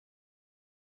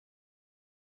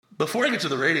Before I get to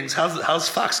the ratings, how's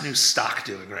Fox News stock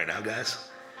doing right now, guys?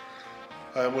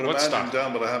 I would imagine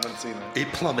down, but I haven't seen it.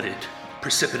 It plummeted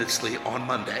precipitously on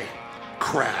Monday.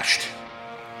 Crashed.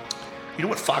 You know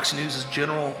what Fox News'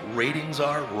 general ratings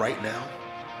are right now?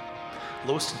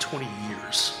 Lowest in 20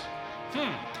 years.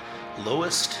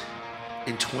 Lowest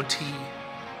in 20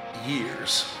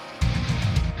 years.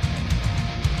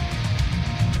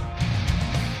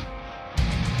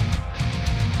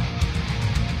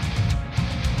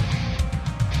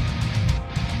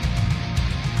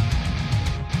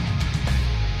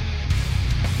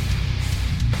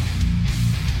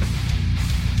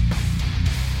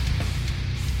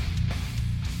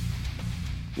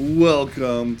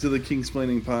 Welcome to the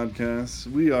Kingsplaining Podcast.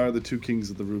 We are the two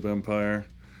kings of the Rube Empire.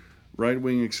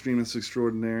 Right-wing extremists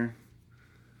extraordinaire,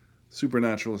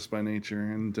 supernaturalists by nature,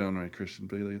 and downright Christian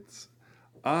bigots.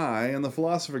 I am the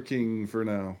philosopher king for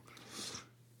now.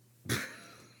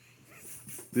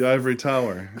 The ivory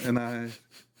tower, and I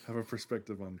have a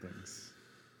perspective on things.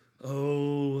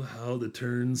 Oh, how the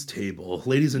turns table.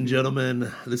 Ladies and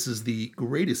gentlemen, this is the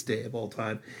greatest day of all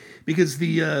time because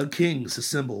the kings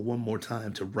assemble one more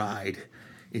time to ride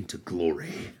into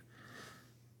glory.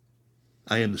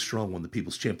 I am the strong one, the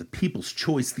people's champ, the people's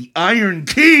choice, the Iron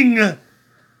King, the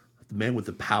man with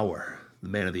the power, the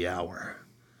man of the hour.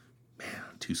 Man,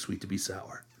 too sweet to be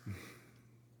sour.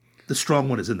 The strong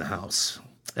one is in the house,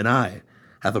 and I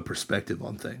have a perspective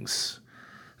on things.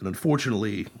 And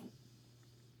unfortunately,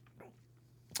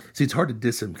 see, it's hard to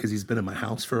diss him because he's been in my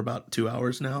house for about 2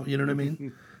 hours now. You know what I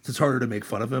mean? So it's harder to make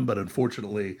fun of him, but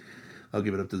unfortunately, I'll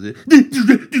give it up to the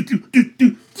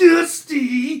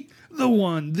Dusty. The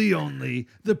one, the only,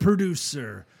 the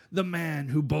producer, the man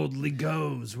who boldly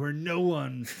goes where no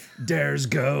one dares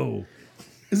go.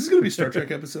 Is this going to be a Star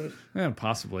Trek episode? Yeah,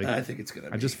 possibly. I think it's going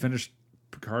to be. I just finished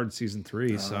Picard season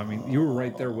 3, so I mean, you were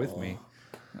right there with me.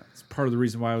 That's part of the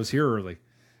reason why I was here early.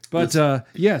 But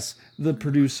yes, the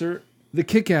producer, the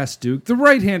kick-ass Duke, the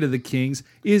right hand of the kings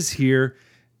is here.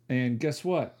 And guess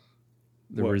what?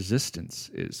 The resistance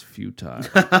is futile.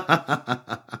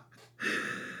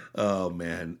 Oh,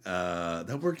 man.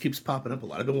 That word keeps popping up a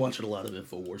lot. I've been watching a lot of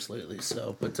InfoWars lately,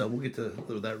 but we'll get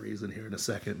to that reason here in a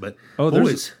second. But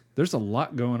there's a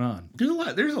lot going on.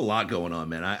 There's a lot going on,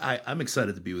 man. I'm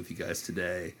excited to be with you guys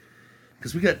today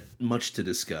because we got much to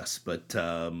discuss. But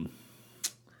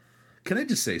can I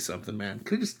just say something, man?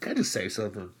 Can I just say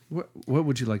something? What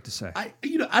would you like to say? I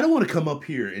don't want to come up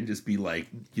here and just be like,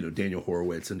 Daniel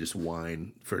Horowitz and just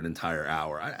whine for an entire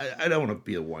hour. I don't want to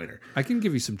be a whiner. I can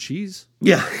give you some cheese.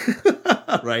 Yeah.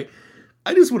 Right.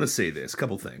 I just want to say this,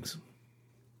 couple things.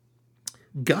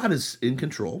 God is in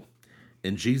control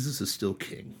and Jesus is still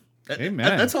king.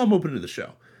 Amen. That's how I'm opening to the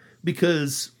show.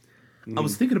 Because I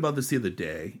was thinking about this the other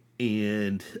day,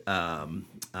 and I'm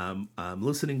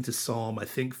listening to Psalm, I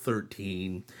think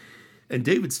 13, and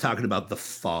David's talking about the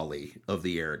folly of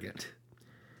the arrogant.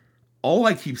 All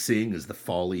I keep seeing is the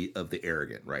folly of the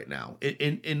arrogant right now.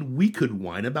 And we could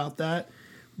whine about that,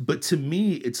 but to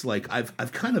me, it's like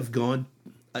I've kind of gone.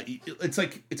 It's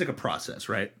like a process,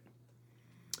 right?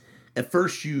 At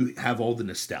first, you have all the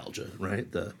nostalgia, right?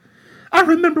 I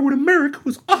remember when America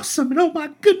was awesome, and oh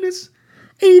my goodness,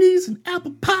 80s and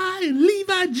apple pie and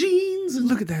Levi jeans. And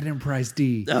look at that Enterprise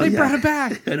D. Oh, they yeah. brought it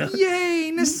back.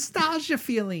 Yay, nostalgia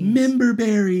feelings. Member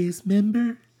berries.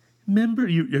 Member.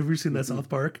 You ever seen that South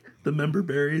Park? The member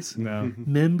berries? No.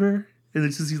 Member? And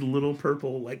it's just these little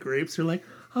purple like grapes. You're like,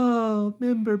 oh,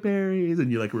 member berries.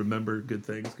 And you like remember good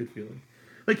things, good feeling.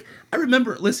 Like, I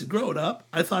remember, listen, growing up,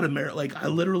 I thought America, I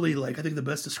literally, I think the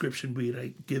best description would be, and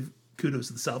I give kudos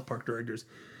to the South Park directors,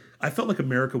 I felt like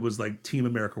America was like Team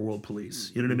America World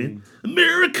Police. You know what I mean?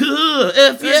 America!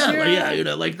 F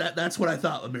yeah! That's what I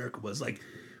thought America was. Like,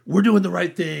 we're doing the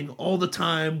right thing all the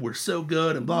time. We're so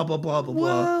good and blah, blah, blah, blah, blah.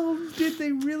 Well, did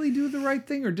they really do the right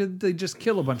thing, or did they just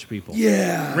kill a bunch of people?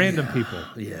 Yeah. Random people.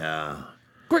 Yeah.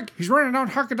 Quick, he's running down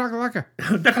Haka-Daka-Laka.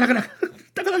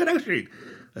 Street.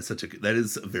 That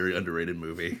is a very underrated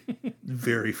movie.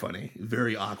 Very funny.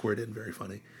 Very awkward and very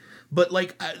funny. But,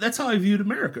 that's how I viewed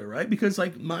America, right? Because,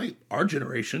 our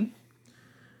generation,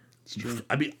 it's true.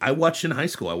 I mean, I watched in high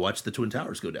school, I watched the Twin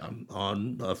Towers go down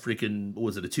on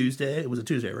was it a Tuesday? It was a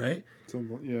Tuesday, right?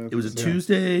 Yeah. It was a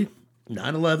Tuesday,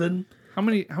 9/11. How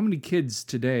many kids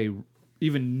today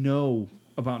even know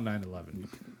about 9/11?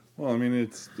 Well, I mean,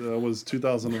 it was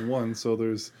 2001, so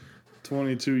there's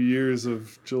 22 years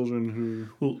of children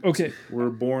who were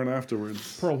born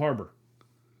afterwards. Pearl Harbor.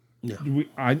 Yeah,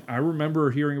 I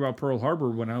remember hearing about Pearl Harbor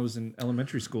when I was in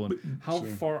elementary school, and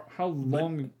how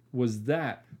long was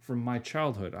that from my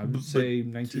childhood? I would say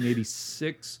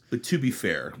 1986. But to be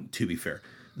fair,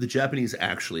 the Japanese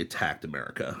actually attacked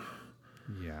America.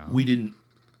 Yeah. We didn't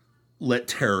let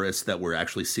terrorists that were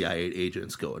actually CIA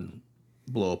agents go and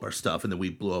blow up our stuff, and then we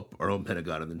blew up our own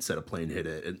Pentagon and then set a plane hit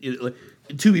it.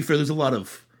 And to be fair, there's a lot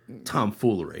of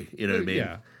tomfoolery, you know what I mean?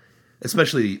 Yeah.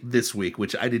 Especially this week,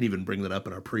 which I didn't even bring that up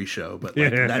in our pre-show, but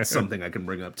like, that's something I can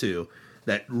bring up too.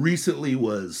 That recently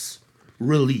was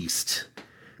released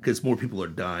because more people are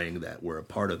dying that were a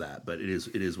part of that, but it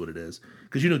is what it is.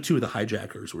 Because 2 of the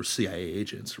hijackers were CIA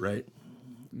agents, right?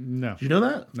 No. Did you know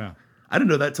that? No. I didn't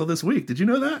know that till this week. Did you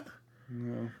know that?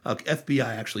 No. FBI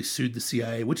actually sued the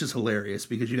CIA, which is hilarious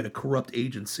because you got a corrupt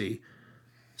agency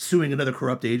suing another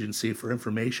corrupt agency for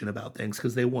information about things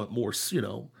because they want more,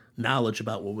 knowledge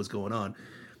about what was going on.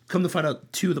 Come to find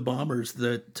out, 2 of the bombers,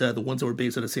 that the ones that were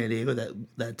based out of San Diego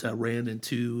that ran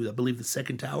into, I believe, the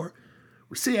second tower,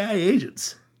 were CIA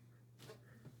agents.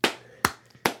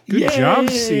 Good Yay! job,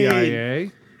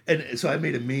 CIA. And so I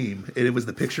made a meme, and it was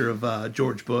the picture of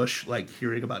George Bush, like,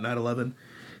 hearing about 9/11.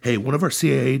 Hey, one of our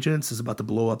CIA agents is about to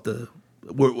blow up the...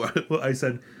 I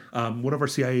said, one of our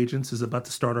CIA agents is about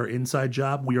to start our inside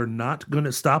job. We are not going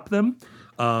to stop them.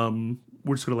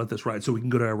 We're just going to let this ride so we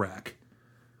can go to Iraq.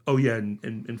 Oh, yeah,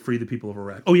 and free the people of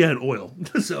Iraq. Oh, yeah, and oil.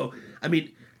 So, I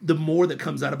mean, the more that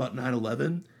comes out about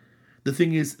 9/11, the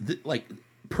thing is, like,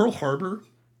 Pearl Harbor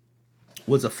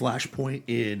was a flashpoint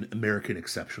in American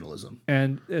exceptionalism.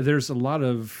 And there's a lot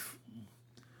of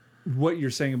what you're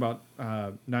saying about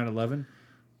 9/11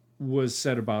 was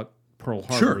said about Pearl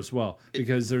Harbor Sure. as well,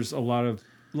 because there's a lot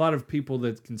of people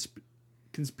that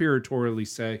conspiratorially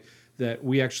say that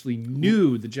we actually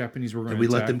knew the Japanese were going to And we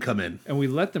attack, let them come in. and we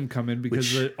let them come in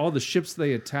because all the ships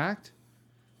they attacked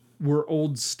were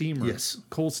old steamers, Yes.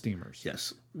 coal steamers.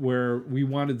 Yes. Where we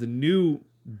wanted the new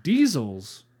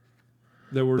diesels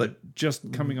that were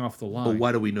just coming off the line. But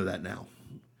why do we know that now?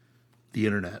 The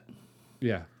internet.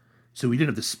 Yeah. So we didn't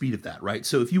have the speed of that, right?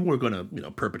 So if you were going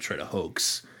to, perpetrate a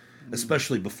hoax,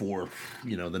 especially before,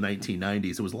 the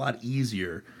 1990s, it was a lot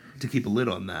easier to keep a lid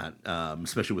on that,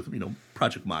 especially with,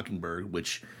 Project Mockingbird,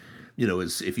 which,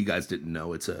 is, if you guys didn't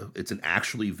know, it's an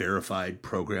actually verified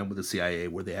program with the CIA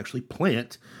where they actually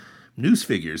plant news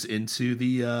figures into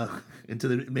the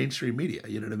mainstream media.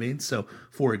 You know what I mean? So,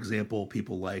 for example,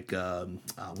 people like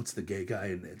what's the gay guy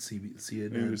in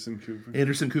CNN? Anderson Cooper.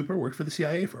 Anderson Cooper worked for the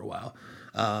CIA for a while.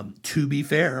 To be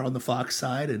fair, on the Fox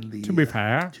side, and the To be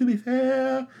fair. to be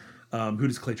fair, who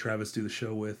does Clay Travis do the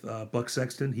show with? Buck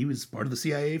Sexton. He was part of the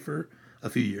CIA for a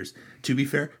few years. To be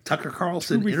fair, Tucker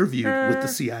Carlson interviewed with the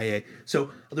CIA. So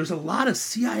there's a lot of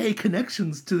CIA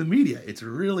connections to the media. It's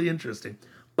really interesting.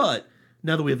 But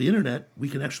now that we have the internet, we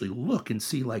can actually look and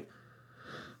see, like,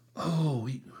 oh,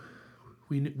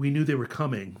 we knew they were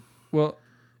coming, Well,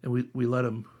 and we let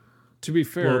them to be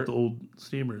blow fair, up the old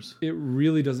steamers. it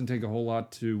really doesn't take a whole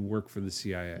lot to work for the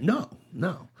CIA. No.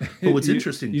 But what's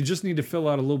interesting... You just need to fill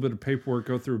out a little bit of paperwork,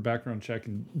 go through a background check,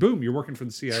 and boom, you're working for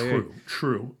the CIA.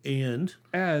 True. And...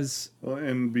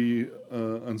 And be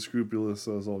unscrupulous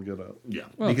as all get out. Yeah.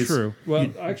 Well, true.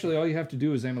 Well, actually, all you have to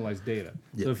do is analyze data.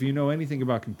 Yeah. So if you know anything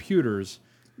about computers,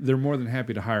 they're more than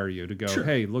happy to hire you to go, Sure.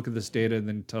 hey, look at this data, and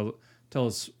then tell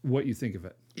us what you think of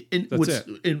it. And That's it.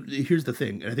 And here's the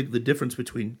thing, and I think the difference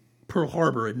between Pearl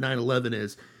Harbor and 9/11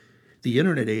 is the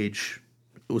internet age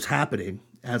was happening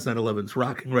as 9/11's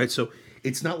rocking, right? So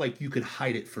it's not like you could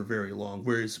hide it for very long,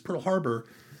 whereas Pearl Harbor,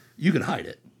 you can hide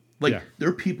it. Like, Yeah. there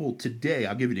are people today,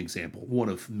 I'll give you an example, one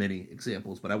of many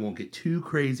examples, but I won't get too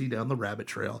crazy down the rabbit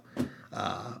trail.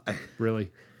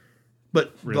 Really?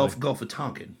 But Really? Gulf of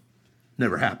Tonkin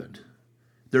never happened.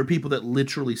 There are people that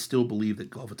literally still believe that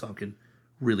Gulf of Tonkin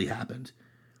really happened.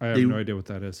 I have no idea what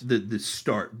that is.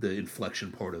 The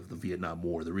inflection part of the Vietnam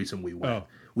War, the reason we went. Oh,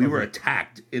 we were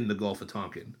attacked in the Gulf of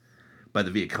Tonkin by the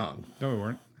Viet Cong. No, we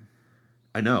weren't.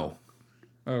 I know.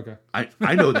 Oh, okay.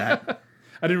 I know that.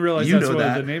 I didn't realize You that's know what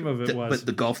that. the name of it was. But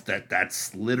the Gulf,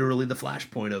 that's literally the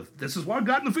flashpoint of, this is why I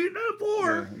got in the Vietnam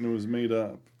War. Yeah, and it was made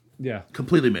up. Yeah.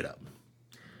 Completely made up.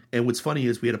 And what's funny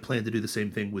is we had a plan to do the same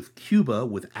thing with Cuba,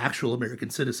 with actual American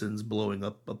citizens blowing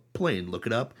up a plane. Look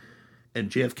it up. And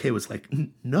JFK was like,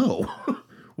 no,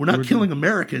 we're not killing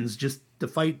Americans just to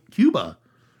fight Cuba.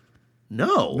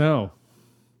 No. No.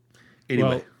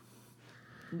 Anyway.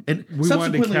 And We wanted to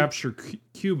subsequently- capture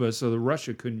Cuba so that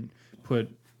Russia couldn't put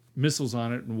missiles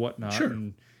on it and whatnot, Sure.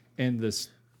 and this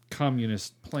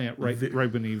communist plant right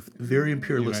beneath. very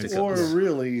imperialistic. United Or States.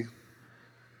 really,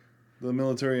 the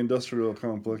military-industrial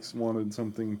complex wanted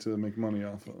something to make money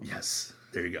off of. Yes.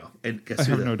 There you go. And guess I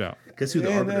who have the, no doubt. Guess who the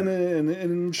And, arbiter...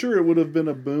 and sure, it would have been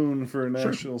a boon for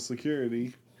national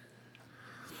security,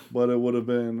 but it would have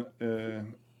been,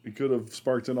 it could have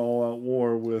sparked an all-out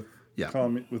war with Yeah.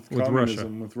 with Russia.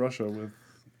 communism, with Russia, with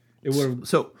It would have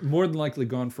So more than likely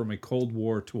gone from a Cold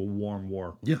War to a warm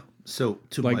war. yeah. So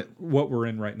to Like my what we're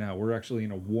in right now. We're actually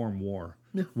in a warm war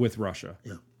with Russia.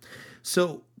 yeah.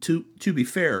 So to be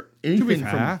fair, anything from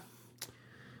fair.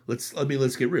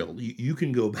 let's get real. You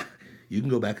can go back. You can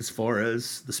go back as far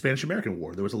as the Spanish American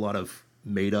War. There was a lot of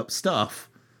made up stuff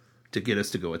to get us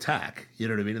to go attack. You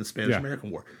know what I mean? In the Spanish American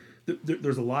War,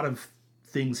 there's a lot of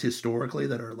things historically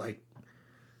that are like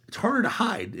it's harder to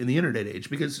hide in the internet age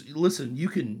because listen, you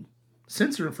can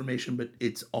censor information, but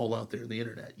it's all out there in the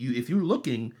internet. If you're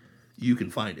looking, you can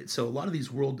find it. So a lot of these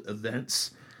world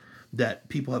events that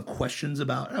people have questions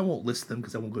about, and I won't list them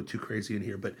because I won't go too crazy in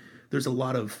here, but there's a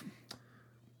lot of,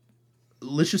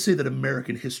 let's just say that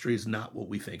American history is not what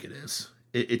we think it is.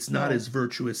 It's not as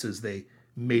virtuous as they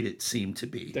made it seem to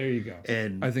be. There you go.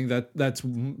 And I think that's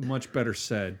much better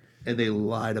said. And they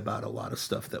lied about a lot of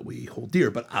stuff that we hold dear,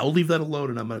 but I'll leave that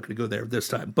alone and I'm not going to go there this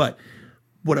time. But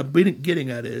what I've been getting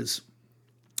at is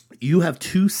you have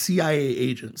 2 CIA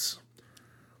agents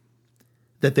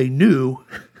that they knew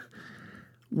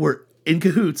were in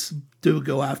cahoots to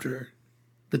go after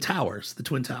the towers, the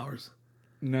Twin Towers.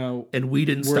 No. And we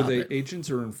didn't Were stop they it. agents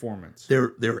or informants?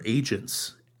 They're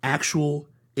agents, actual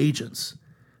agents.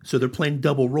 So they're playing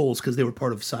double roles because they were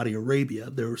part of Saudi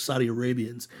Arabia. They were Saudi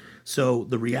Arabians. So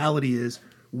the reality is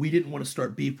we didn't want to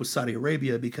start beef with Saudi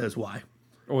Arabia because why?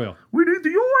 Oil. We need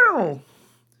the oil.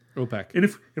 OPEC. And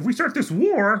if we start this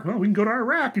war, well, we can go to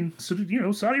Iraq and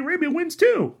Saudi Arabia wins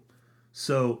too.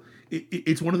 So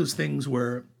it's one of those things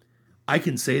where I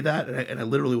can say that, and I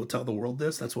literally will tell the world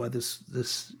this. That's why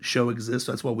this show exists.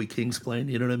 That's why we Kingsplain.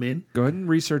 You know what I mean? Go ahead and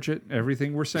research it.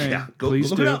 Everything we're saying. Yeah, Please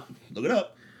look do. it up. Look it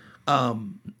up.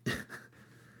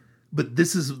 But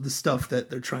this is the stuff that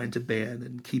they're trying to ban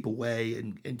and keep away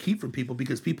and keep from people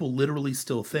because people literally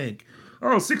still think,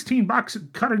 16 box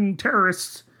cutting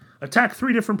terrorists attack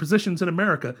 3 different positions in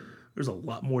America. There's a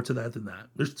lot more to that than that.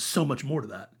 There's so much more to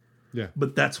that. Yeah.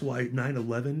 But that's why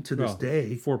 9/11 to this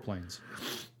day. 4 planes.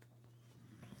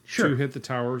 Sure. 2 hit the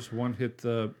towers, 1 hit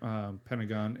the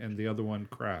Pentagon, and the other one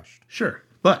crashed. Sure.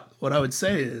 But what I would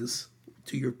say is,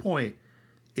 to your point,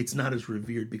 it's not as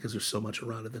revered because there's so much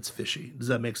around it that's fishy. Does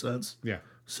that make sense? Yeah.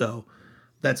 So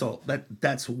that's all.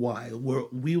 That's why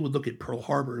we would look at Pearl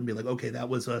Harbor and be like, okay, that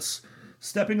was us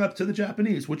stepping up to the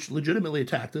Japanese, which legitimately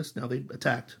attacked us. Now they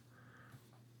attacked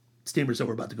steamers that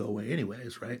were about to go away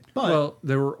anyways, right? But Well,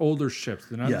 there were older ships.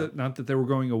 Not, Yeah. not that they were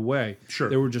going away. Sure.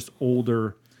 They were just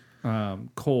older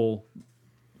coal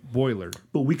boiler.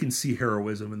 but we can see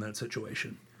heroism in that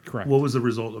situation. Correct. What was the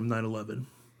result of 9/11?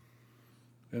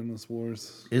 endless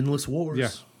wars. Endless wars. Yeah.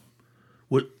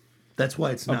 What? That's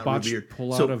why it's A not botched revered.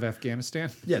 pull So- out of Afghanistan.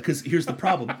 Yeah, because here's the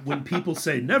problem. When people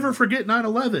say, never forget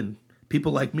 9/11,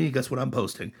 people like me, guess what I'm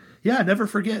posting? Yeah, never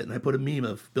forget. And I put a meme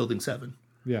of Building 7.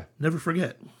 Yeah. Never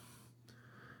forget.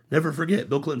 Never forget.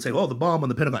 Bill Clinton saying, the bomb on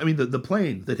the Pentagon. I mean, the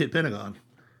plane that hit Pentagon.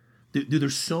 Dude,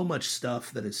 there's so much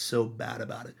stuff that is so bad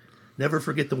about it. Never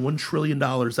forget the $1 trillion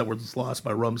that was lost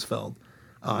by Rumsfeld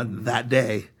on that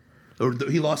day. Or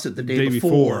he lost it the day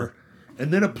before.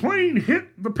 And then a plane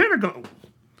hit the Pentagon.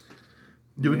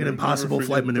 Doing an impossible Never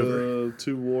flight forget maneuver. The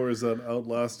 2 wars that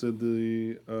outlasted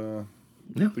the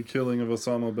killing of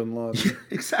Osama bin Laden.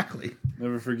 Exactly.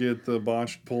 Never forget the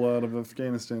botched pullout of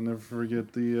Afghanistan. Never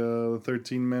forget the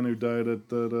 13 men who died at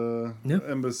that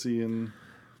embassy in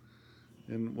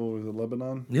what was it,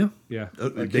 Lebanon? Yeah. Yeah. I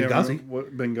can't Benghazi. remember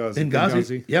what Benghazi.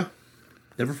 Benghazi. Yeah.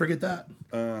 Never forget that.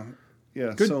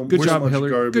 Yeah. Good, so good job, much Hillary.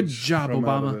 Good garbage job, come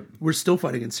out of Obama. it. We're still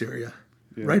fighting in Syria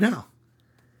right now.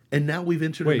 And now we've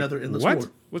entered Wait, another endless what?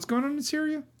 war. What's going on in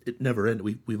Syria? It never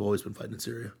ended. We've always been fighting in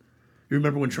Syria. You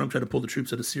remember when Trump tried to pull the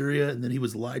troops out of Syria and then he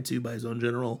was lied to by his own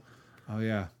general? Oh,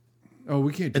 yeah. Oh,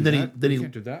 we can't do And then that. he we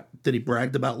can't do that. Then he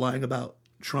bragged about lying about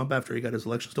Trump after he got his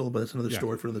election stolen, but that's another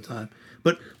story for another time.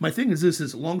 But my thing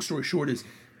is long story short is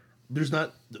there's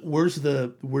not where's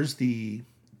the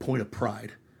point of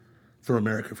pride for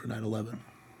America for 9/11?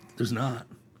 There's not.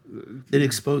 It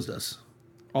exposed us.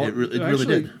 It really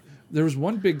did. There was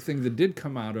one big thing that did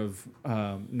come out of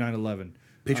 9/11.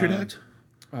 Patriot Act?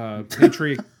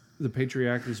 The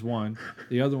Patriot Act is one.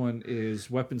 The other one is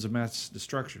weapons of mass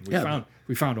destruction.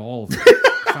 We found all of them.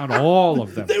 Found all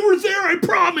of them. They were there, I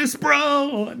promise,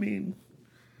 bro. I mean,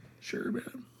 sure,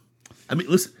 man. I mean,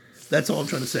 listen, that's all I'm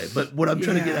trying to say. But what I'm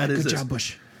trying to get at is good this. job,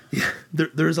 Bush. Yeah,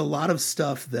 there's a lot of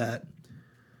stuff that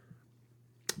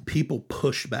people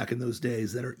pushed back in those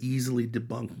days that are easily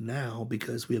debunked now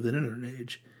because we have the internet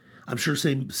age. I'm sure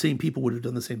same people would have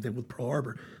done the same thing with Pearl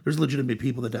Harbor. There's legitimate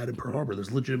people that died in Pearl Harbor.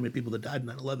 There's legitimate people that died in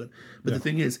 9/11. But the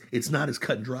thing is, it's not as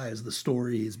cut and dry as the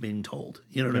story is being told.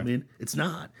 You know what I mean? It's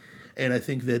not. And I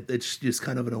think that it's just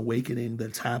kind of an awakening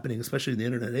that's happening, especially in the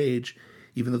internet age.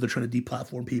 Even though they're trying to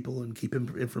deplatform people and keep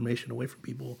information away from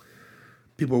people,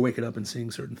 people are waking up and seeing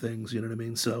certain things. You know what I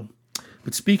mean? So,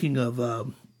 but speaking of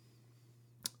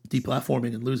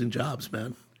deplatforming and losing jobs,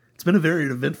 man, it's been a very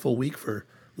eventful week for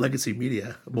legacy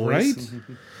media, boys. Right?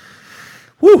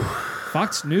 Woo!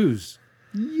 Fox News.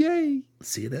 Yay.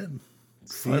 CNN.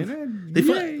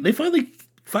 CNN. They finally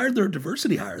fired their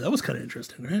diversity hire. That was kind of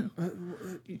interesting, right?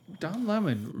 Don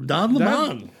Lemon. Don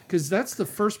Lemon. Because that's the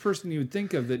first person you would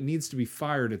think of that needs to be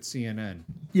fired at CNN.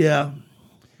 Yeah.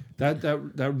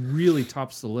 That really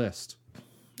tops the list. You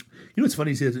know what's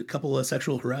funny is he has a couple of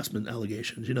sexual harassment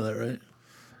allegations. You know that,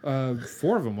 right?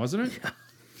 4 of them, wasn't it? Yeah.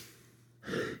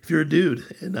 If you're a dude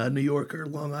in New York or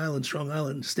Long Island, Strong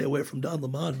Island, stay away from Don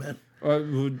Lemon, man.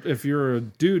 If you're a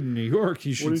dude in New York,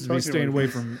 you should be staying away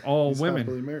from all He's women.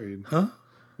 Happily married. Huh?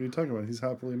 What are you talking about? He's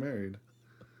happily married.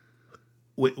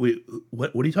 Wait,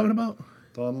 what are you talking about?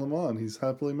 Don Lemon, he's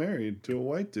happily married to a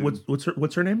white dude.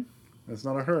 What's her name? That's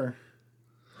not a her.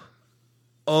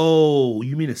 Oh,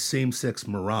 you mean a same-sex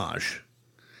mirage?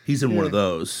 He's in one of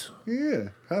those. Yeah,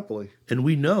 happily. And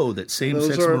we know that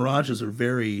same-sex mirages are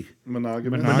very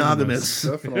monogamous.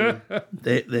 Definitely.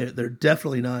 They're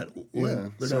definitely not. Yeah.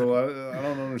 So I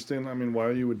don't understand. I mean, why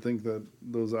you would think that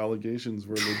those allegations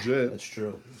were legit. That's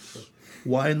true.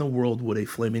 Why in the world would a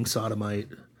flaming sodomite,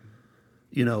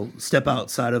 step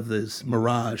outside of this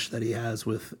mirage that he has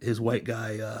with his white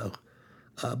guy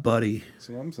buddy? That's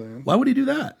what I'm saying. Why would he do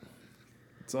that?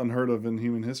 It's unheard of in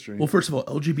human history. Well, first of all,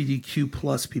 LGBTQ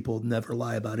plus people never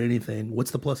lie about anything.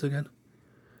 What's the plus again?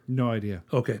 No idea.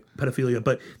 Okay, pedophilia.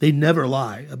 But they never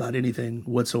lie about anything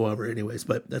whatsoever anyways.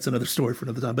 But that's another story for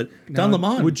another time. But Don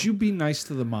Lemon. Would you be nice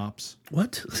to the mops?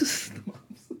 What?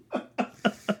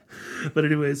 But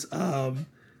anyways, Don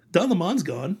Lemon's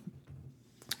gone,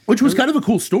 which was kind of a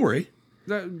cool story.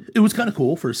 It was kind of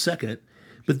cool for a second.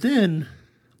 But then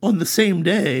on the same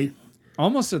day,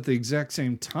 almost at the exact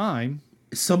same time,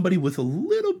 somebody with a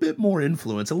little bit more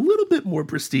influence, a little bit more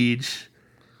prestige,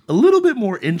 a little bit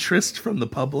more interest from the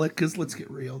public, because let's get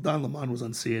real, Don Lemon was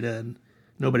on CNN.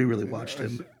 Nobody really watched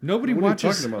him. Nobody what watches. Are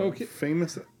you talking about? Okay.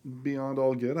 Famous beyond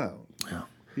all get out. Yeah.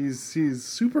 He's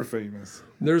super famous.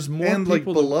 There's more and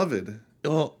people like beloved.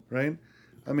 Oh, right?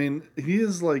 I mean, he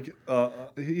is like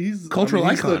he's cultural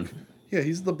icon.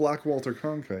 He's the Black Walter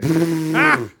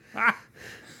Cronkite.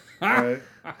 Right?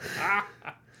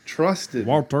 Trusted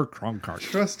Walter Cronkite.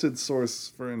 Trusted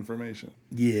source for information.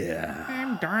 Yeah.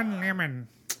 I'm Don Lemon.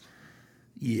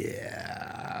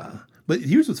 Yeah. But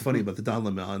here's what's funny about the Don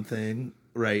Lemon thing,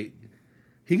 right?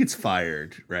 He gets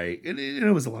fired, right? And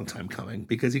it was a long time coming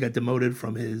because he got demoted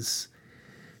from his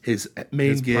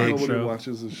main gig. Nobody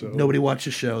watches the show. Nobody watched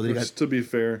the show. Which, to be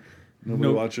fair,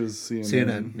 nobody watches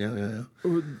CNN. CNN.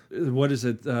 Yeah. What is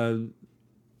it?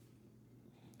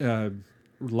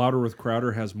 Louder with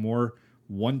Crowder has more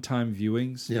one-time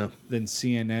viewings than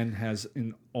CNN has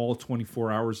in all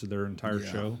 24 hours of their entire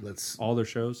show. That's all their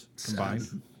shows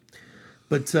combined.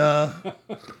 But that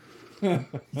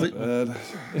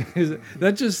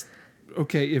just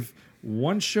okay. If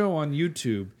one show on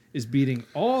YouTube is beating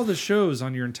all the shows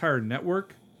on your entire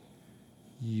network,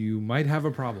 you might have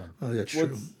a problem. Oh, that's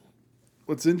true.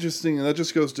 What's interesting, and that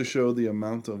just goes to show the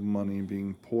amount of money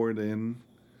being poured in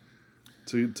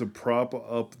to prop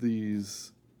up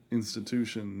these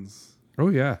institutions. Oh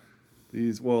yeah,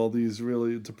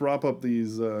 to prop up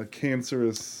these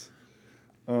cancerous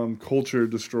culture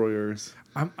destroyers.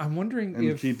 I'm wondering and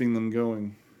if keeping them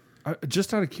going.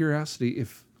 Just out of curiosity,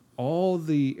 if all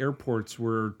the airports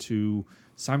were to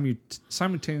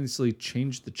simultaneously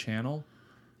change the channel,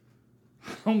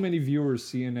 how many viewers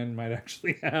CNN might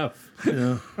actually have?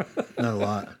 Not a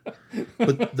lot.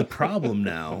 But the problem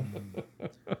now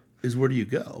is, where do you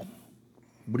go?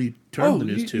 What do you turn the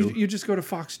news to? You just go to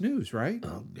Fox News, right?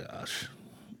 Oh, gosh.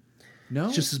 No?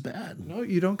 It's just as bad. No,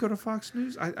 you don't go to Fox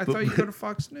News? I thought you go to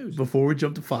Fox News. Before we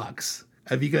jump to Fox,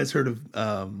 have you guys heard of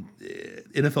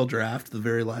NFL Draft? The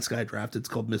very last guy drafted, it's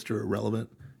called Mr. Irrelevant.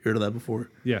 You heard of that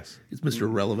before? Yes. It's Mr.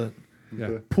 Irrelevant.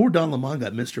 Yeah. Poor Don Lemon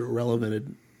got Mr.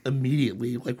 Irrelevant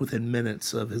immediately, like within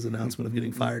minutes of his announcement of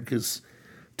getting fired, because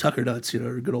Tucker Nuts,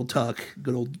 good old Tuck,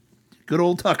 good old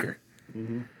Tucker.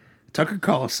 Mm-hmm. Tucker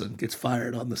Carlson gets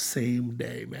fired on the same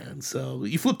day, man. So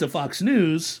you flip to Fox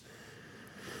News.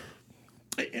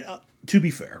 To be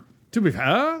fair,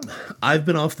 I've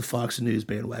been off the Fox News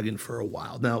bandwagon for a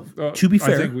while now. To be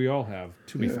fair, I think we all have.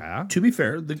 To be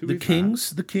fair,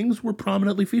 the Kings were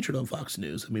prominently featured on Fox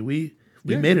News. I mean, we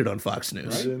made it on Fox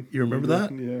News. You remember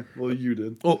that? Yeah. Well, you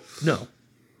did. Oh no,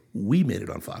 we made it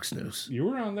on Fox News. You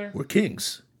were on there. We're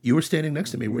Kings. You were standing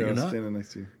next to me, were Yeah, I you was not? standing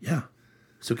next to you. Yeah.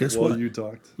 So guess While what? you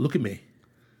talked. Look at me.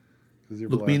 'Cause you're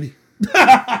Look black. me in the...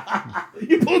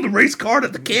 You pulled the race card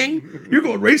at the king? You're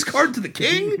going race card to the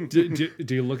king? Do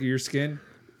you look at your skin?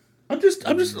 I'm just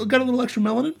got a little extra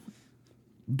melanin.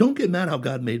 Don't get mad how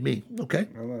God made me, okay?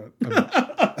 I'm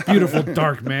not. Beautiful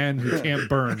dark man who can't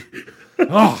burn.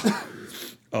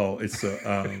 Oh, It's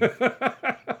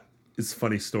it's a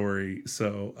funny story.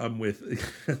 So I'm with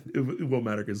it won't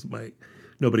matter because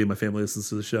nobody in my family listens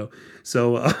to the show.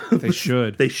 So they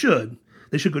should. They should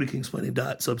go to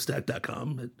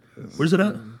kingsplaining.substack.com. Where's it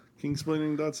at?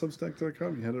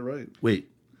 Kingsplaining.substack.com. You had it right. Wait,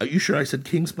 are you sure I said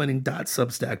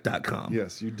kingsplaining.substack.com?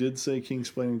 Yes, you did say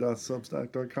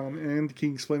kingsplaining.substack.com, and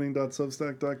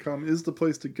kingsplaining.substack.com is the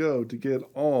place to go to get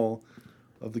all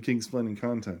of the Kingsplaining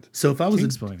content. So if I was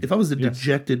Kingsplaining. if I was a Yes.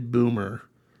 dejected boomer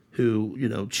who,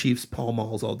 chiefs Pall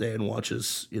Malls all day and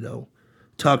watches,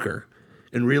 Tucker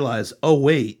and realize, oh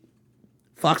wait,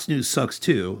 Fox News sucks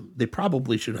too, they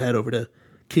probably should head over to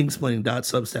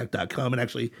kingsplaining.substack.com and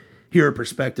actually hear a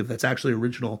perspective that's actually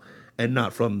original and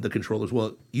not from the controllers.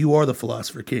 Well, you are the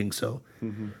philosopher king, so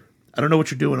I don't know what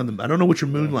you're doing I don't know what you're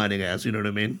moonlighting as, you know what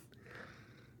I mean?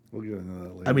 We'll get into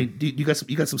that later. I mean, you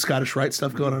got some Scottish Rite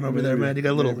stuff going on over there, man. You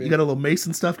got a little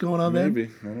Mason stuff going on, man. Maybe.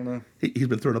 I don't know. He's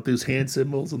been throwing up those hand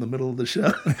symbols in the middle of the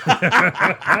show.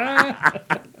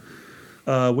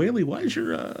 Whaley, why's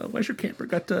your camper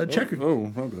got checkered?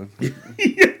 Oh, my bad.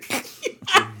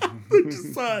 I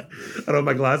just saw it. I don't have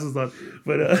my glasses on,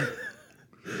 but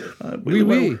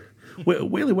Oui.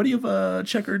 Whaley, what do you have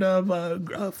checkered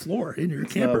floor in your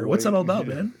camper? What's that all about,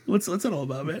 man? What's that all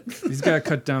about, man? He's got to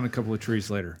cut down a couple of trees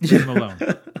later. Leave him alone.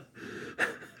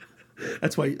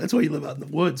 That's why you live out in the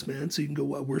woods, man. So you can go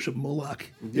worship Moloch,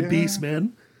 the Yeah. beast,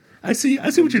 man. I see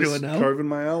what you're doing now. Carving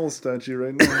my owl statue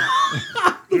right now.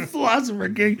 The philosopher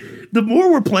king. The more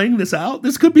we're playing this out,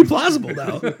 this could be plausible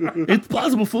now. It's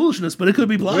plausible foolishness, but it could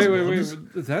be plausible. Wait. Is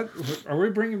that, are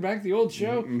we bringing back the old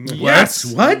show? Yes.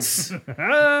 What?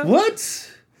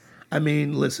 What? I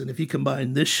mean, listen. If you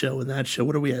combine this show and that show,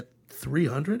 what are we at?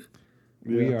 300?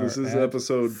 Yeah, are this is at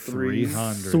episode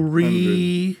 300.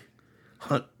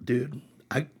 300, dude.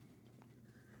 You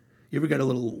ever got a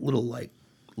little like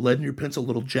lead in your pencil, a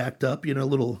little jacked up, a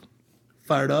little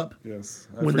fired up? Yes.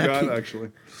 I When that forgot, came- actually.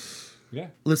 Yeah.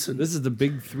 Listen, This is the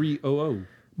big 300.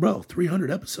 bro,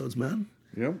 300 episodes, man.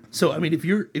 Yep. So I mean, if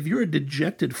you're a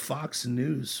dejected Fox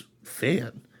News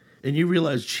fan and you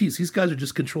realize, geez, these guys are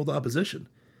just controlled opposition.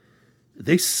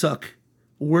 They suck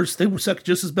worse. They suck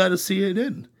just as bad as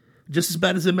CNN, just as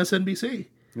bad as MSNBC,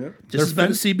 Yep. just as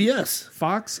bad as CBS.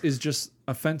 Fox is just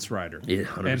a fence rider. Yeah,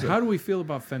 100%. And how do we feel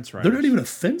about fence riders? They're not even a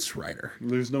fence rider.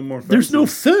 There's no more fences. There's no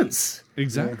fence.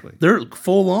 Exactly. They're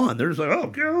full on. They're just like,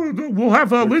 oh, we'll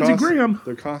have Lindsey Graham.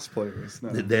 They're cosplayers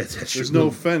now. That's There's true. no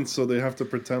fence, so they have to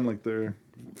pretend like they're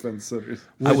fence sitters.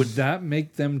 Would that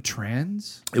make them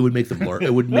trans? It would make them LARP.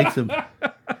 It would make them.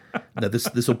 Now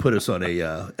this will put us on a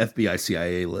FBI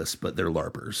CIA list, but they're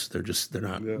LARPers. They're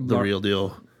not the real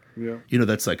deal. Yeah.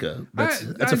 That's like that's I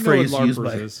a know phrase what used LARPers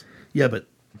by. is. Yeah, but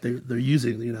they're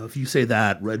using, if you say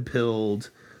that, red pilled.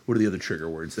 What are the other trigger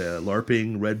words?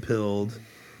 LARPing, red pilled,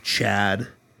 Chad,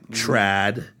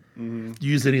 trad.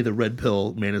 Use any of the red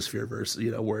pill manosphere verse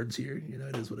words here.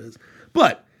 It is what it is.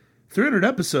 But 300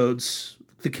 episodes,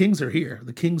 the kings are here.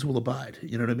 The kings will abide.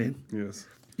 You know what I mean? Yes.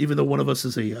 Even though one of us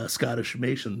is a Scottish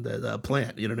Mason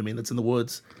plant, you know what I mean? That's in the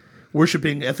woods,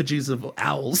 worshiping effigies of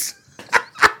owls.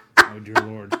 Oh, dear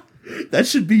Lord. That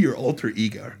should be your alter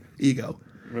ego.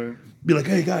 Right. Be like,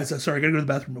 hey guys, sorry, I gotta go to the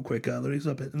bathroom real quick. Let me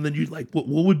stop it. And then you like, what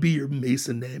would be your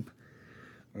Mason name?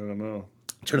 I don't know.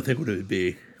 I'm trying to think what it would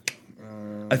be.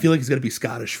 I feel like it's gonna be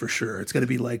Scottish for sure. It's gonna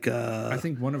be like I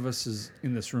think one of us is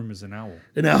in this room is an owl.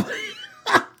 an owl.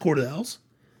 Court of Owls.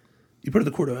 You part of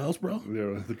the Court of Owls, bro?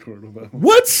 Yeah, the Court of Owls.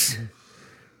 What?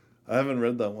 I haven't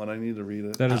read that one. I need to read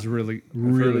it. That is really,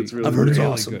 it's really I've heard it's really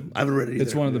awesome. good. I haven't read it either.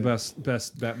 It's one of the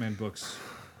best Batman books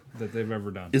that they've ever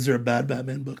done. Is there a bad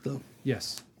Batman book though?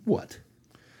 Yes. What?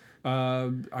 I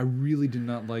really did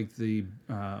not like the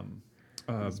been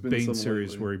Bane some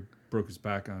series lately. where he broke his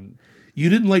back on. You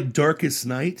didn't like Darkest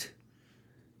Night?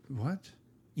 What?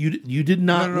 You did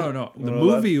not. No. The No,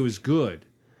 movie was good.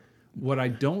 What I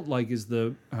don't like is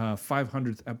the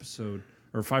 500th episode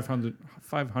or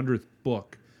 500th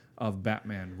book of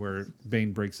Batman where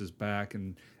Bane breaks his back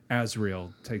and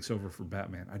Azrael takes over for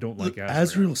Batman. I don't like Azrael.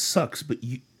 Azrael sucks, but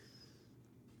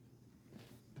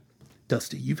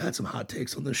Dusty, you've had some hot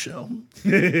takes on this show.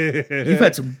 You've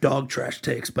had some dog trash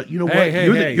takes, but you know what?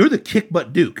 Hey. You're the kick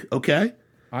butt Duke, okay?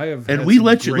 I have And had we some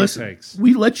let you great listen. takes.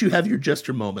 We let you have your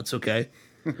jester moments, okay?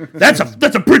 That's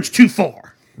a bridge too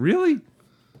far. Really?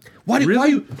 Why Really?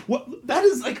 you? What? That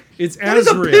is like It's that is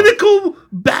a Azrael. pinnacle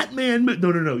Batman.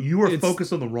 No. You are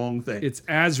focused on the wrong thing. It's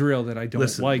Azrael that I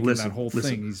don't like in that whole listen.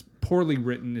 thing. He's poorly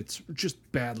written. It's just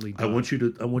badly done. I want you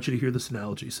to hear this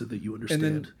analogy so that you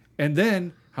understand. And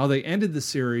then how they ended the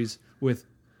series with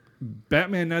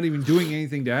Batman not even doing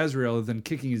anything to Azrael other than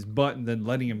kicking his butt and then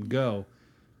letting him go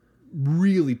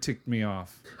really ticked me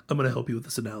off. I'm going to help you with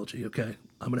this analogy, okay?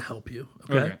 I'm going to help you,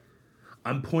 okay?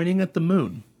 I'm pointing at the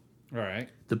moon, All right.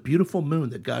 the beautiful moon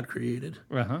that God created,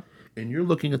 Uh-huh. and you're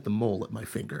looking at the mole at my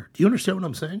finger. Do you understand what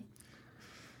I'm saying?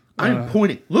 I'm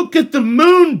pointing. Look at the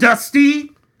moon,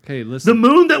 Dusty! Okay, The listen.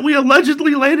 moon that we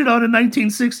allegedly landed on in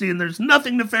 1960, and there's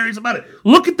nothing nefarious about it.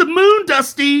 Look at the moon,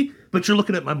 Dusty! But you're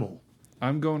looking at my mole.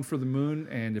 I'm going for the moon,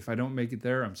 and if I don't make it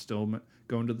there, I'm still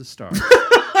going to the stars.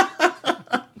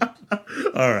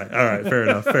 All right, fair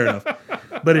enough.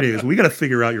 But anyways, we got to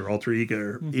figure out your alter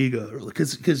ego,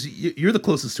 because you're the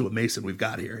closest to a Mason we've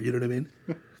got here. You know what I mean?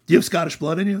 Do you have Scottish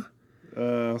blood in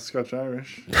you? Scotch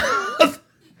Irish.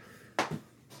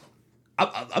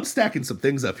 I'm stacking some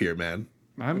things up here, man.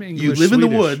 I'm English. You live in the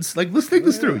Swedish. woods. Like, let's think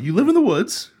this through. You live in the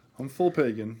woods. I'm full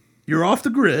pagan. You're off the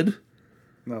grid.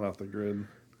 Not off the grid.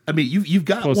 I mean, you've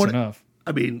got Close one. enough.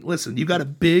 I mean, listen, you got a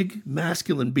big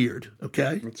masculine beard.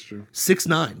 Okay, That's true.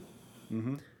 6'9".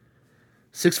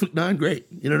 6'9", great.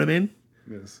 You know what I mean?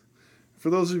 Yes. For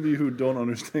those of you who don't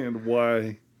understand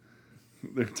why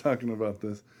they're talking about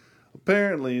this,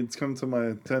 apparently it's come to my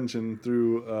attention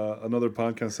through another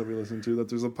podcast that we listen to that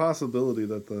there's a possibility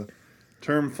that the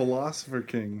term philosopher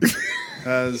king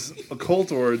has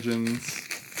occult origins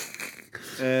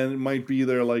and might be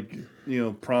their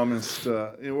promised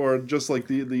or just like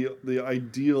the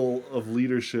ideal of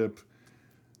leadership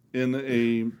in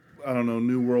a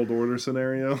New World Order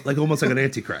scenario. Like almost like an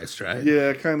antichrist, right?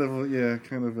 Yeah, kind of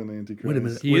an antichrist. Wait a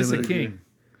minute. He is the king.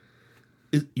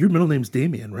 Your middle name's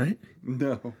Damien, right?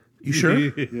 No. You sure?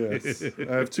 Yes.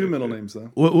 I have two middle names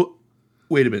though.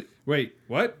 Wait a minute. Wait,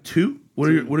 what? Two? What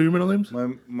are your middle names?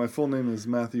 My full name is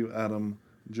Matthew Adam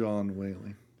John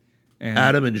Whaley. And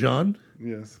Adam and John?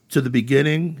 Yes. To the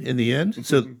beginning and the end?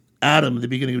 So Adam, the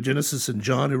beginning of Genesis, and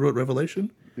John, who wrote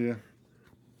Revelation? Yeah.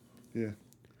 Yeah.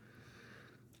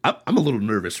 I'm a little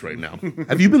nervous right now.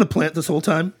 Have you been a plant this whole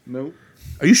time? Nope.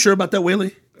 Are you sure about that,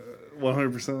 Whaley?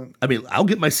 100%. I mean, I'll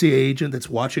get my CA agent that's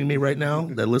watching me right now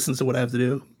that listens to what I have to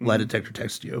do. Lie detector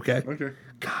text you, okay? Okay.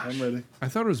 Gosh. I'm ready. I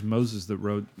thought it was Moses that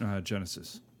wrote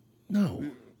Genesis. No.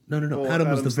 Well, Adam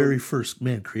was the Adam's very the- first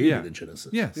man created Yeah. in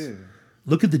Genesis. Yes. Yeah.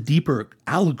 Look at the deeper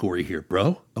allegory here,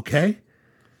 bro. Okay?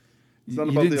 It's not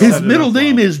You about didn't the set His it middle up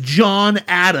name well. is John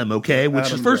Adam, okay? Which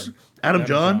Adam is first John. Adam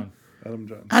John. Adam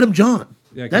John. Adam John.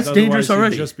 Yeah, 'cause That's otherwise dangerous he'd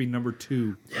already. just be number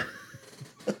 2.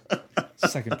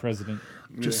 Second president.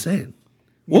 Just saying.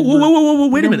 Whoa,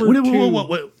 wait a minute. Number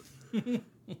Wait.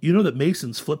 You know that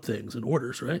Masons flip things in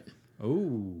orders, right?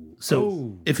 Oh.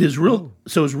 So if his real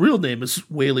name is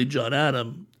Whaley John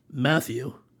Adam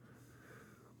Matthew,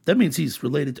 that means he's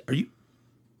related to,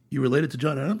 you related to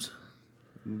John Adams?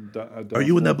 Are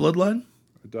you in that bloodline?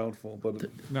 Doubtful, but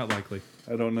Not likely.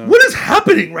 I don't know. What is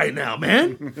happening right now,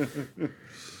 man?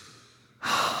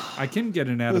 I can get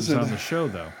an Adams Listen. on the show,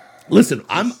 though. Listen,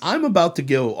 I'm about to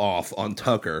go off on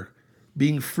Tucker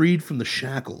being freed from the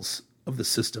shackles of the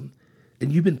system.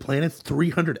 And you've been planning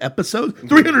 300 episodes?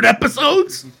 300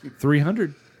 episodes?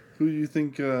 300. Who do you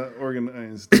think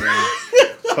organized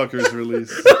Tucker's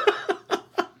release?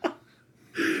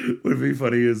 What would be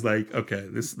funny is like, okay,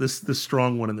 this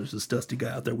strong one and there's this dusty guy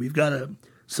out there. We've got to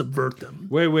subvert them.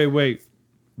 Wait.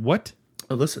 What?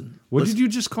 Oh, listen. What did you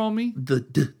just call me?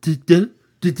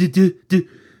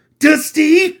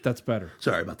 Dusty. That's better.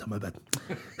 Sorry about that. My bad.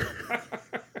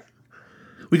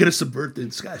 We got to subvert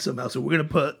this guy somehow. So we're going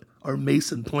to put our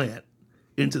Mason plant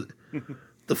into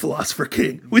the Philosopher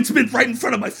King. It's been right in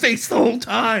front of my face the whole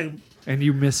time. And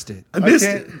you missed it. I missed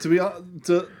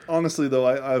it. Honestly though,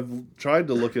 I've tried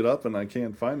to look it up and I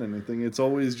can't find anything. It's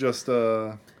always just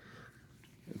a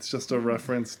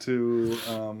reference to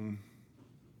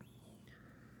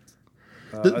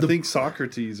I think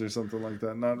Socrates or something like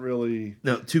that. Not really.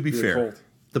 No, to be the fair, occult.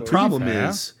 the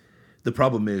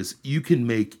problem is you can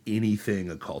make anything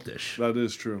occultish. That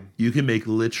is true. You can make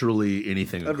literally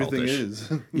anything Everything occultish.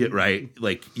 is. Yeah, right.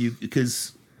 Like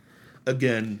because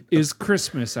again, Is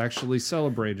Christmas actually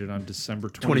celebrated on December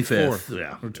 25th, 24th?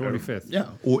 yeah. Or 25th? yeah,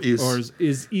 or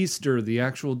Is Easter the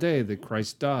actual day that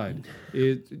Christ died?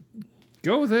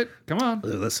 Go with it. Come on.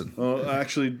 listen, Well,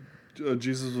 actually,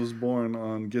 Jesus was born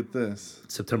on, get this,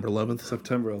 September 11th.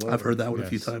 September 11th. I've heard that one a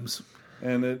few Yes. times.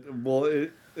 And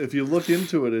if you look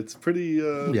into it, it's pretty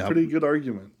good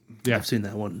argument. Yeah. I've seen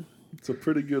that one. It's a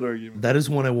pretty good argument. That is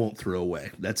one I won't throw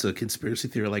away. That's a conspiracy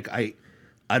theory. Like I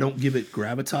don't give it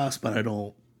gravitas, but I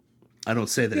don't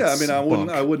say that. Yeah, it's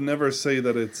I would never say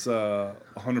that it's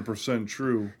 100%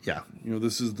 true. Yeah,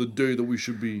 this is the day that we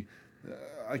should be.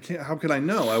 I can't. How can I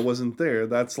know? I wasn't there.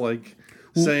 That's like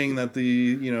saying that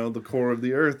the core of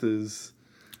the Earth is.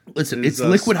 Listen, it's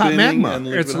liquid hot magma.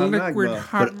 It's liquid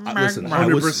hot magma. Listen,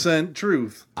 100%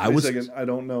 truth. I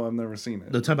don't know. I've never seen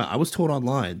it. No, time out. I was told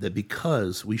online that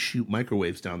because we shoot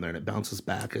microwaves down there and it bounces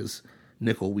back as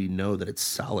nickel, we know that it's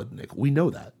solid nickel. We know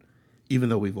that, even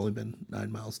though we've only been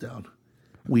 9 miles down.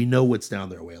 We know what's down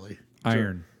there, Whaley.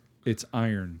 Iron. It's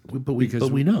iron. But we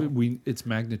know. It's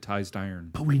magnetized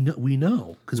iron. But we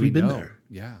know because we've been there.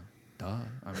 Yeah. Duh.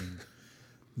 I mean,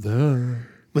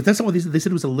 But that's not what they said. They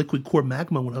said it was a liquid core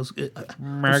magma when I'm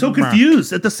so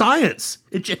confused at the science.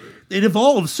 It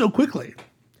evolves so quickly.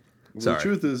 The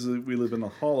truth is that we live in a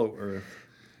hollow Earth,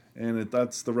 and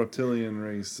that's the reptilian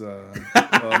race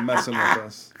messing with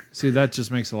us. See, that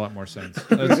just makes a lot more sense.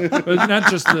 Not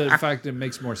just the fact that it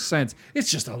makes more sense.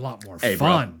 It's just a lot more fun.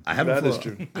 Bro, I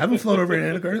haven't flown over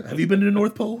Antarctica. Have you been to the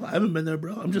North Pole? I haven't been there,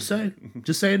 bro. I'm just saying.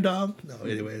 Just saying, dog. No,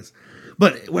 anyways.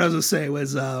 But what I was going to say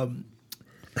was...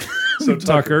 So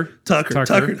Tucker.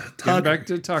 Getting back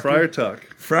to Tucker.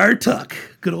 Friar Tuck.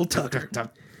 Good old Tucker.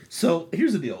 So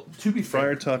here's the deal. To be fair,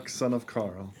 Friar Tuck, son of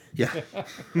Carl. Yeah.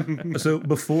 So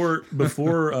before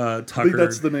Tucker, I think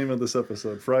that's the name of this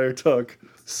episode. Friar Tuck,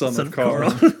 son of Carl.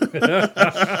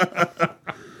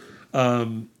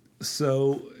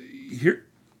 So here,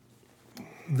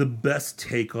 the best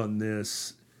take on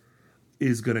this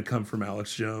is going to come from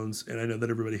Alex Jones, and I know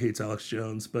that everybody hates Alex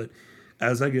Jones, but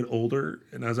as I get older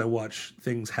and as I watch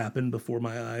things happen before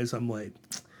my eyes, I'm like,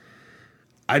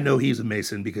 I know he's a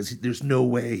Mason because there's no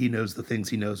way he knows the things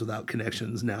he knows without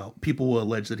connections. Now, people will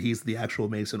allege that he's the actual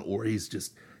Mason or he's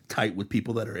just tight with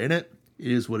people that are in it.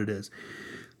 It is what it is.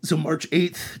 So March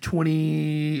 8th,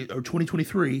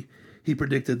 2023, he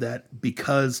predicted that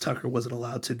because Tucker wasn't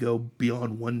allowed to go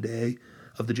beyond 1 day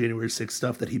of the January 6th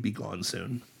stuff, that he'd be gone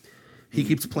soon. He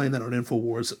keeps playing that on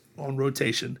InfoWars on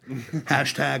rotation.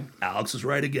 Hashtag Alex is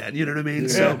right again. You know what I mean?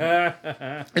 So,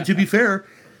 and to be fair,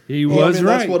 he was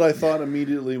right. That's what I thought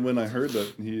immediately when I heard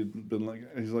that he'd been like.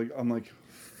 I'm like,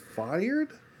 fired?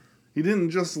 He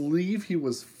didn't just leave; he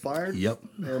was fired. Yep.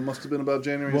 It must have been about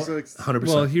January 6th. 100%.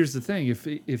 Well, here's the thing: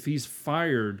 if he's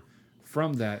fired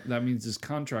from that means his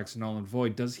contract's null and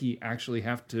void. Does he actually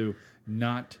have to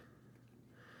not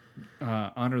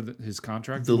honor his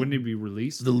contract? Wouldn't he be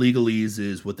released? The legalese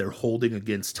is what they're holding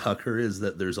against Tucker is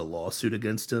that there's a lawsuit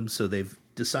against him, so they've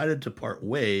decided to part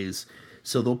ways.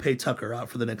 So they'll pay Tucker out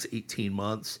for the next 18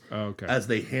 months as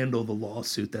they handle the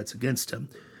lawsuit that's against him.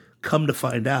 Come to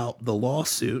find out, the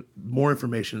lawsuit, more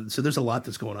information. So there's a lot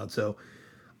that's going on. So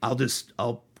I'll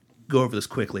go over this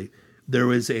quickly. There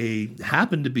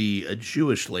happened to be a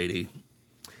Jewish lady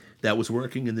that was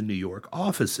working in the New York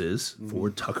offices for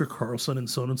Tucker Carlson and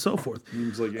so on and so forth.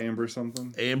 Seems like Amber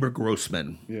something. Amber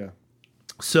Grossman. Yeah.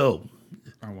 So,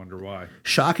 I wonder why.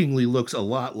 Shockingly looks a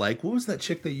lot like, what was that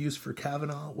chick they used for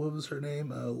Kavanaugh? What was her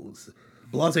name?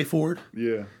 Blasey Ford.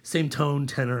 Yeah. Same tone,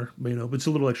 tenor, but it's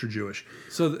a little extra Jewish.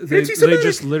 So they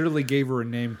just literally gave her a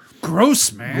name.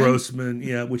 Grossman. Grossman,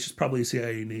 yeah, which is probably a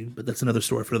CIA name, but that's another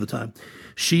story for another time.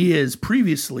 She has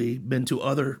previously been to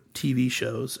other TV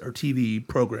shows or TV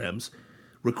programs,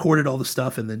 recorded all the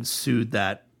stuff, and then sued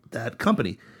that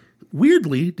company.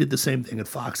 Weirdly, did the same thing at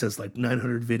Fox, has like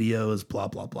 900 videos, blah,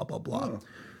 blah, blah, blah, blah. Oh.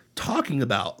 Talking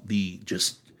about the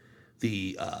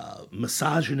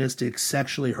misogynistic,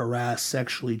 sexually harassed,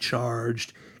 sexually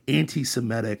charged,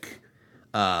 anti-Semitic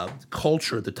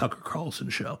culture at the Tucker Carlson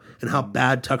show and how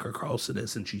bad Tucker Carlson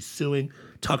is. And she's suing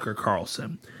Tucker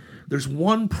Carlson. There's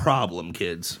one problem,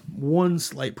 kids. One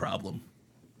slight problem.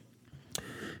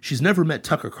 She's never met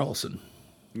Tucker Carlson.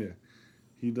 Yeah.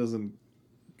 He doesn't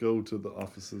go to the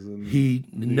offices in He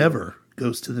never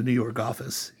goes to the New York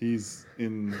office. He's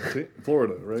in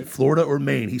Florida, right? Florida or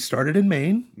Maine. He started in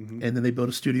Maine, and then they built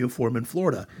a studio for him in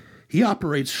Florida. He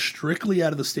operates strictly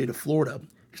out of the state of Florida.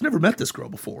 He's never met this girl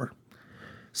before.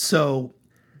 So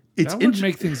it's that would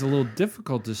make things a little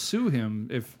difficult to sue him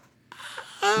if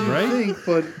right? I think,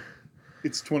 but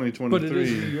it's 2023. But it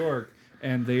is New York,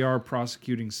 and they are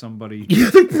prosecuting somebody. Yeah,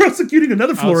 they're prosecuting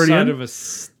another Floridian outside of a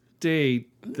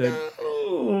state that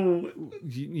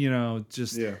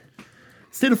just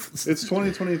state of. It's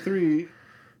 2023.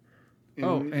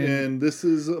 And this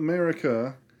is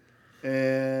America,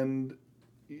 and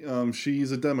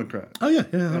she's a Democrat. Oh yeah,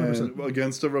 100%.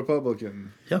 Against a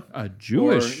Republican. Yeah, a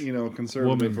Jewish or,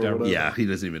 conservative woman. or whatever. Yeah, he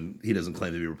doesn't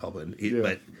claim to be Republican.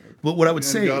 But what I would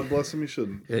And say, God bless him, he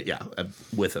shouldn't. yeah, I'm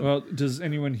with him. Well, does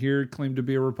anyone here claim to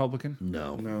be a Republican?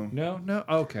 No, No.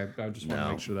 Okay, I just want to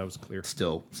No. make sure that was clear.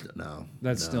 still no.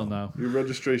 That's no. still no. Your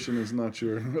registration is not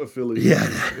your affiliate. Yeah.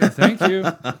 Thank you.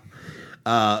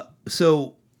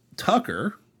 So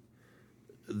Tucker,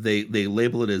 they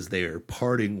label it as their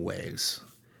parting ways.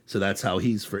 So that's how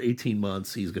he's for 18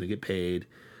 months. He's going to get paid,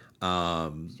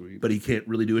 but he can't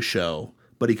really do a show.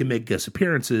 But he can make guest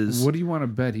appearances. What do you want to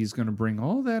bet he's going to bring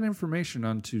all that information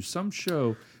onto some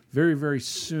show very, very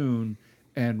soon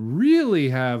and really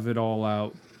have it all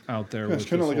out there? Yeah, it's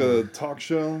kind of like a talk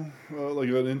show, like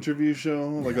an interview show,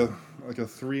 like a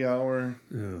 3-hour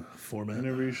format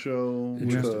interview show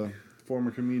with a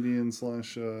former comedian /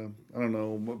 I don't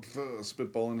know,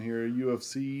 spitballing here,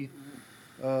 UFC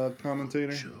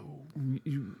commentator.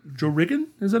 Joe Riggin?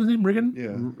 Is that his name? Riggin?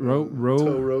 Yeah. Toe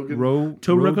Rogan.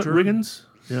 Toe Riggins?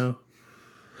 Yeah.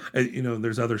 And,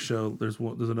 there's another show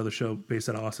based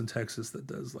out of Austin, Texas that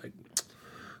does like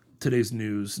today's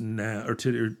news now or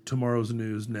tomorrow's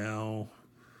news now.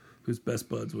 Who's best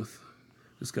buds with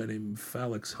this guy named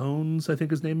Felix Hones? I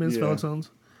think his name is Felix Hones.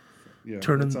 Yeah,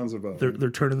 Turning, that sounds about they're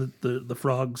right. turning the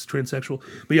frogs transsexual.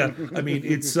 But yeah, I mean,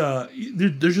 it's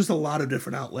there's just a lot of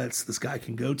different outlets this guy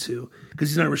can go to because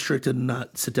he's not restricted to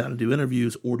not sit down and do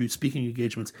interviews or do speaking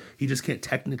engagements. He just can't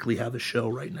technically have a show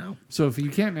right now. So if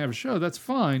you can't have a show, that's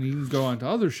fine. You can go on to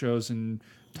other shows and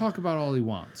talk about all he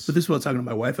wants. But this is what I was talking to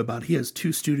my wife about. He has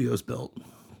 2 studios built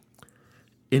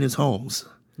in his homes.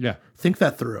 Yeah. Think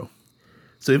that through.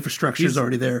 So infrastructure is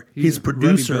already there. he's His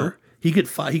producer, ready-built.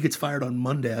 he gets fired on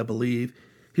Monday, I believe.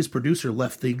 His producer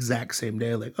left the exact same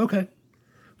day. Like, okay,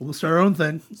 we'll start our own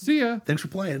thing. See ya. Thanks for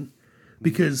playing.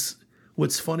 Because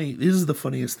what's funny, this is the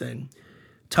funniest thing.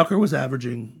 Tucker was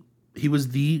averaging, he was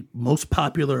the most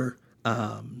popular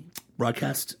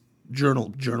broadcast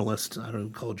journalist. I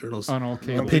don't call it journalist. On all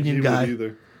cable. Opinion He would guy.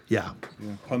 either. Yeah.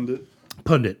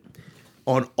 Pundit.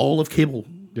 On all of cable.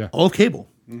 Yeah. All of cable.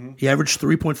 He averaged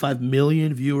 3.5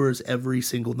 million viewers every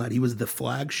single night. He was the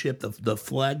flagship, the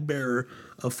flag bearer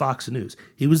of Fox News.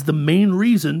 He was the main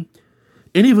reason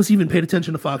any of us even paid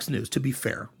attention to Fox News, to be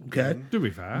fair. Okay? To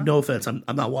be fair. No offense. I'm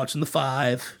not watching The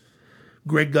Five.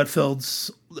 Greg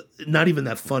Gutfeld's not even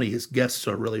that funny. His guests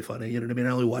are really funny. You know what I mean?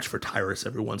 I only watch for Tyrus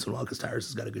every once in a while because Tyrus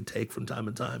has got a good take from time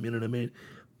to time. You know what I mean?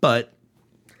 But,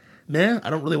 man, I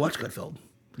don't really watch Gutfeld.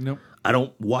 Nope. I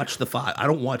don't watch The Five. I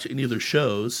don't watch any of their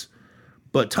shows.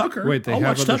 But Tucker, Wait, they I'll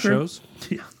have watch other Tucker. shows?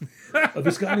 Yeah.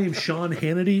 This guy named Sean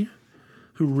Hannity,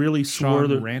 who really swore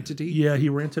that Rantity? Yeah, he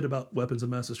ranted about weapons of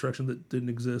mass destruction that didn't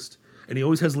exist, and he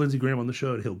always has Lindsey Graham on the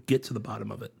show, and he'll get to the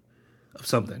bottom of it, of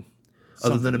something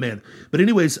other than a man. But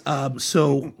anyways,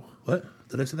 so what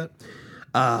did I say that?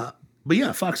 But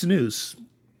yeah, Fox News.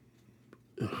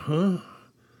 Who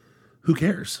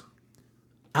cares?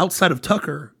 Outside of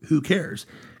Tucker, who cares?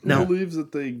 Now, Who believes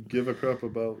that they give a crap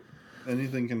about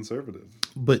anything conservative?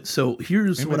 But so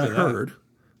here's what I to that. heard: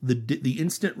 the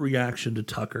instant reaction to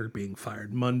Tucker being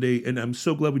fired Monday, and I'm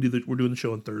so glad we're doing the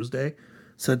show on Thursday.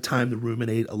 So I had time to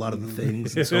ruminate a lot of the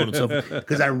things and so on and so forth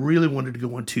because I really wanted to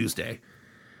go on Tuesday.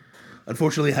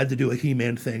 Unfortunately, I had to do a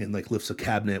He-Man thing and like lifts a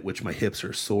cabinet, which my hips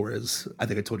are sore as. I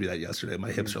think I told you that yesterday.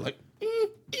 My hips are like,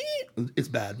 it's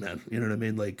bad, man. You know what I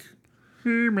mean? Like,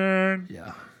 He-Man.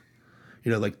 yeah.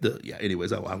 You know, like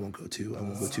anyways, I won't go too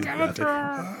graphic.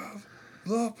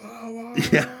 The power.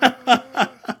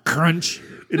 Crunch.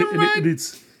 And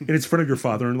it's in front of your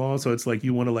father-in-law, so it's like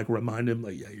you want to like remind him,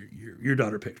 like, yeah, your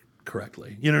daughter picked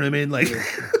correctly. You know what I mean? Like,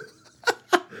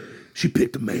 she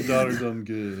picked a man. Your daughter done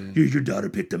good. Your daughter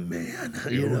picked a man.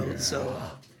 You know. Yeah. So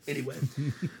anyway,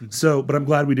 but I'm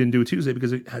glad we didn't do it Tuesday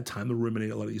because it had time to ruminate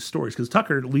a lot of these stories. Because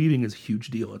Tucker leaving is a huge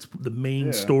deal. It's the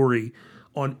main story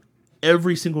on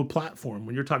every single platform.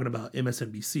 When you're talking about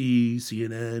MSNBC,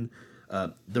 CNN.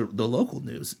 The local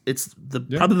news. It's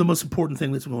probably the most important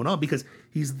thing that's going on because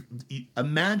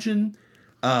imagine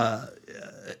not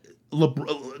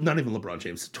even LeBron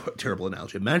James, terrible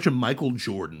analogy. Imagine Michael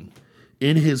Jordan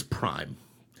in his prime,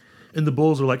 and the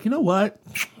Bulls are like, you know what?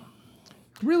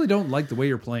 I really don't like the way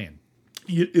you're playing.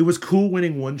 It was cool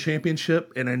winning 1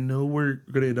 championship, and I know we're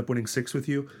going to end up winning 6 with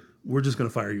you. We're just going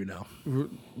to fire you now.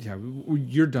 Yeah,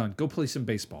 you're done. Go play some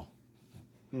baseball.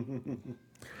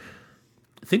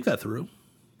 Think that through.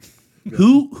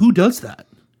 Who does that?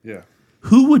 Yeah.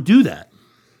 Who would do that?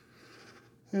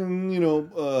 And,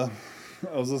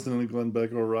 I was listening to Glenn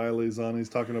Beck O'Reilly's on. He's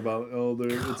talking about,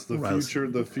 it's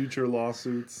the future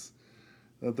lawsuits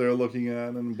that they're looking at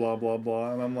and blah, blah,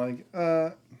 blah. And I'm like,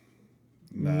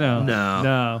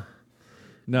 No.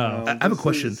 I have a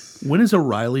question. When has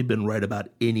O'Reilly been right about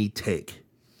any take?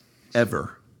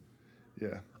 Ever?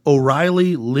 Yeah.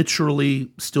 O'Reilly literally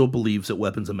still believes that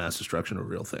weapons of mass destruction are a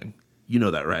real thing. You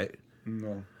know that, right?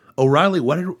 No. O'Reilly,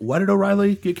 why did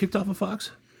O'Reilly get kicked off of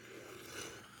Fox?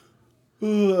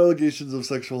 Allegations of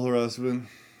sexual harassment.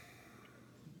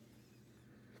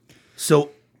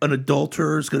 So an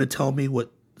adulterer is going to tell me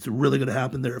what's really going to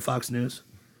happen there at Fox News?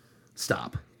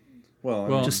 Stop.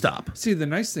 Well, Just stop. See, the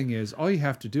nice thing is, all you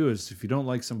have to do is, if you don't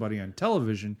like somebody on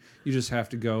television, you just have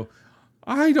to go,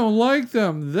 I don't like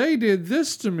them. They did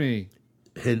this to me.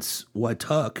 Hence why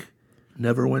Tuck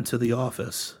never went to the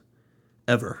office.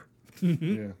 Ever.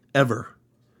 yeah. Ever.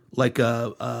 Like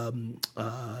another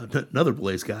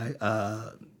Blaze guy,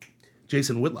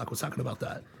 Jason Whitlock was talking about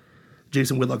that.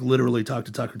 Jason Whitlock literally talked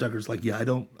to Tucker. Tucker's like, yeah,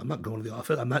 I'm not going to the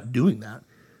office. I'm not doing that.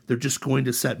 They're just going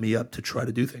to set me up to try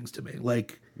to do things to me.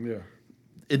 Like, Yeah.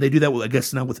 and they do that, I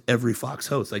guess, now with every Fox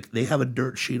host. Like, they have a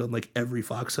dirt sheet on, like, every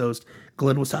Fox host.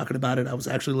 Glenn was talking about it. I was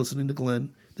actually listening to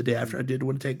Glenn the day after I did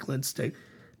want to take Glenn's take.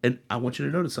 And I want you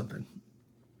to notice something.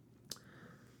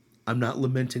 I'm not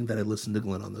lamenting that I listened to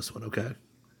Glenn on this one, okay?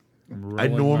 I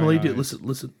normally do. Listen.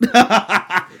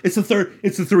 It's the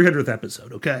 300th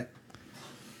episode, okay?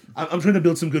 I'm trying to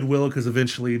build some goodwill because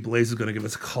eventually Blaze is going to give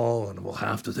us a call and we'll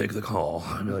have to take the call.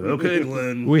 I'm like, okay,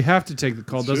 Glenn. We have to take the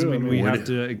call. Doesn't true. mean we have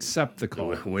to accept the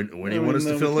call. When do you want us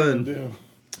to fill in?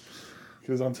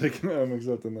 Because I'm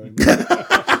accepting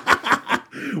that.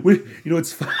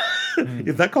 It's fun.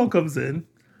 If that call comes in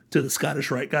to the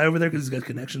Scottish Rite guy over there because he's got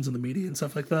connections in the media and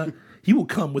stuff like that, he will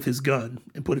come with his gun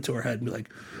and put it to our head and be like,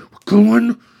 "We're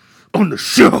going on the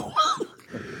show.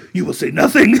 You will say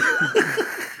nothing."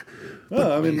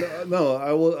 No, I mean, no.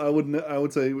 I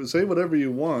would say whatever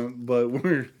you want, but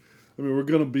we're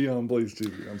gonna be on Blaze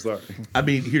TV. I'm sorry. I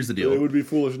mean, here's the It deal. would be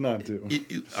foolish not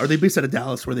to. Are they based out of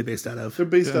Dallas? Where are they based out of? They're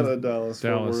based out of Dallas,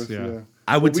 Fort Dallas, Worth, yeah.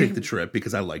 I would take the trip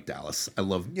because I like Dallas. I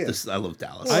love this. I love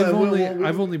Dallas. Well,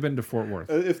 I've only been to Fort Worth.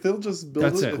 If they'll just build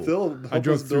That's it, it. if they'll I help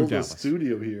drove us through build a Dallas.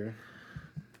 studio here,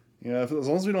 yeah. As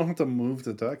long as we don't have to move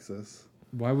to Texas,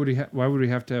 Why would we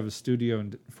have to have a studio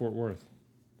in Fort Worth?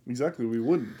 exactly, we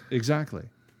wouldn't. Exactly.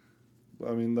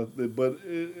 I mean, but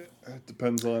it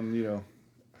depends on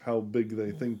how big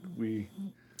they think we.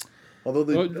 Although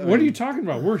they, What are you talking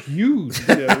about? We're huge.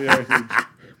 Yeah, we are huge.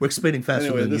 We're expanding faster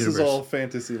Anyway, than the this universe. is all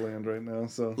fantasy land right now.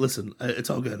 So Listen, it's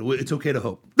all good. It's okay to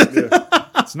hope. yeah,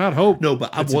 It's not hope. No,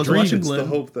 but I It's a was dream. watching it's the Glenn.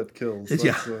 hope that kills.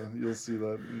 Yeah. You'll see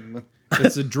that.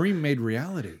 It's a dream made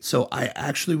reality. So I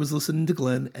actually was listening to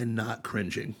Glenn and not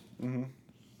cringing.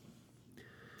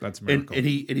 That's a And, miracle. and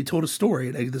he told a story,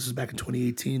 and this was back in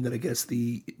 2018, that I guess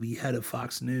the head of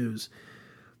Fox News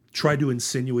tried to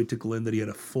insinuate to Glenn that he had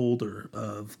a folder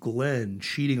of Glenn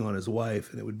cheating on his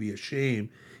wife, and it would be a shame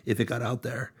if it got out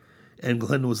there. And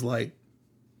Glenn was like,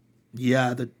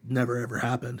 yeah, that never ever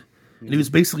happened. And he was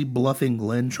basically bluffing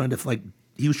Glenn,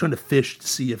 he was trying to fish to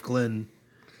see if Glenn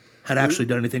had actually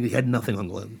done anything. He had nothing on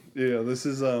Glenn. Yeah, this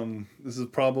is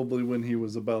probably when he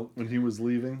was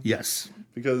leaving. Yes.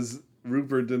 Because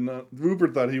Rupert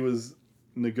thought he was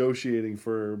negotiating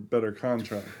for a better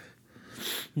contract.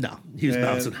 No, he was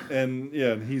bouncing. And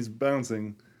he's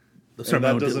bouncing. Sorry, And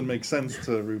that no, doesn't make sense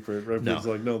to Rupert. Rupert's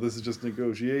No. like, no, this is just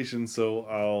negotiation, so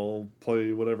I'll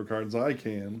play whatever cards I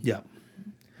can. Yeah.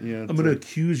 Yeah, I'm going to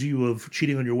accuse you of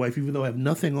cheating on your wife, even though I have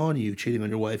nothing on you cheating on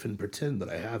your wife, and pretend that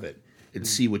I have it and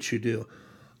see what you do.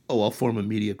 Oh, I'll form a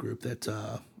media group that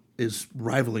is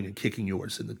rivaling and kicking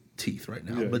yours in the teeth right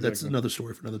now. Yeah, but that's exactly. another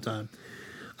story for another time.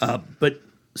 But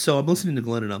so I'm listening to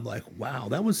Glenn and I'm like, wow,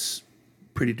 that was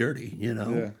pretty dirty,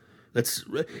 Yeah. That's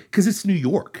because it's New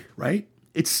York, right?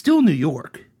 It's still New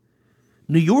York.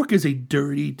 New York is a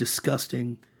dirty,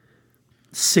 disgusting,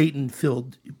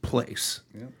 Satan-filled place.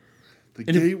 Yeah. The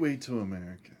And if- gateway to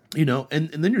America. And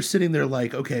then you're sitting there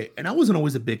like, okay, and I wasn't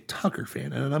always a big Tucker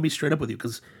fan, and I'll be straight up with you,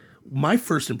 because my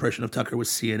first impression of Tucker was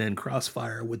CNN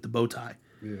Crossfire with the bow tie.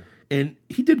 Yeah. And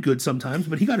he did good sometimes,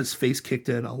 but he got his face kicked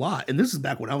in a lot. And this is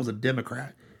back when I was a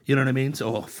Democrat. You know what I mean?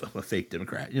 So, I'm a fake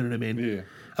Democrat. You know what I mean? Yeah.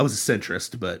 I was a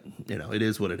centrist, but, it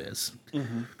is what it is.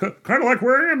 Kind of like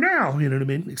where I am now. You know what I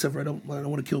mean? Except for I don't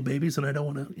want to kill babies, and I don't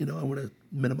want to, I want to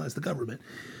minimize the government.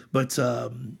 But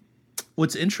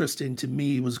what's interesting to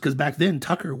me was because back then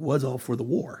Tucker was all for the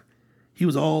war. He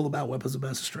was all about weapons of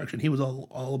mass destruction. He was all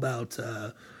about,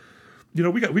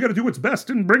 we got to do what's best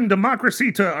and bring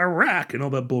democracy to Iraq and all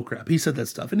that bullcrap. He said that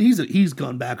stuff, and he's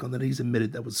gone back on that. He's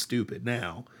admitted that was stupid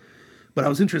now. But I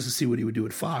was interested to see what he would do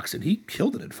at Fox, and he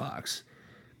killed it at Fox.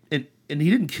 And he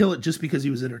didn't kill it just because he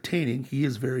was entertaining. He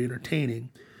is very entertaining.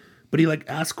 But he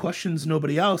asked questions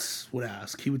nobody else would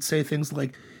ask. He would say things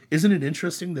like, isn't it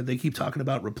interesting that they keep talking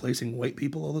about replacing white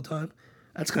people all the time?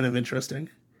 That's kind of interesting.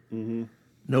 Mm-hmm.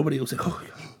 Nobody will say, oh,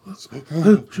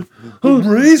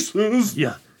 Racist.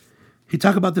 Yeah. He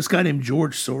talked about this guy named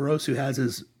George Soros who has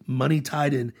his money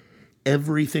tied in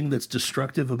everything that's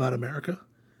destructive about America.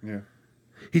 Yeah.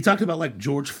 He talked about like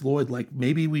George Floyd, like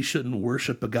maybe we shouldn't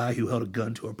worship a guy who held a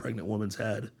gun to a pregnant woman's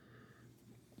head.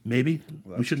 Maybe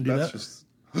we shouldn't do that. Just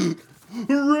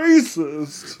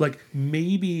racist. Like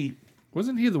maybe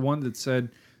Wasn't he the one that said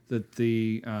that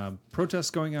the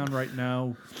protests going on right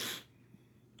now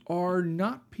are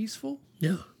not peaceful?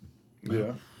 yeah.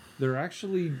 Yeah. They're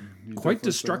actually definitely quite said.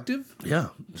 destructive. Yeah,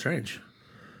 strange.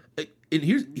 And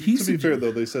he's To be fair,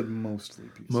 though, they said mostly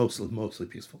peaceful. mostly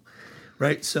peaceful,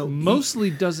 right? So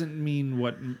Mostly doesn't mean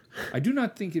what I do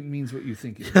not think it means what you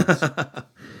think it means.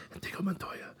 Diego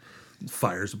Montoya,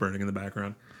 fires burning in the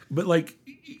background, but like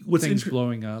what's Things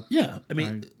blowing up. Yeah, I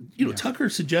mean, Tucker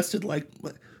suggested like,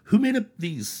 who made up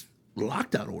these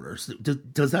lockdown orders?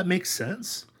 Does that make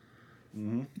sense?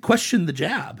 Question the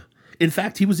jab. In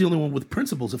fact, he was the only one with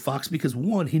principles at Fox because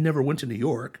one, he never went to New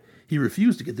York. He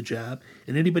refused to get the jab,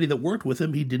 and anybody that worked with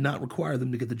him, he did not require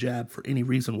them to get the jab for any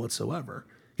reason whatsoever.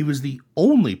 He was the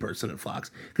only person at Fox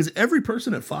because every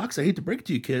person at Fox, I hate to break it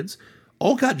to you kids,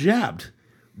 all got jabbed.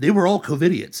 They were all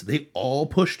COVIDiots. They all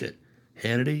pushed it.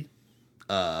 Hannity,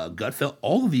 Gutfeld,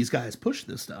 all of these guys pushed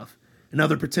this stuff. And now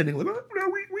they're pretending like, oh, no,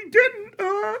 we didn't.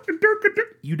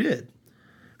 You did.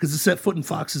 Because to set foot in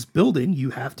Fox's building,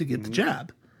 you have to get the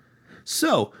jab.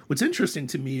 So what's interesting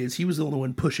to me is he was the only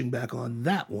one pushing back on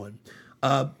that one.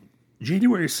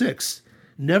 January 6th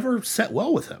never set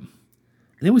well with him.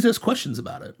 And he always asked questions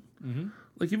about it.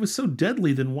 Like, it was so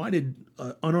deadly, then why did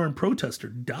an unarmed protester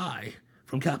die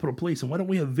from Capitol Police? And why don't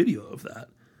we have video of that?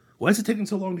 Why is it taking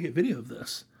so long to get video of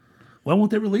this? Why won't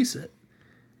they release it?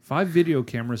 5 video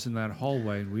cameras in that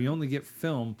hallway, and we only get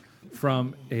film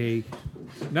from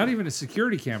not even a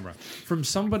security camera, from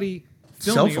somebody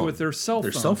filming it with their cell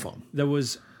phone. That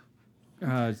was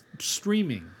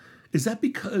streaming. Is that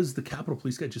because the Capitol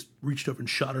Police guy just reached over and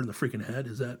shot her in the freaking head?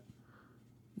 Is that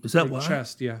why?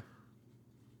 Chest, yeah.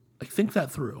 I think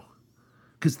that through.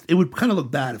 Because it would kind of look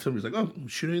bad if somebody's like, oh,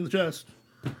 shooting in the chest.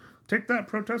 Take that,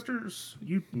 protesters.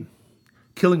 You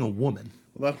killing a woman.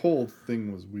 Well, that whole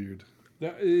thing was weird.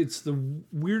 It's the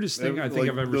weirdest thing I think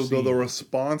I've ever seen. The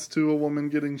response to a woman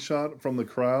getting shot from the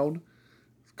crowd,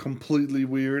 completely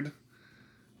weird.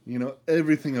 You know,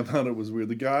 everything about it was weird.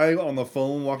 The guy on the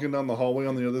phone walking down the hallway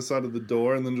on the other side of the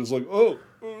door and then just like,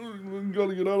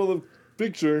 gotta get out of the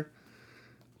picture.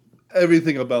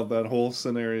 Everything about that whole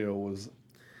scenario was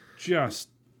just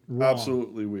wrong.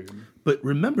 Absolutely weird. But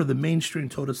remember, the mainstream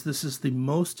told us this is the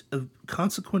most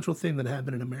consequential thing that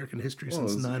happened in American history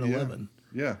since 9/11.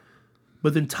 Yeah.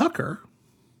 But then Tucker,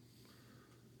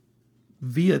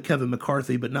 via Kevin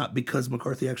McCarthy, but not because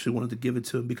McCarthy actually wanted to give it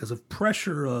to him, because of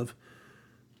pressure of,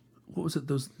 what was it,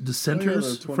 those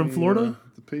dissenters from Florida?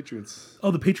 The Patriots. Oh,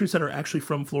 the Patriots that are actually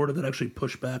from Florida that actually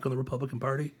pushed back on the Republican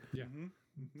Party? Yeah.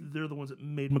 They're the ones that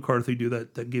made McCarthy do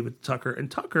that gave it to Tucker.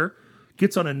 And Tucker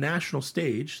gets on a national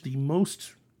stage, the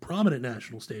most prominent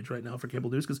national stage right now for cable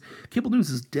news, because cable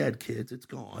news is dead, kids. It's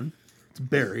gone. It's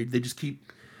buried. They just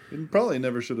keep... It probably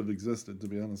never should have existed, to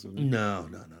be honest with you. No,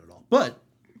 not at all. But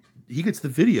he gets the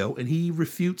video, and he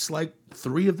refutes like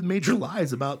 3 of the major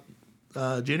lies about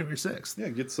January 6th. Yeah,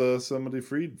 gets somebody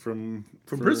freed from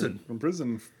prison. From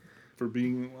prison for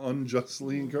being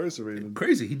unjustly incarcerated.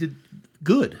 Crazy. He did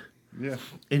good. Yeah.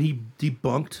 And he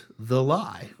debunked the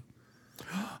lie.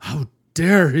 How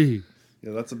dare he?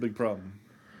 Yeah, that's a big problem.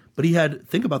 But he had,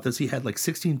 think about this, he had like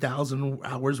 16,000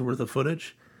 hours worth of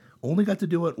footage, only got to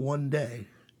do it one day,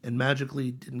 and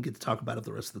magically didn't get to talk about it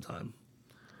the rest of the time.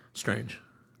 Strange.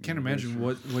 Can't imagine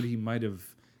what he might have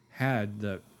had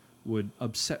that would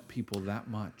upset people that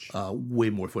much. Way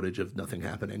more footage of nothing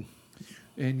happening.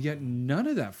 And yet none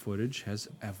of that footage has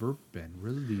ever been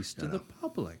released to the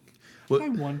public. I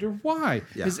wonder why.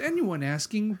 Yeah. Is anyone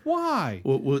asking why?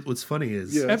 What's funny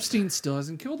is... Yeah. Epstein still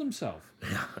hasn't killed himself.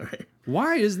 Yeah, right.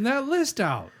 Why isn't that list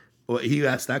out? Well, he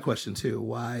asked that question too.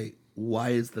 Why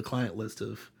is the client list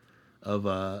of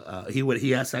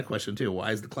he asked that question too.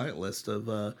 Why is the client list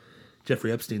of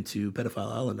Jeffrey Epstein to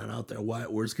Pedophile Island not out there?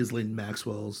 Where's Ghislaine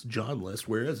Maxwell's John list?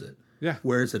 Where is it? Yeah.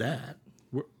 Where is it at?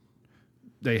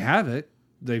 They have it.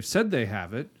 They've said they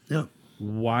have it. Yeah.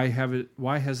 Why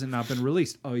has it not been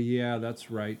released? Oh yeah, that's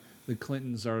right. The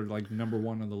Clintons are like number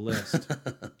 1 on the list.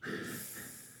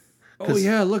 Oh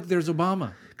yeah, look, there's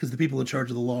Obama. Because the people in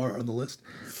charge of the law are on the list.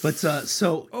 But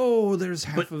There's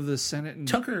half of the Senate and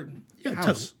Tucker,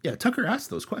 House. Tucker asked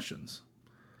those questions,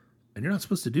 and you're not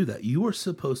supposed to do that. You are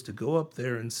supposed to go up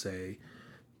there and say,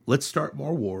 "Let's start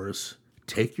more wars.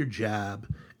 Take your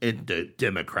jab, and the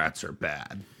Democrats are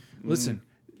bad." Listen,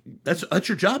 That's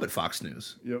your job at Fox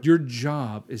News. Yep. Your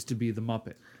job is to be the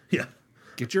Muppet. Yeah.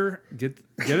 Get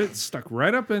it stuck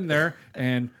right up in there,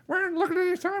 and we're looking at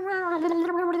your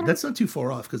time. That's not too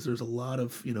far off because there's a lot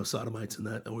of sodomites in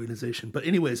that organization. But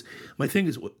anyways, my thing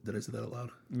is, did I say that out loud?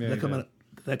 Yeah, Did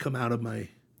that come out of my?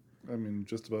 I mean,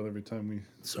 just about every time we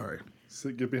Sorry.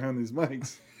 get behind these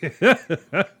mics.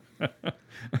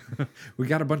 We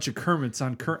got a bunch of Kermits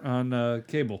on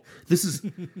cable.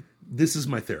 This is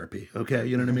my therapy. Okay,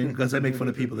 you know what I mean? Because I make fun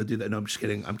of people that do that. No, I'm just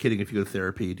kidding. I'm kidding. If you go to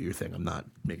therapy, do your thing. I'm not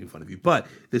making fun of you. But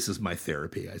this is my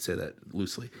therapy. I say that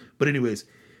loosely. But anyways,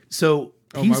 so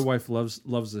my wife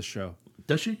loves this show.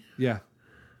 Does she? Yeah.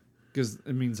 Because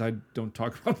it means I don't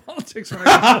talk about politics. When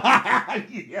I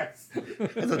Yes,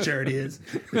 that's what charity is.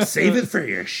 Save it for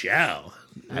your show.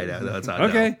 I know that's how.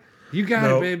 Okay, you got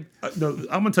it, babe. No,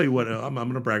 I'm gonna tell you what. I'm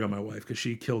gonna brag on my wife because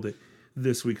she killed it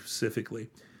this week specifically.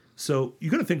 So you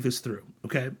got to think this through,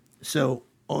 okay? So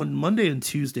on Monday and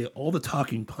Tuesday, all the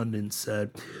talking pundits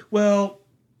said, "Well,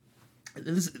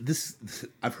 this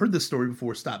I've heard this story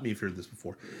before. Stop me if you've heard this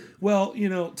before. Well,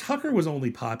 Tucker was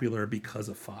only popular because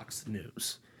of Fox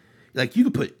News." Like, you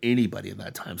could put anybody in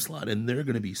that time slot, and they're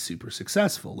going to be super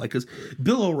successful. Like, because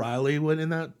Bill O'Reilly went in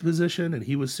that position, and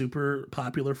he was super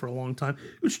popular for a long time.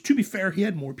 Which, to be fair, he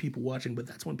had more people watching, but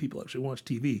that's when people actually watch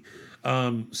TV.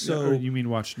 Or you mean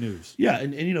watch news? Yeah,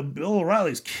 and Bill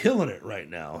O'Reilly's killing it right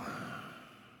now.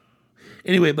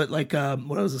 Anyway, but what I was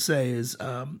going to say is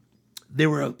they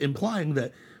were implying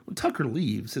that when Tucker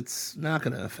leaves, it's not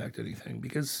going to affect anything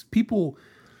because people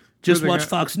just watch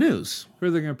Fox News. Who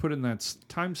are they going to put in that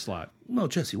time slot? Well,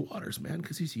 Jesse Waters, man,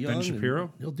 because he's young. Ben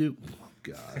Shapiro? He'll do. Oh,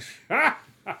 gosh.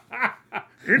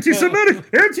 Anti-Semitic.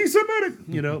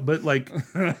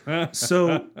 But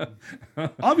so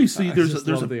obviously there's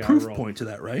a proof point to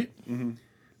that, right?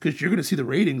 Because you're going to see the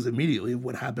ratings immediately of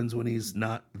what happens when he's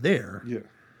not there. Yeah.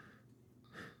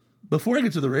 Before I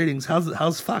get to the ratings,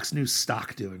 how's Fox News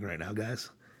stock doing right now,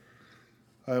 guys?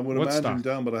 I would imagine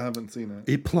down, but I haven't seen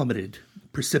it. It plummeted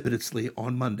precipitously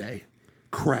on Monday,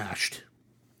 crashed.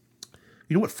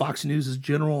 You know what Fox News'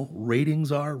 general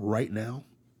ratings are right now?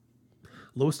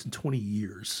 Lowest in 20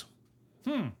 years.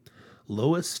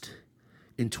 Lowest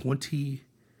in 20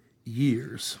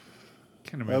 years.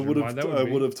 Can't imagine why that would be. I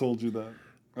would have told you that.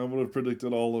 I would have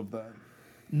predicted all of that.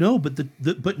 No, but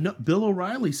Bill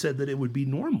O'Reilly said that it would be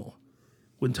normal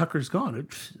when Tucker's gone.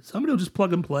 Somebody will just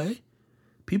plug and play.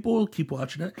 People will keep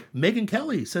watching it. Megyn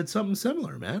Kelly said something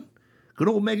similar, man. Good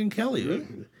old Megyn Kelly.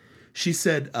 Really? She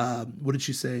said, what did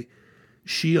she say?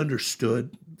 She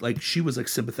understood, she was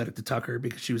sympathetic to Tucker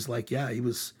because she was like, yeah, he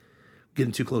was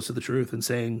getting too close to the truth and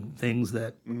saying things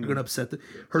that are going to upset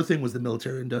her thing was the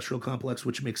military-industrial complex,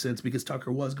 which makes sense because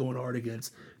Tucker was going hard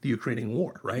against the Ukrainian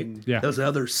war, right? Yeah. That was the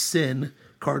other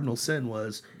cardinal sin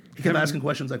was he kept asking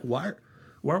questions like, why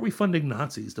are we funding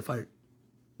Nazis to fight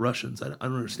Russians? I don't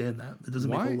understand that. It doesn't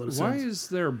make a lot of sense. Why is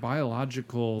there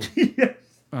biological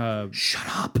shut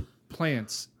up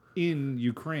plants in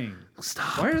Ukraine?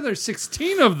 Stop. Why are there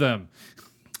 16 of them?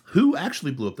 Who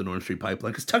actually blew up the Nord Stream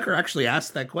pipeline? Because Tucker actually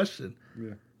asked that question.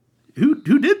 Yeah. Who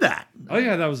did that? Oh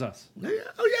yeah, that was us. Oh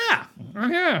yeah. Oh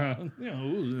yeah.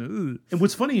 And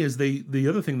what's funny is the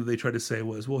other thing that they tried to say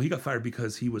was, well, he got fired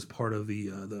because he was part of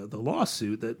the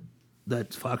lawsuit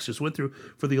that Fox just went through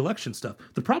for the election stuff.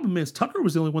 The problem is Tucker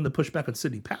was the only one that pushed back on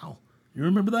Sidney Powell. You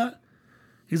remember that?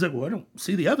 He's like, well, I don't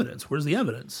see the evidence. Where's the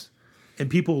evidence? And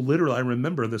people literally, I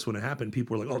remember this when it happened,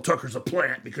 people were like, oh, Tucker's a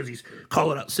plant because he's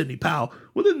calling out Sidney Powell.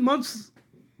 Within months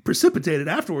precipitated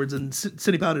afterwards, and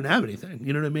Sidney Powell didn't have anything.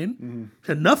 You know what I mean? Mm-hmm.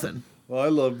 Had nothing. Well, I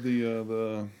love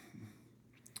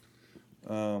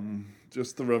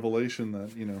just the revelation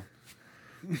that,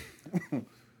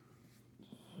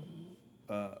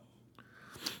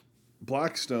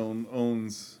 Blackstone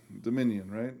owns Dominion,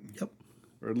 right? Yep.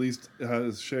 Or at least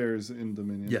has shares in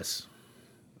Dominion. Yes.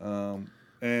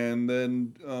 And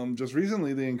then just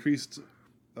recently they increased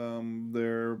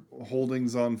their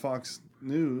holdings on Fox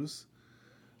News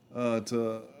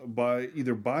to buy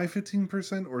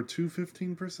 15% or to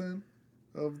 15%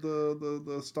 of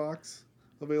the stocks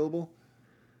available.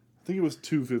 I think it was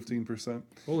to 15%.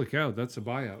 Holy cow, that's a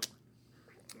buyout.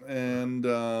 And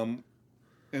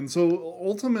so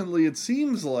ultimately it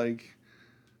seems like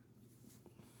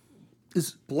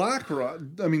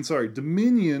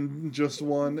Dominion just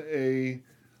won a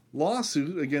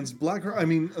lawsuit against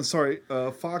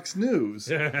Fox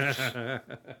News.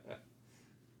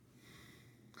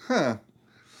 Huh.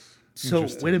 So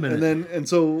wait a minute.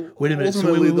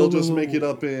 Ultimately they'll just make it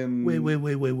up in.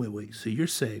 Wait. So you're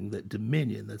saying that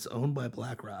Dominion, that's owned by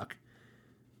BlackRock,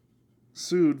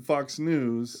 sued Fox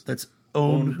News, that's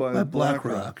owned by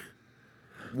BlackRock,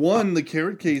 won the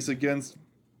court case against.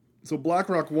 So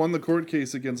BlackRock won the court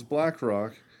case against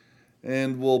BlackRock,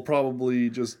 and will probably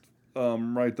just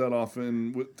write that off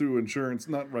through insurance.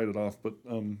 Not write it off, but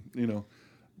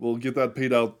we'll get that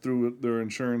paid out through their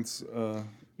insurance.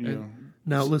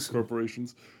 Now listen,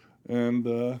 corporations, and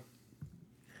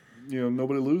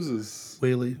nobody loses.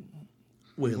 Whaley.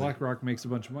 BlackRock makes a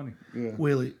bunch of money. Yeah,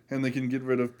 Whaley. and they can get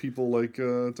rid of people like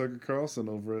Tucker Carlson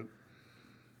over it.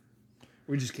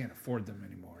 We just can't afford them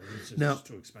anymore. It's just Now-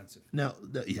 too expensive. Now,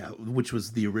 which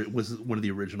was was one of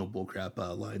the original bullcrap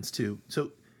lines too.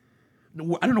 So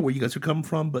I don't know where you guys are coming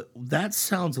from, but that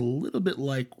sounds a little bit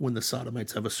like when the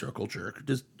Sodomites have a circle jerk.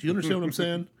 Do you understand what I'm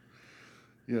saying?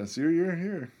 Yes, you're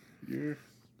here.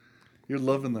 You're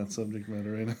loving that subject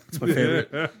matter right now. It's my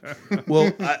favorite.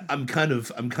 Well, I'm kind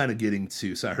of getting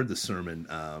to. So I heard the sermon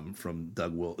from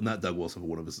not Doug Wilson, but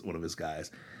one of his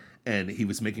guys, and he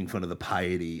was making fun of the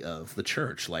piety of the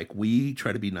church. Like, we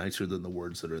try to be nicer than the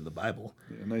words that are in the Bible.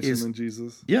 Yeah, nicer than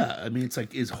Jesus. Yeah, I mean, it's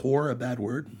like, is whore a bad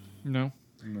word? No.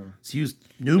 It's used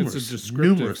It's a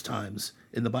descriptive. numerous times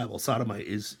in the Bible. Sodomite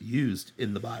is used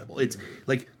in the Bible. It's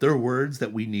like there are words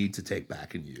that we need to take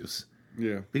back and use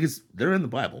Yeah. because they're in the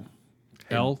Bible.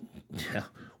 Hell. Yeah.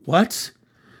 What?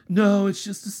 No, it's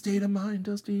just a state of mind,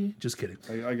 Dusty. Just kidding.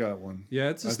 I got one. Yeah,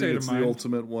 it's a I state think of it's mind. the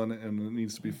ultimate one, and it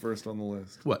needs to be first on the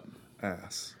list. What?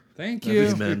 Ass. Thank you.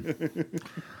 Amen.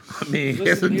 I mean,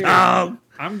 Listen here. no.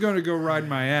 I'm going to go ride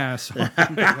my ass home.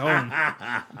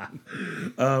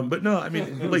 But no, I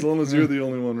mean, As like, long as you're the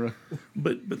only one, right?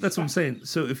 but that's what I'm saying.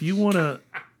 So if you want to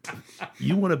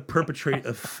perpetrate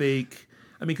a fake,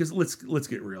 I mean, because let's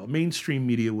get real. Mainstream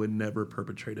media would never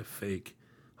perpetrate a fake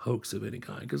hoax of any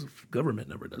kind because government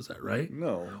never does that, right?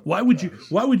 No. Why would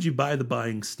you buy the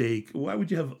buying stake? Why would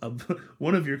you have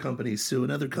one of your companies sue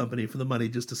another company for the money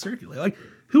just to circulate? Like,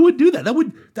 who would do that?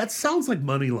 That sounds like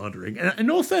money laundering. And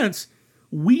no offense,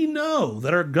 we know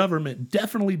that our government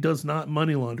definitely does not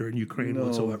money launder in Ukraine No,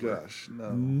 whatsoever. gosh,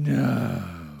 no. No.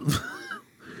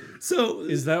 So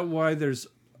Is that why there's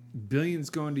billions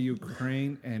going to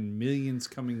Ukraine and millions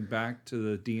coming back to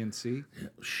the DNC?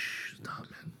 shh, stop,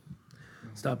 man.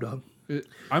 Stop, dog.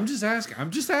 I'm just asking.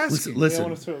 Listen. Yeah, I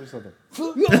want to start with something.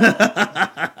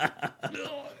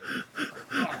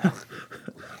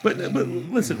 But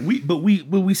listen,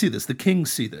 we see this. The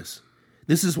kings see this.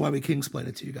 This is why we king explain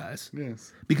it to you guys.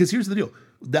 Yes. Because here's the deal.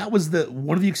 That was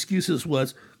one of the excuses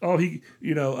was,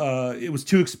 it was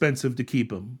too expensive to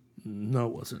keep him. No,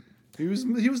 it wasn't. He was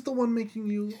the one making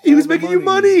you. He was making you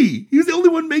money. He was the only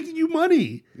one making you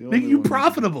money, The making only you one.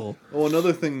 profitable. Oh,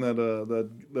 another thing that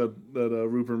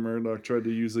Rupert Murdoch tried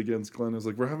to use against Glenn is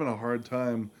like, we're having a hard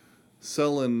time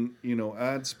selling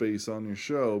ad space on your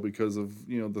show because of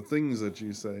the things that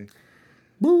you say.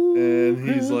 And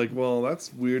he's like, well,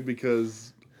 that's weird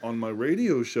because on my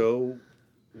radio show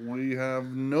we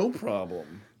have no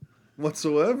problem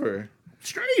whatsoever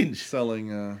Strange.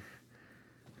 selling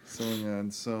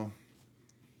ads. So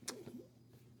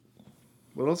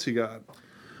what else you got?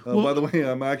 By the way,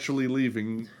 I'm actually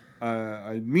leaving.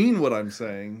 I mean what I'm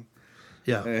saying.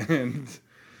 Yeah. And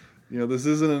this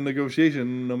isn't a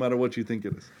negotiation no matter what you think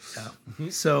it is. Yeah.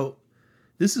 So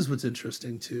this is what's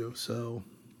interesting too. So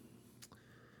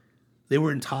they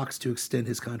were in talks to extend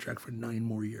his contract for 9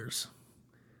 more years.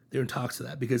 They were in talks to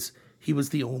that because he was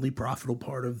the only profitable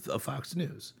part of Fox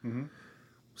News. Mm-hmm.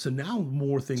 So now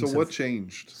more things. So what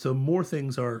changed? So more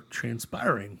things are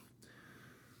transpiring.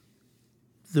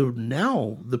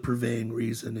 The prevailing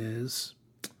reason is,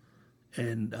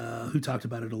 and who talked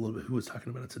about it a little bit? Who was talking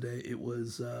about it today? It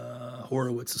was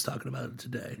Horowitz is talking about it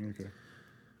today. Okay.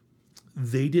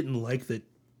 They didn't like that.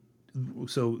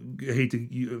 So I hate to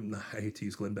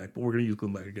use Glenn Beck, but we're going to use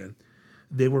Glenn Beck again.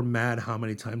 They were mad how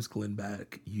many times Glenn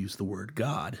Beck used the word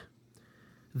God.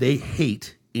 They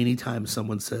hate anytime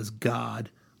someone says God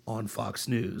on Fox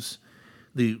News.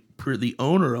 The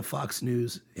owner of Fox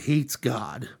News hates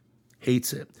God,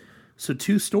 hates it. So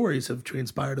 2 stories have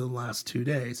transpired in the last 2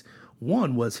 days.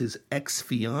 One was his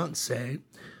ex-fiance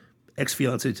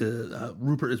to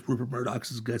Rupert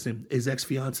Murdoch's guy's name. His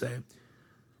ex-fiance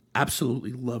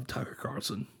absolutely loved Tucker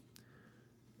Carlson.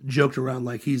 Joked around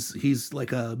like he's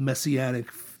like a messianic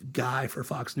guy for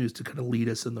Fox News to kind of lead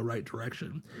us in the right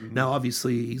direction. Mm-hmm. Now,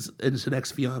 obviously, it's an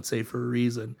ex-fiance for a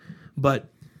reason, but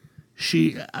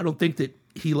I don't think that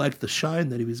he liked the shine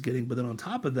that he was getting. But then on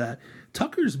top of that,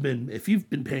 Tucker's been, if you've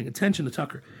been paying attention to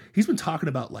Tucker, he's been talking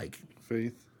about like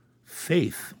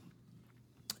faith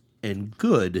and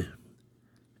good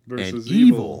versus and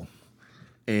evil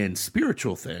and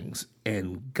spiritual things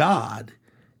and God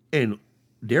and,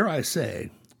 dare I say,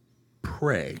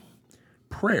 prayer.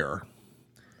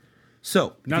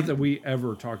 So, Not that we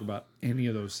ever talk about any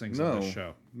of those things on No, this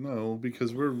show. no,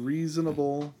 because we're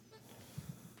reasonable,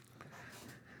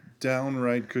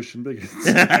 downright Christian bigots.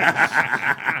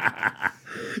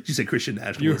 did you say Christian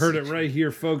nationalists? You heard it right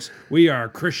here, folks. We are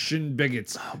Christian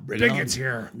bigots. Bigots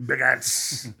here.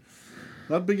 Bigots.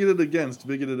 Not bigoted against,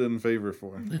 bigoted in favor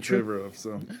of.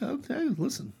 So Okay,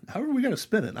 listen. However we got to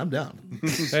spin it, I'm down.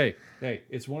 Hey,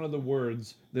 it's one of the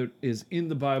words that is in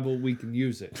the Bible. We can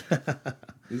use it.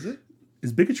 is it?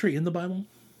 Is bigotry in the Bible?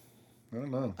 I don't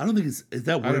know. I don't think is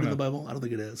that word don't in the know. Bible? I don't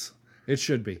think it is. It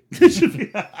should be.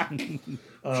 I'm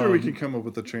sure we can come up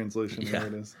with a translation. yeah. There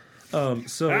it is.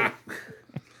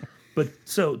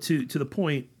 So to the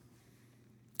point,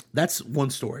 that's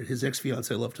one story. His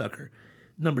ex-fiance loved Tucker.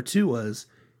 Number two was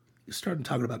he started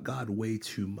talking about God way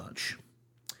too much.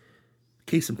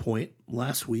 Case in point,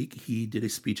 last week he did a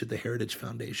speech at the Heritage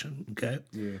Foundation. Okay.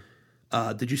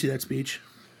 Yeah. Did you see that speech?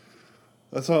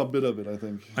 I saw a bit of it, I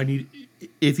think.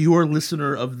 If you are a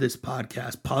listener of this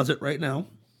podcast, pause it right now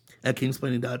at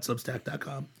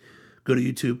kingsplaining.substack.com. Go to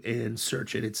YouTube and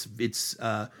search it. It's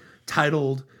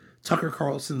titled Tucker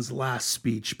Carlson's last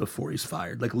speech before he's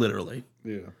fired. Like literally.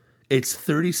 Yeah. It's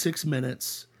 36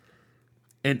 minutes.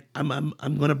 And I'm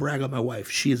going to brag on my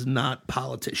wife. She is not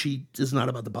She is not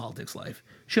about the politics life.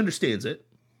 She understands it.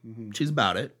 Mm-hmm. She's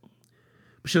about it.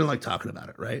 But she doesn't like talking about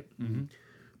it, right? Mm-hmm.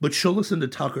 But she'll listen to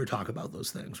Tucker talk about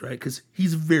those things, right? Because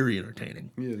he's very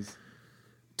entertaining. He is.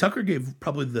 Tucker gave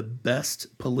probably the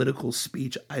best political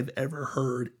speech I've ever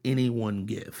heard anyone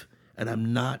give. And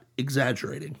I'm not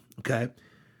exaggerating, okay?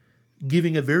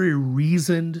 Giving a very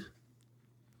reasoned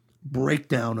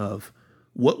breakdown of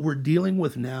what we're dealing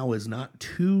with now is not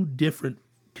two different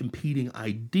competing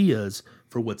ideas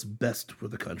for what's best for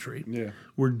the country. Yeah.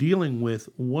 We're dealing with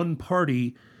one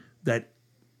party that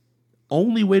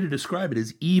only way to describe it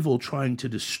is evil trying to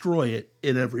destroy it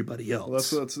in everybody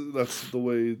else. Well, that's the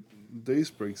way Dace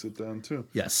breaks it down too.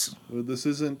 Yes. Well, this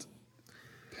isn't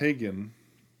pagan.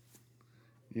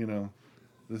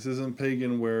 This isn't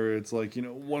pagan where it's like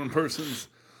one person's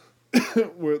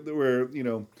where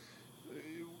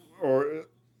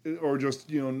or just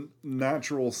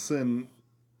natural sin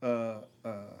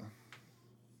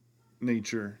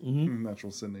nature. Mm-hmm.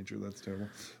 Natural sin nature, that's terrible,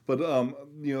 but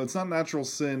it's not natural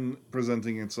sin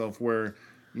presenting itself where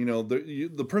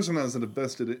the person has a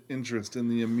vested interest in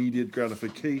the immediate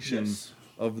gratification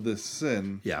of this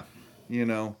sin. Yeah.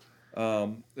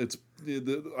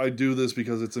 I do this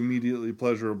because it's immediately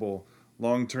pleasurable.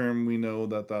 Long term, we know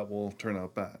that will turn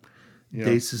out bad.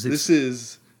 This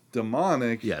is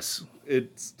demonic. Yes.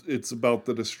 It's about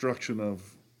the destruction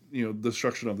of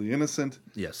the innocent.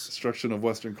 Yes. Destruction of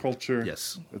Western culture.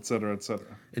 Yes. Et cetera, et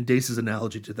cetera. And Dace's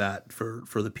analogy to that for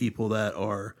the people that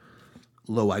are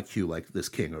low IQ, like this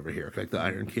king over here, like the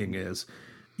Iron King is,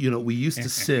 we used to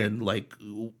sin, like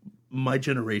my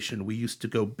generation, we used to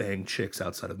go bang chicks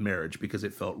outside of marriage because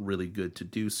it felt really good to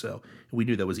do so. We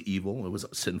knew that was evil, it was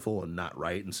sinful and not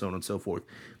right, and so on and so forth.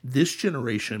 This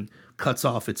generation cuts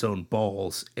off its own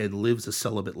balls and lives a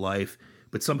celibate life,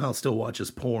 but somehow still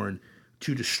watches porn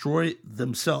to destroy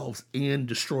themselves and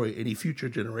destroy any future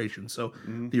generation. So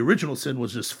the original sin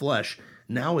was just flesh.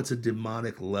 Now it's a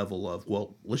demonic level of,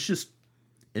 let's just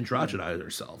androgynize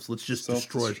ourselves. Let's just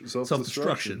destroy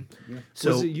self-destruction. Yeah.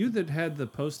 So, was it you that had the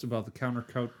post about the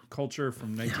counterculture from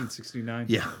 1969?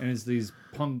 Yeah. And it's these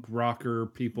punk rocker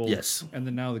people. Yes. And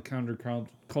then now the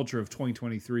counterculture of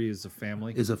 2023 is a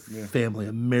family. Family,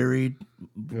 a married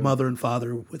mother and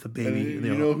father with a baby. And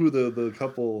you know who the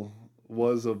couple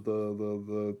was of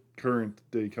the current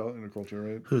day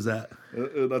counterculture, right? Who's that?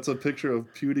 That's a picture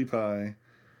of PewDiePie.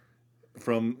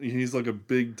 He's like a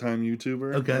big time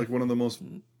YouTuber, okay, like one of the most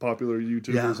popular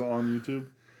YouTubers on YouTube.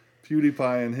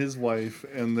 PewDiePie and his wife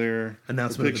and their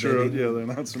announcement picture of the baby. The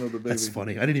announcement of the baby. That's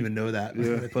funny. I didn't even know that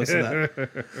when they posted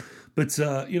that. But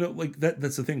like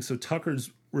that's the thing. So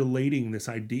Tucker's relating this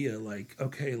idea, like,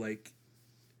 okay, like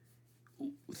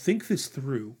think this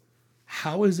through.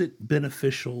 How is it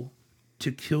beneficial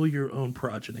to kill your own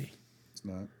progeny? It's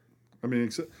not. I mean,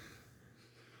 except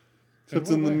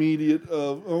in the immediate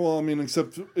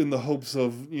except in the hopes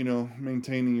of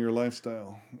maintaining your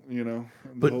lifestyle,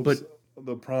 but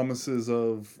the promises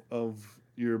of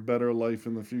your better life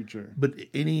in the future. But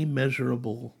any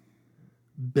measurable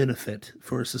benefit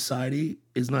for a society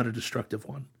is not a destructive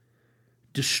one.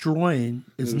 Destroying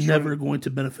is never going to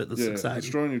benefit the society.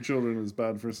 Destroying your children is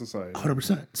bad for society.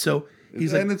 100%. So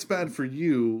and it's bad for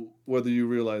you whether you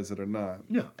realize it or not.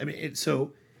 Yeah, I mean,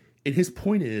 and his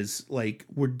point is, like,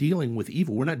 we're dealing with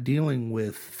evil. We're not dealing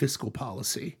with fiscal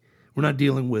policy. We're not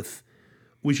dealing with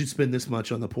we should spend this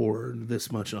much on the poor,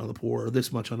 this much on the poor, or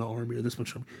this much on the army, or this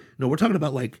much on... No, we're talking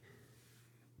about like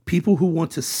people who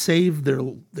want to save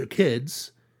their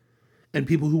kids and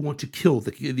people who want to kill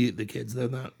the kids. They're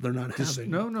not having...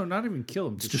 No, not even kill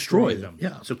them. Destroy them.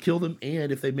 Yeah, so kill them,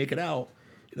 and if they make it out,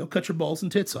 cut your balls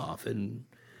and tits off, and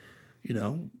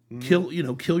kill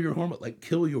your hormone, like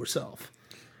kill yourself.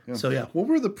 Yeah. So yeah, what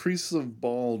were the priests of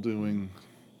Baal doing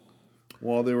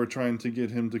while they were trying to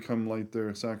get him to come light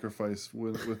their sacrifice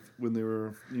when they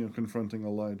were confronting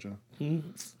Elijah?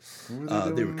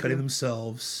 They were cutting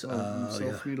themselves.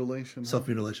 Self-mutilation.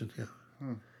 Self-mutilation. Yeah.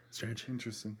 Huh. Strange.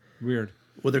 Interesting. Weird.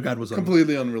 Well, their God was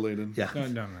completely unrelated. Yeah.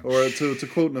 No. Or to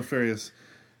quote Nefarious,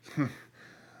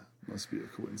 must be a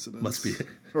coincidence. Must be.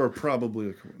 Or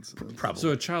probably a coincidence. Probably. So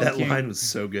a child that line was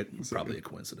so good. Probably a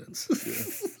coincidence. Yeah.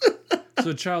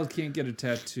 So a child can't get a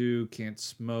tattoo, can't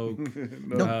smoke,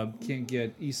 can't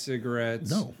get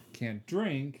e-cigarettes, can't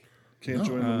drink, can't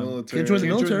join the military, can't join the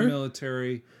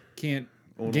military, can't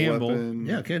own gamble,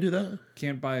 yeah, can't do that,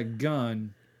 can't buy a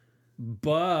gun,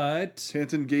 but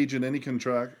can't engage in any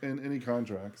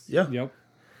contracts. Yeah. Yep.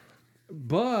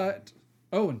 But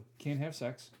and can't have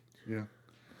sex. Yeah.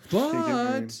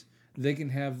 But they can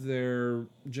have their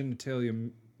genitalia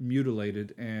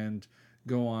mutilated and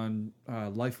go on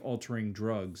life-altering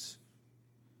drugs.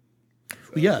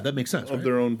 Well, yeah, that makes sense. Of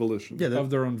their own volition. Yeah, of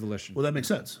their own volition. Well, that makes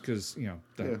sense. Because,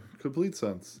 complete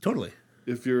sense. Totally.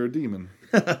 If you're a demon.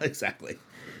 Exactly.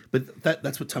 But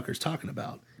that's what Tucker's talking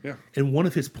about. Yeah. And one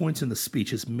of his points in the speech,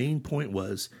 his main point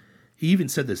was, he even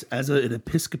said this, as an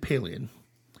Episcopalian,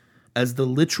 as the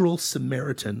literal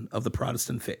Samaritan of the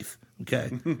Protestant faith. Okay?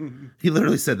 He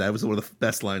literally said that. It was one of the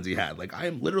best lines he had. Like, I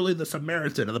am literally the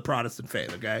Samaritan of the Protestant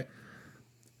faith. Okay?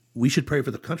 We should pray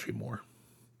for the country more.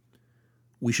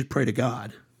 We should pray to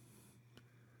God.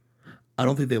 I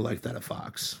don't think they like that at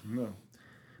Fox. No.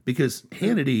 Because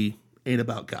Hannity ain't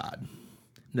about God.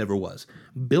 Never was.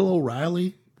 Bill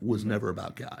O'Reilly was never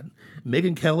about God.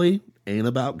 Megyn Kelly ain't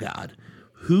about God.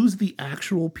 Who's the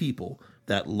actual people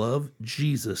that love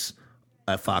Jesus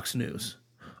at Fox News?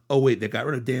 Oh, wait, they got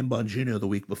rid of Dan Bongino the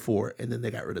week before, and then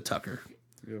they got rid of Tucker.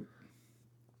 Yep.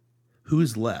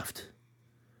 Who's left?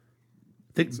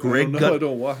 I think I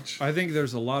don't watch. I think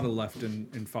there's a lot of left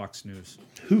in Fox News.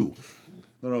 Who?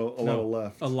 No, a lot of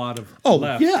left. A lot of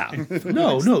left. Yeah.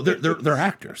 No, they're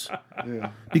actors.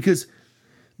 Yeah. Because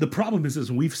the problem is,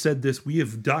 and we've said this, we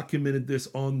have documented this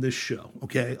on this show,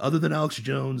 okay? Other than Alex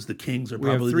Jones, the Kings are we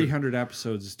have probably... 300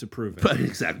 episodes to prove it. But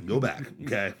exactly. Go back,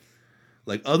 okay?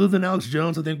 Like, other than Alex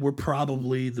Jones, I think we're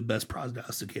probably the best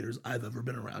prognosticators I've ever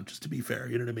been around, just to be fair.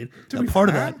 You know what I mean? Now, part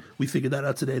of that, we figured that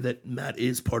out today, that Matt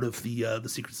is part of the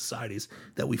secret societies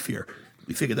that we fear.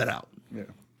 We figured that out. Yeah.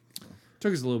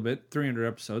 Took us a little bit, 300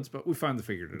 episodes, but we finally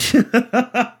figured it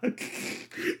out.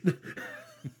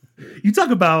 You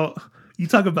talk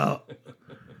about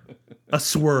a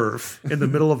swerve in the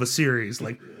middle of a series.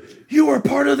 Like, you were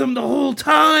part of them the whole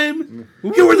time.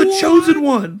 You were the chosen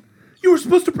one. You were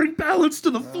supposed to bring balance to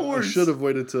the force. I should have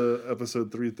waited to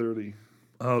episode 330.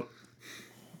 Oh.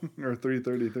 Or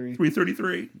 333.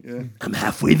 333. Yeah. I'm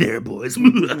halfway there, boys.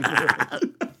 What?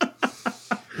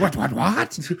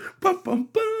 Bum, bum,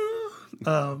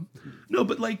 bum. No,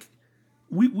 but like,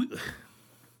 we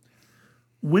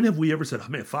when have we ever said, oh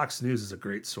man, Fox News is a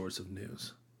great source of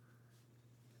news?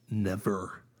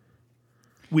 Never.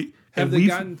 Have they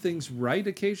gotten things right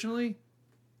occasionally?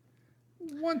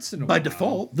 Once in a while. By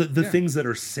default, the things that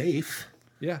are safe.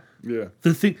 Yeah. Yeah.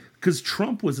 The thing, because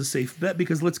Trump was a safe bet,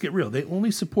 because let's get real, they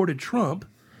only supported Trump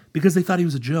because they thought he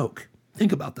was a joke.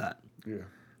 Think about that. Yeah.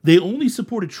 They only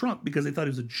supported Trump because they thought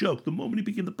he was a joke. The moment he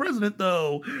became the president,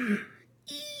 though,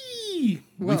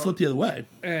 we flipped the other way.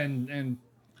 And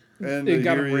it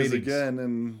got him ratings again,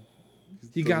 and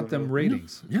he got them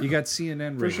ratings. Yeah. He got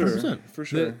CNN ratings. For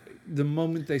sure. The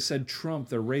moment they said Trump,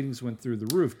 their ratings went through the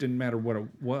roof. Didn't matter what it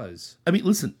was. I mean,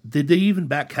 listen, did they even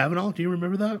back Kavanaugh? Do you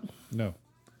remember that? No.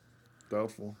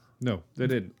 Doubtful. No, they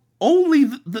didn't. Only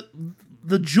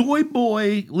the joy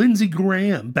boy Lindsey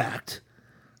Graham backed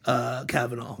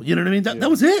Kavanaugh. You know what I mean? That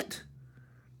was it.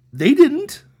 They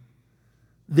didn't.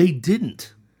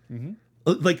 Mm-hmm.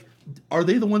 Like, are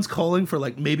they the ones calling for,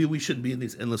 like, maybe we shouldn't be in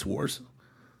these endless wars?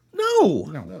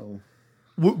 No.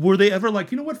 Were they ever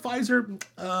like, you know what, Pfizer,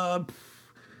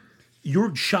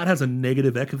 your shot has a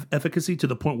negative efficacy to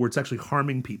the point where it's actually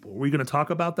harming people. Were you going to talk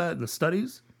about that in the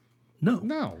studies?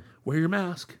 No. Wear your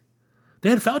mask.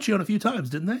 They had Fauci on a few times,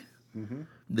 didn't they? Mm-hmm.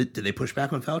 Did they push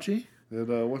back on Fauci? Did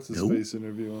what's his face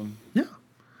interview on? Yeah.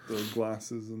 The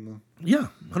glasses and the... Yeah,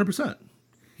 100%.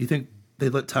 You think they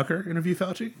let Tucker interview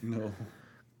Fauci? No.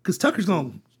 Because Tucker's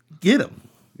going to get him.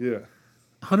 Yeah.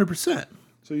 100%.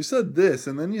 So you said this,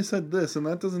 and then you said this, and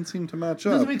that doesn't seem to match It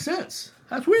doesn't up. make sense.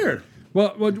 That's weird.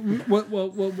 Well, what I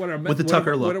meant With the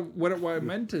Tucker look. what I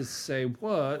meant to say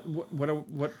what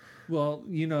well,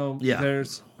 Yeah.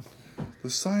 there's The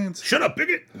science Shut up,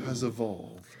 bigot. has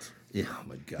evolved. Yeah, oh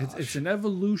my gosh. it's an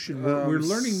evolution. We're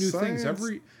learning new things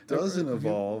Science doesn't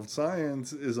evolve.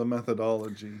 Science is a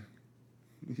methodology.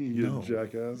 You No.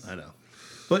 jackass. I know.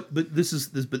 But but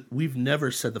we've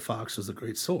never said the Fox was a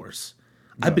great source.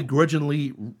 I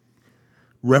begrudgingly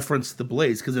referenced the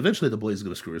Blaze because eventually the Blaze is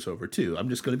going to screw us over too. I'm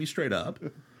just going to be straight up.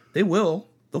 They will.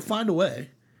 They'll find a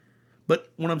way.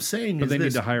 But what I'm saying But is they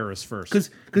this, need to hire us first.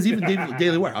 because even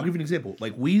Daily Wire, I'll give you an example.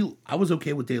 Like I was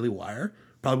okay with Daily Wire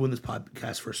probably when this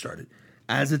podcast first started.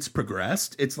 As it's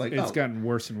progressed, it's like It's gotten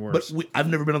worse and But worse. I've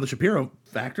never been on the Shapiro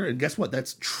Factor, and guess what?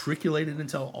 That's triculated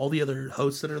into all the other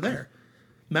hosts that are there.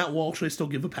 Matt Walsh, I still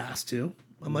give a pass to.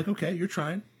 I'm like, okay, you're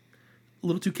trying. A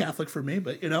little too Catholic for me,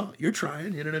 but you're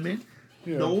trying. You know what I mean?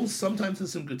 Yeah. Knowles sometimes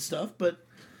has some good stuff, but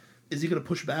is he going to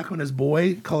push back on his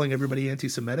boy, calling everybody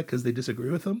anti-Semitic because they disagree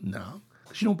with him? No,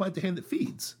 because you don't bite the hand that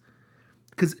feeds.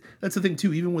 Because that's the thing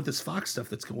too. Even with this Fox stuff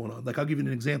that's going on, like I'll give you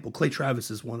an example. Clay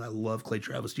Travis is one. I love Clay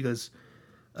Travis. Do you guys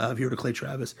have you heard of Clay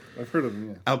Travis? I've heard of him,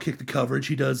 yeah. Outkick the coverage.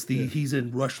 He does he's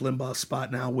in Rush Limbaugh's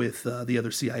spot now with the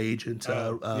other CIA agent,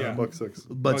 yeah. Buck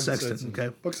Sexton. Bud Bud Sexton. Sexton.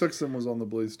 Okay, Buck Sexton was on the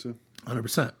Blaze, too.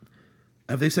 100%.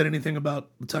 Have they said anything about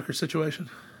the Tucker situation?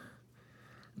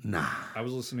 Nah. I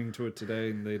was listening to it today,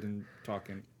 and they didn't talk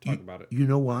about it. You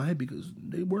know why? Because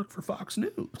they work for Fox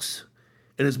News.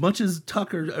 And as much as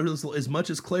Tucker, as much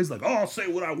as Clay's like, oh, I'll say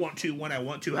what I want to, when I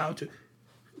want to, how to.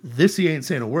 This he ain't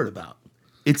saying a word about.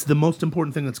 It's the most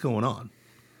important thing that's going on.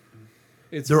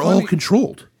 They're all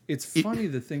controlled. It's funny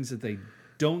the things that they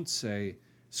don't say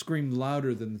scream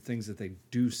louder than the things that they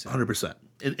do say. 100%.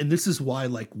 And this is why,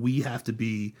 like, we have to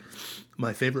be.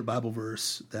 My favorite Bible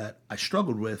verse that I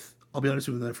struggled with, I'll be honest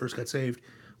with you, when I first got saved,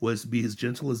 was be as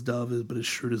gentle as dove, but as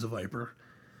shrewd as a viper.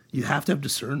 You have to have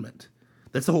discernment.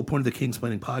 That's the whole point of the King's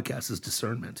Planning podcast is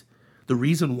discernment. The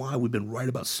reason why we've been right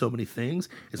about so many things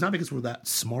is not because we're that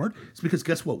smart. It's because,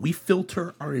 guess what? We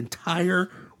filter our entire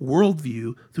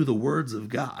worldview through the words of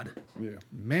God. Yeah.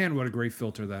 Man, what a great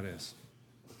filter that is.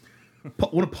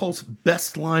 One of Paul's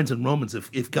best lines in Romans,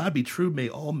 if God be true, may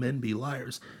all men be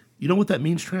liars. You know what that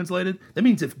means translated? That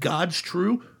means if God's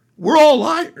true, we're all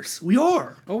liars. We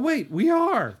are. Oh, wait, we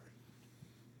are.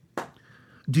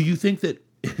 Do you think that...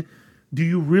 Do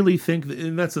you really think that,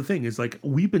 and that's the thing, is like,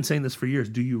 we've been saying this for years,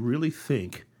 do you really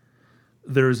think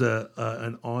there's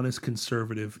an honest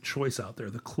conservative choice out there?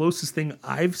 The closest thing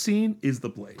I've seen is the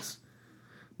Blaze.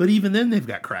 But even then, they've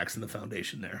got cracks in the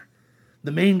foundation there.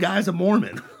 The main guy's a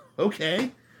Mormon.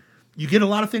 Okay. You get a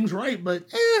lot of things right, but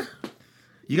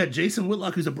You got Jason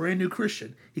Whitlock, who's a brand new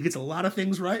Christian. He gets a lot of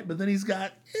things right, but then he's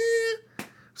got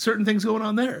certain things going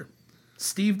on there.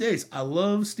 Steve Dace. I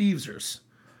love Stevesers.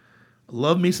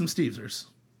 Love me some Stevesers.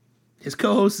 His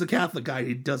co-host is a Catholic guy.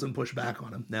 He doesn't push back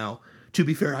on him. Now, to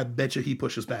be fair, I bet you he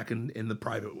pushes back in the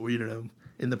private,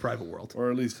 in the private world.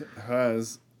 Or at least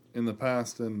has in the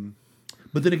past, and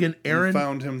But then again, Aaron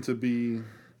found him to be,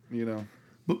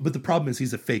 But the problem is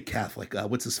he's a fake Catholic.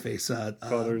 What's his face? Todd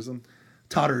Erzen.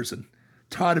 Todd Erzen.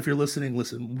 Todd, if you're listening,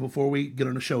 listen. Before we get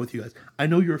on a show with you guys, I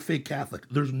know you're a fake Catholic.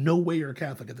 There's no way you're a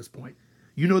Catholic at this point.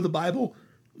 You know the Bible.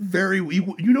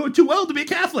 You know it too well to be a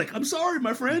Catholic. I'm sorry,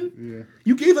 my friend. Yeah.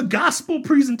 You gave a gospel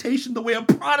presentation the way a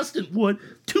Protestant would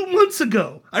 2 months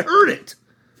ago. I heard it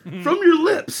from your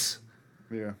lips.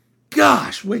 Yeah.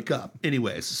 Gosh, wake up.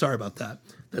 Anyways, sorry about that.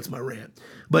 That's my rant.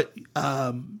 But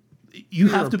you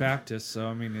have to Baptist, so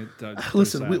I mean, it.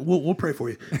 listen. We'll pray for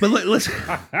you. But let's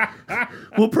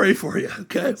we'll pray for you.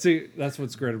 Okay. See, that's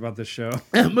what's great about this show.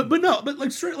 But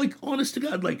like straight, like honest to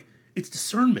God, like it's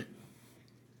discernment.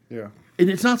 Yeah. And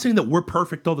it's not saying that we're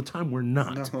perfect all the time. We're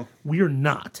not. No. We are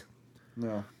not.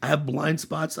 No. I have blind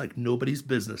spots like nobody's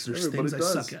business. There's Everybody things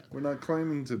does. I suck at. We're not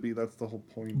claiming to be. That's the whole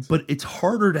point. But it's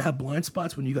harder to have blind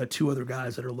spots when you got two other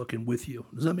guys that are looking with you.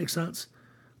 Does that make sense?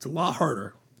 It's a lot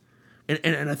harder.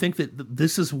 And I think that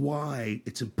this is why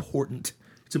it's important.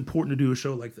 It's important to do a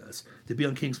show like this, to be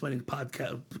on King's Planning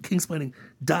podcast,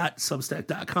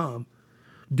 kingsplaining.substack.com,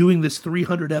 doing this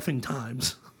 300 effing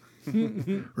times,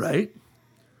 right?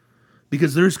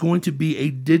 Because there's going to be a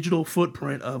digital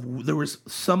footprint of there was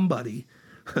somebody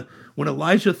when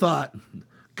Elijah thought,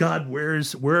 God, where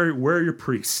are your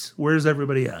priests? Where's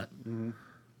everybody at? Mm-hmm.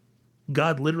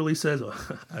 God literally says,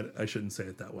 I shouldn't say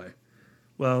it that way.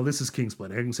 Well, this is King's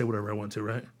Planning. I can say whatever I want to,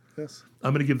 right? Yes.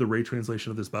 I'm going to give the Ray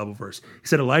translation of this Bible verse. He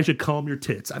said, Elijah, calm your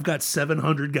tits. I've got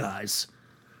 700 guys,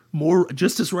 more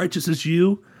just as righteous as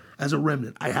you, as a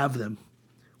remnant. I have them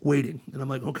waiting. And I'm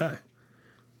like, okay.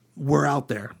 we're out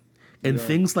there. And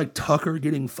things like Tucker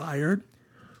getting fired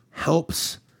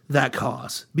helps that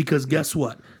cause. Because guess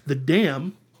what? The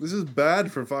dam... This is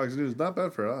bad for Fox News, not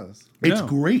bad for us. It's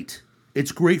great.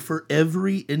 It's great for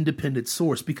every independent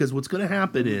source because what's going to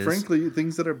happen is... Frankly,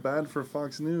 things that are bad for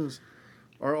Fox News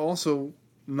are also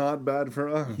not bad for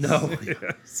us. No.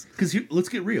 Because let's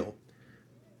get real.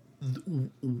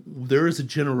 There is a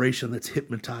generation that's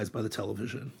hypnotized by the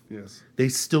television. Yes. They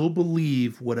still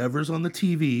believe whatever's on the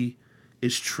TV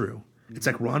is true. It's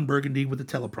like Ron Burgundy with the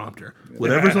teleprompter.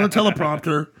 Whatever's on the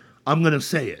teleprompter, I'm going to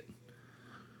say it.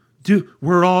 Dude,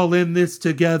 we're all in this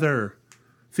together.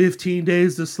 15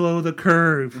 days to slow the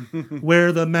curve.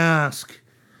 Wear the mask.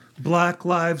 Black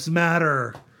Lives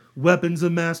Matter. Weapons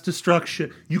of mass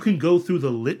destruction. You can go through the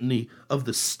litany of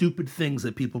the stupid things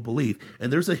that people believe.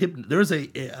 And there's a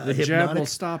The jab will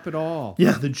stop it all.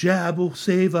 Yeah, the jab will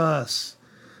save us.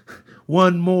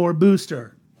 One more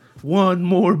booster. One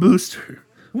more booster.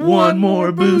 One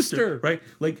more booster. Right?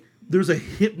 Like there's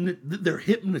they're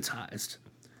hypnotized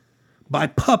by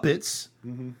puppets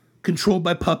controlled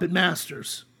by puppet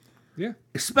masters. Yeah.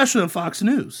 Especially on Fox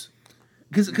News.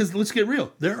 Because let's get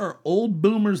real. There are old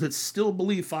boomers that still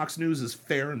believe Fox News is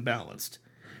fair and balanced.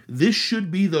 This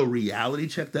should be the reality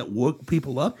check that woke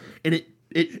people up. And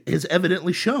it has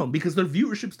evidently shown because their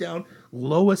viewership's down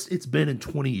lowest it's been in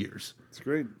 20 years. It's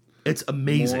great. It's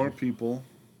amazing. More people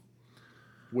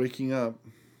waking up.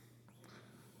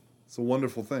 It's a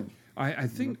wonderful thing. I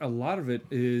think a lot of it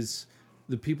is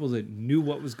the people that knew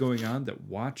what was going on that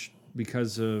watched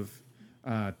because of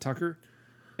Tucker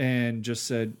and just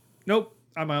said, nope,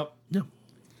 I'm out. No.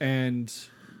 And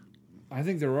I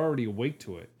think they're already awake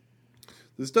to it.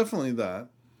 There's definitely that.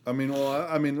 I mean,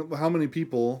 how many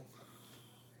people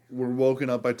were woken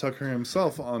up by Tucker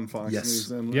himself on Fox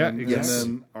News and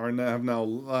then have now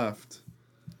left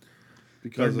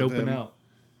because they're of him? out.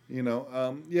 You know,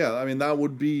 I mean that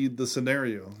would be the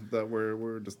scenario that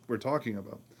we're talking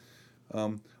about.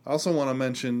 I also want to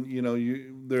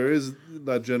mention, there is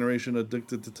that generation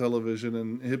addicted to television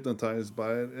and hypnotized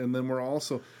by it, and then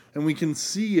we can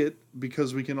see it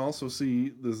because we can also see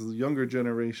this younger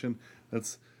generation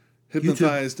that's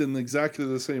hypnotized in exactly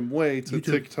the same way to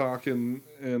YouTube. TikTok and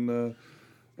the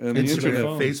internet,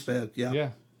 Facebook,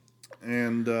 yeah.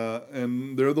 And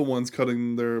they're the ones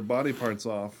cutting their body parts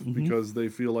off because they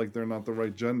feel like they're not the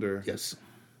right gender. Yes,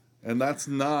 and that's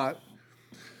not.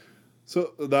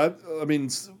 So that, I mean,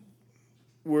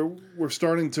 we're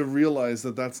starting to realize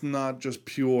that that's not just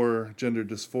pure gender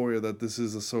dysphoria, that this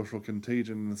is a social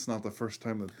contagion, and it's not the first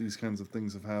time that these kinds of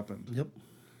things have happened. Yep.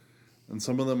 And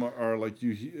some of them are like,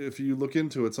 if you look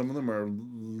into it, some of them are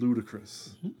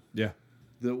ludicrous. Yeah.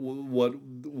 That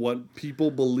what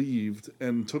people believed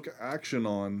and took action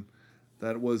on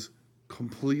that was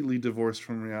completely divorced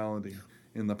from reality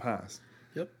in the past.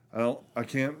 I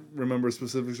can't remember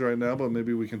specifics right now, but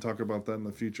maybe we can talk about that in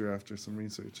the future after some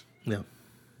research. Yeah.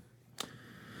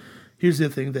 Here's the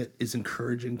thing that is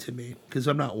encouraging to me, because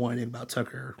I'm not whining about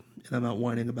Tucker, and I'm not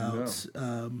whining about...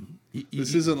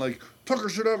 This isn't like, Tucker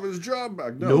should have his job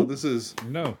back. No, nope. This is...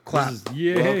 No. Clap. This is,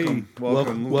 yay.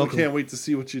 Welcome. We can't wait to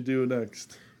see what you do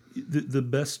next. The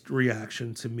best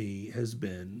reaction to me has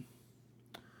been...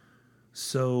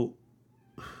 So...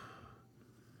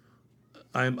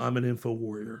 I'm an info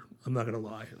warrior. I'm not gonna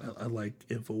lie. I like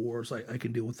InfoWars. I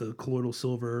can deal with the colloidal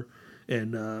silver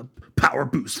and Power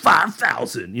Boost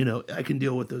 5000. I can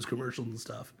deal with those commercials and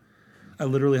stuff. I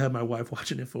literally had my wife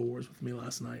watching InfoWars with me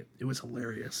last night. It was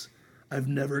hilarious. I've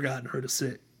never gotten her to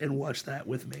sit and watch that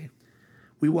with me.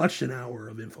 We watched an hour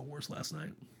of InfoWars last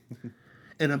night,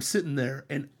 and I'm sitting there,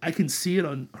 and I can see it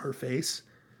on her face.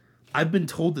 I've been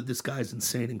told that this guy's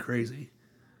insane and crazy,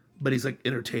 but he's like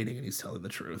entertaining and he's telling the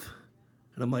truth.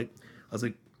 And I was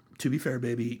like, to be fair,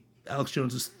 baby, Alex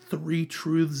Jones is 3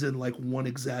 truths and like 1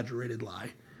 exaggerated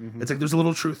lie. It's like there's a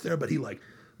little truth there, but he like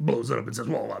blows it up and says,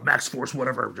 well, Max Force,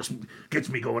 whatever, just gets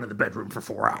me going in the bedroom for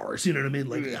 4 hours. You know what I mean?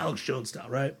 Like Alex Jones style,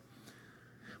 right?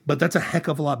 But that's a heck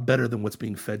of a lot better than what's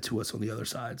being fed to us on the other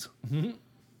sides.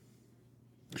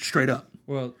 Straight up.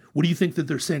 Well, what do you think that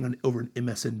they're saying over in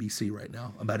MSNBC right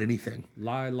now about anything?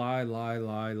 Lie, lie, lie,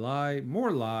 lie, lie,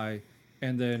 more lie,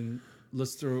 and then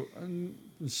let's throw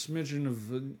a smidgen of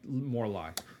more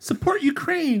lie. Support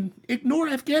Ukraine. Ignore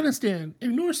Afghanistan.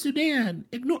 Ignore Sudan.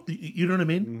 Ignore. You know what I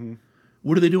mean?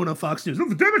 What are they doing on Fox News? Oh,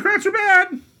 the Democrats are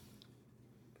bad.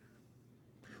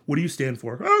 What do you stand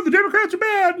for? Oh, the Democrats are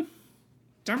bad.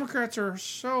 Democrats are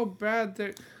so bad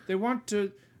that they're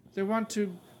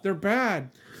bad.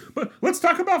 But let's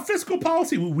talk about fiscal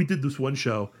policy. We did this one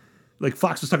show. Like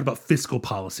Fox was talking about fiscal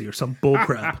policy or some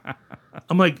bullcrap.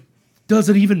 I'm like,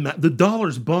 Doesn't even matter. The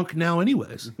dollar's bunk now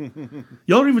anyways.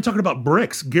 Y'all aren't even talking about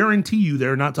BRICS. Guarantee you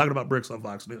they're not talking about BRICS on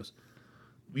Fox News.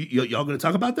 Y'all going to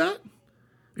talk about that?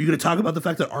 Are you going to talk about the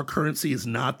fact that our currency is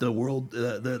not the world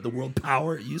the world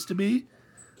power it used to be?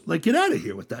 Like, get out of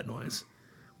here with that noise.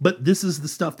 But this is the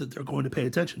stuff that they're going to pay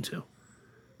attention to.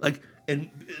 Like, and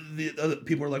the other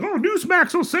people are like, oh,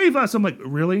 Newsmax will save us. I'm like,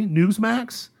 really?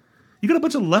 Newsmax? You got a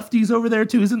bunch of lefties over there,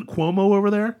 too. Isn't Cuomo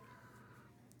over there?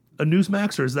 A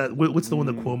Newsmax, or is that, what's the one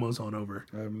that Cuomo's on over?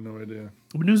 I have no idea.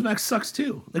 But Newsmax sucks,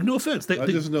 too. Like, no offense. I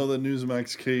just know that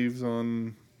Newsmax caves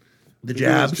on... The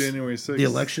jabs, January 6th. The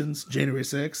elections, January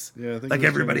 6th. Yeah, I think like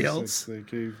everybody else. They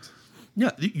caved. Yeah,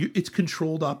 it's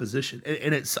controlled opposition,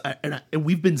 and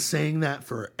we've been saying that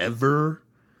forever.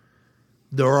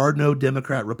 There are no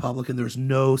Democrat, Republican. There's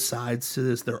no sides to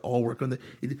this. They're all working on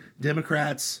the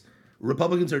Democrats.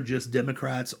 Republicans are just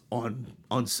Democrats on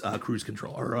cruise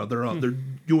control, or they're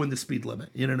doing the speed limit.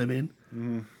 You know what I mean?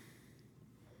 Mm-hmm.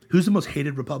 Who's the most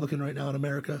hated Republican right now in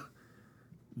America?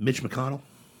 Mitch McConnell.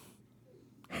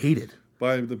 Hated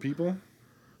by the people?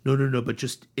 No. But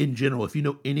just in general, if you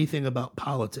know anything about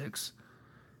politics,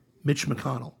 Mitch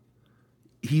McConnell,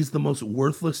 he's the most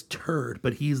worthless turd,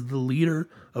 but he's the leader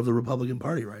of the Republican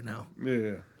Party right now.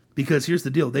 Yeah. Because here's the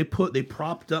deal: they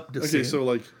propped up. Okay, so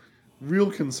like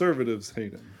real conservatives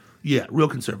hate him. Yeah, real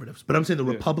conservatives. But I'm saying the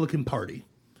Republican Party.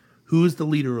 Who is the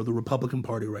leader of the Republican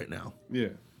Party right now?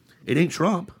 Yeah. It ain't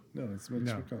Trump. No, it's Mitch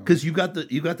McConnell. Because you got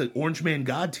the Orange Man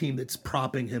God team that's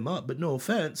propping him up. But no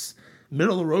offense,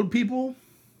 middle of the road people,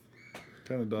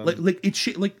 kind of done. Like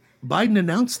Biden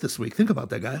announced this week. Think about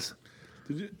that, guys.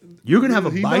 You're gonna have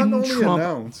a Biden not only Trump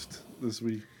announced this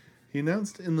week. He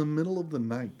announced in the middle of the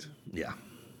night. Yeah.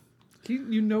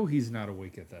 He's not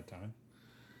awake at that time.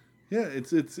 Yeah,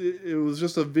 it was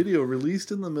just a video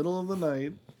released in the middle of the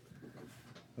night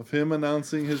of him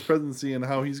announcing his presidency and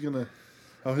how his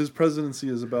presidency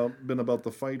has been about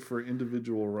the fight for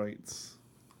individual rights.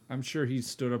 I'm sure he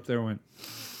stood up there and went,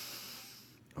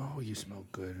 "Oh, you smell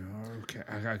good. Okay,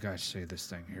 I gotta say this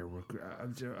thing here.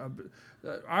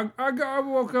 I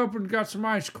woke up and got some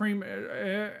ice cream,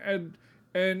 and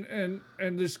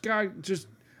this guy just,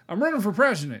 I'm running for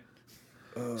president."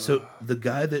 So the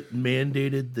guy that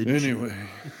mandated the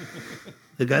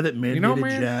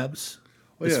jabs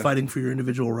is fighting for your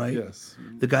individual right. Yes.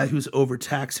 The guy who's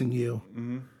overtaxing you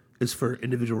is for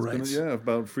individual rights.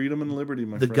 About freedom and liberty,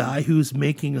 my friend. The guy who's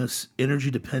making us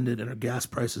energy dependent and our gas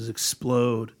prices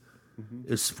explode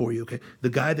is for you. Okay. The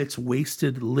guy that's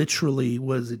wasted literally,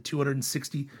 was it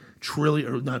 260 trillion,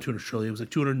 or not 200 trillion, it was like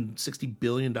 $260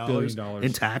 billion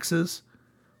in taxes.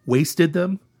 Wasted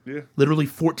them. Yeah. Literally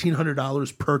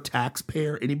 $1,400 per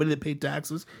taxpayer. Anybody that paid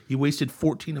taxes, he wasted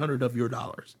 $1,400 of your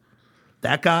dollars.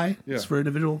 That guy is for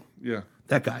individual. Yeah.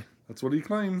 That guy. That's what he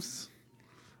claims.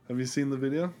 Have you seen the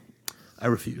video? I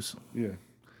refuse. Yeah.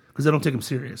 Because I don't take him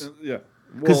serious. Yeah.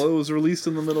 Well, it was released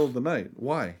in the middle of the night.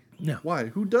 Why? Yeah. Why?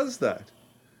 Who does that?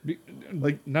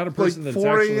 Not a person that's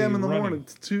 4 actually a.m. in the running. morning,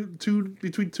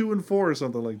 between 2 and 4 or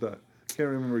something like that. Can't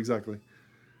remember exactly.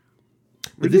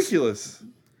 Ridiculous.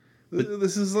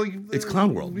 This is like... It's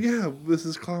Clown World. Yeah, this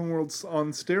is Clown World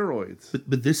on steroids.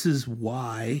 But this is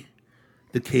why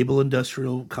the cable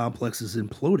industrial complex is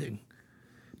imploding.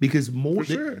 Because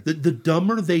the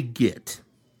dumber they get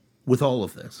with all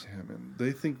of this. Yeah, man.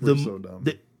 They think we're so dumb.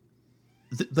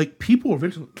 Like, people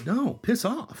eventually... No, piss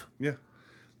off. Yeah.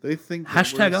 They think...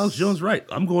 Hashtag Alex Jones right.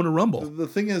 I'm going to Rumble. The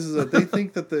thing is that they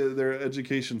think that their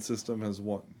education system has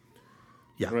won.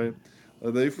 Yeah. Right?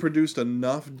 They've produced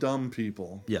enough dumb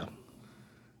people. Yeah.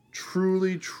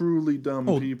 Truly, truly dumb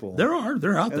people. They're out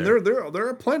and there. There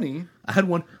are plenty.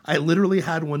 I literally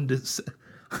had one.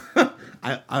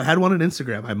 I had one on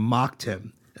Instagram. I mocked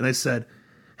him and I said,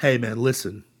 "Hey man,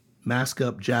 listen, mask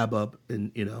up, jab up,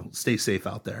 and stay safe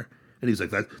out there." And he's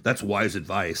like, "That's wise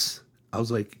advice." I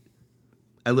was like,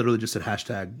 I literally just said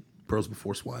hashtag pearls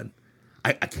before swine.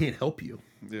 I can't help you.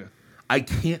 Yeah. I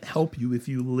can't help you if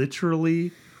you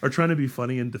literally are trying to be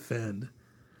funny and defend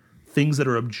things that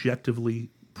are objectively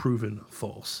proven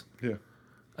false. Yeah.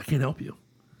 I can't help you.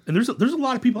 And there's a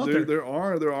lot of people out there. There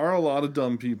are a lot of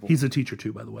dumb people. He's a teacher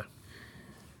too, by the way.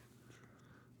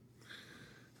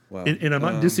 Wow. And I'm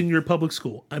not dissing your public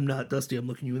school. I'm not, Dusty, I'm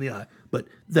looking you in the eye. But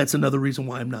that's another reason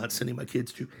why I'm not sending my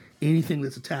kids to anything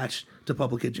that's attached to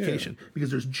public education. Yeah.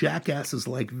 Because there's jackasses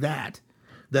like that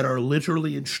are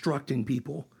literally instructing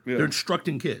people. Yeah. They're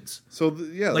instructing kids. So,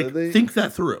 they think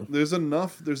that through. There's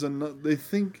enough. They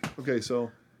think, okay,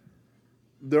 so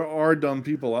there are dumb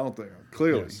people out there,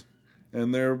 clearly. Yes.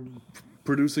 And they're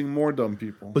producing more dumb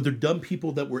people. But they're dumb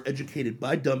people that were educated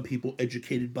by dumb people,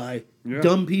 educated by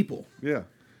dumb people. Yeah.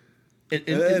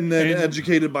 And then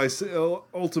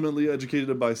ultimately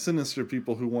educated by sinister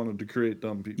people who wanted to create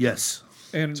dumb people. Yes.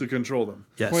 And to control them.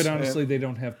 Yes. quite honestly, they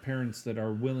don't have parents that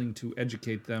are willing to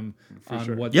educate them on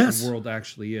sure. what Yes. the world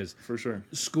actually is. For sure.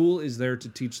 School is there to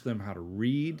teach them how to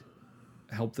read,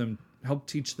 help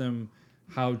teach them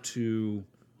how to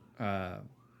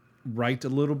write a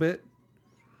little bit,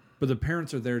 but the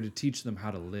parents are there to teach them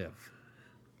how to live.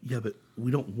 Yeah, but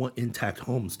we don't want intact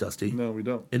homes, Dusty. No, we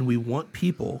don't. And we want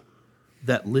people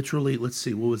that literally, let's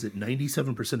see, what was it?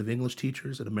 97% of English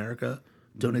teachers in America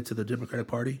donate to the Democratic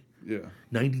Party. Yeah.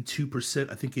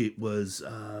 92%. I think it was.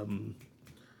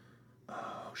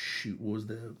 What was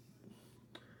there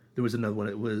was another one.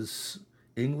 It was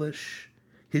English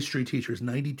history teachers.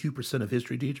 92% of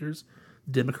history teachers,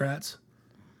 Democrats.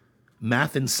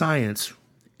 Math and science,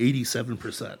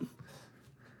 87%.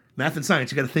 Math and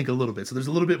science, you got to think a little bit. So there's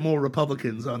a little bit more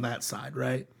Republicans on that side,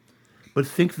 right? But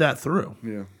think that through.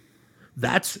 Yeah.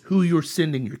 That's who you're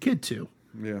sending your kid to.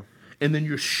 Yeah. And then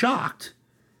you're shocked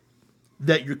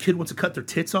that your kid wants to cut their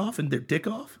tits off and their dick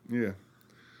off? Yeah.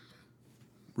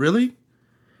 Really?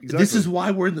 Exactly. This is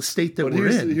why we're in the state that we're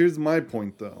in. Here's my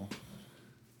point, though.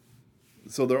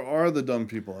 So there are the dumb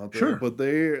people out there, Sure. but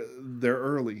they're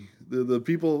early. The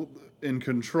people in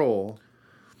control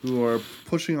who are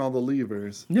pushing all the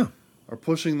levers Yeah. are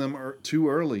pushing them too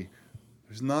early.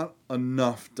 There's not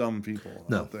enough dumb people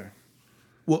out there.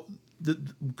 Well, the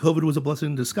COVID was a blessing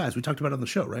in disguise. We talked about it on the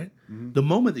show, right? Mm-hmm. The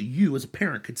moment that you, as a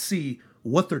parent, could see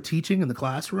what they're teaching in the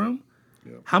classroom,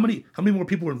 how many more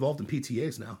people are involved in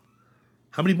PTAs now?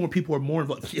 How many more people are more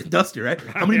involved? Dusty, right?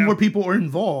 How many more people are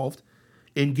involved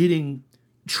in getting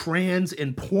trans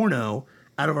and porno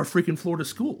out of our freaking Florida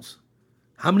schools?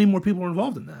 How many more people are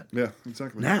involved in that? Yeah,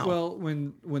 exactly. Now, Well,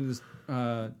 when this,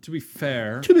 to be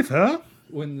fair,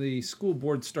 when the school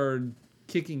board started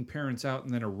kicking parents out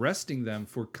and then arresting them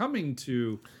for coming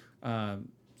to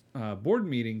board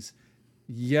meetings,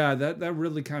 that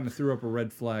really kind of threw up a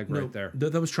red flag right there.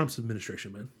 That was Trump's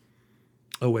administration, man.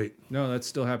 Oh, wait. No, that's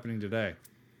still happening today.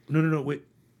 No, wait.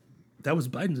 That was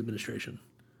Biden's administration.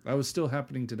 That was still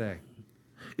happening today.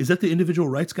 Is that the individual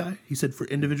rights guy? He said for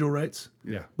individual rights?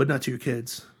 Yeah. But not to your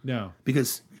kids. No.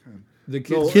 Because The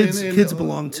So, kids, kids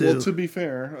belong to... Well, to be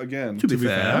fair, again, To be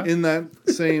fair. in that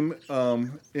same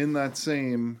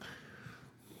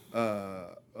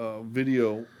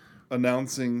video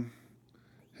announcing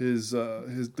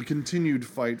the continued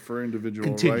fight for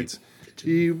individual rights,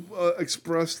 he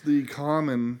expressed the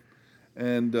common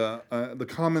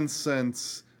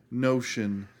sense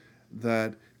notion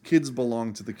that kids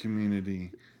belong to the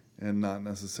community and not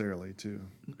necessarily to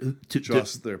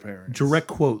just their parents. Direct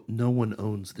quote, no one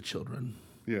owns the children.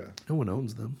 Yeah. No one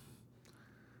owns them.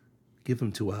 Give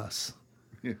them to us.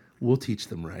 Yeah. We'll teach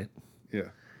them right. Yeah.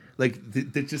 Like,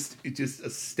 it's just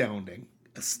astounding.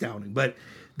 But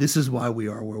this is why we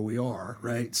are where we are,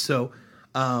 right? So,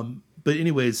 but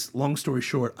anyways, long story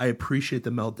short, I appreciate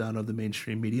the meltdown of the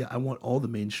mainstream media. I want all the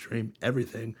mainstream,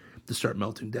 everything, to start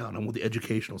melting down. I want the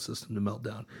educational system to melt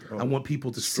down. I want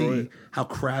people to see how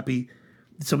crappy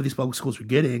some of these public schools are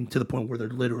getting to the point where they're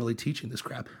literally teaching this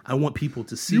crap. I want people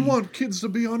to see. You want kids to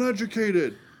be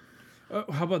uneducated.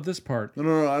 how about this part?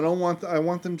 No. I don't want. I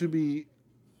want them to be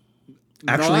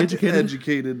Actually not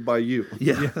educated by you.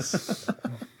 Yeah. Yes.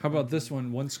 How about this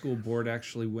one? One school board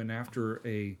actually went after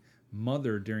a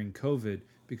mother during COVID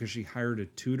because she hired a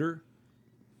tutor,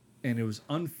 and it was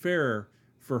unfair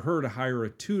for her to hire a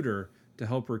tutor to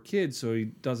help her kid so he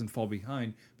doesn't fall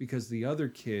behind because the other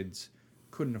kids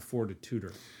couldn't afford a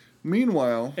tutor.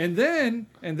 Meanwhile, And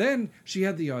then she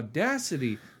had the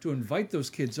audacity to invite those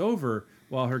kids over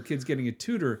while her kid's getting a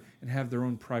tutor and have their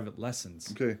own private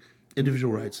lessons. okay,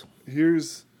 Individual rights.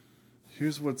 here's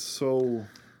what's so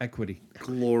Equity.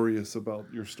 glorious about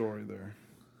your story there.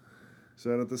 So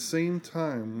that at the same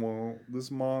time, while this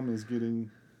mom is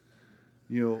getting,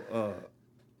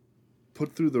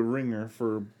 put through the ringer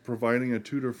for providing a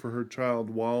tutor for her child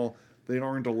while they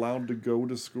aren't allowed to go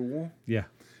to school, Yeah.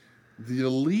 the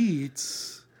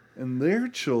elites and their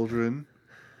children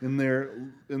in their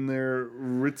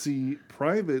ritzy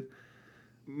private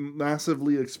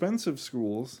massively expensive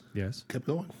schools Yes. Kept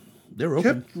going. They're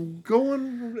open. kept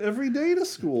going every day to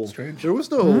school. Strange. There was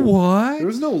no What? There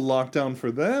was no lockdown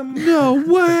for them. No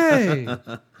way.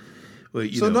 Well,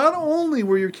 So not only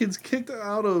were your kids kicked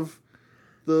out of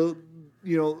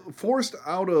forced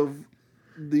out of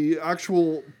the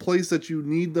actual place that you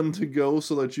need them to go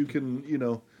so that you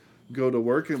can, go to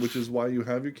work, which is why you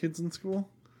have your kids in school.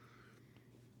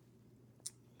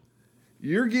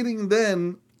 You're getting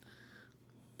then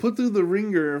put through the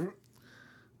ringer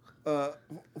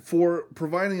for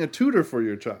providing a tutor for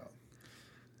your child.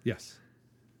 Yes.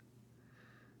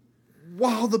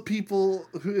 while the people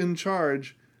who in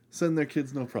charge send their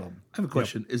kids no problem. I have a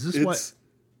question. Is this It's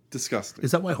disgusting.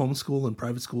 is that why homeschool and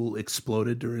private school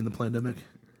exploded during the pandemic?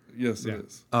 Yes, it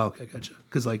is. Oh, okay, gotcha.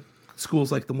 Because like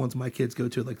schools like the ones my kids go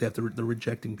to, like they're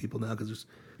rejecting people now because there's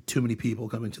too many people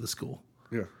coming to the school.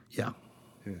 Yeah. Yeah,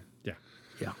 Yeah.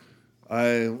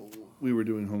 yeah. We were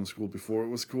doing homeschool before it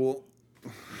was cool,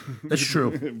 That's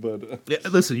true. but Yeah,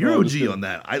 listen, you're OG on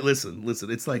that. Listen.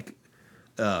 It's like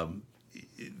the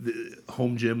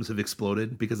home gyms have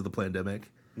exploded because of the pandemic.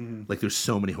 Like there's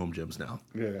so many home gyms now,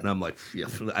 and I'm like, yeah.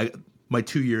 My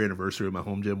 2-year anniversary of my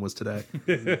home gym was today.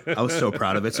 I was so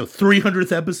proud of it. So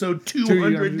 300th episode,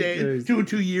 200 days,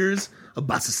 2 years of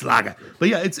Basislaga. But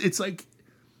yeah, it's like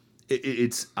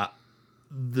it's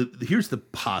here's the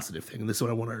positive thing, and this is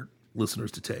what I want our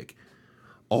listeners to take.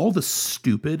 All the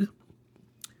stupid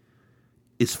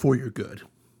is for your good.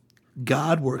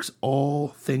 God works all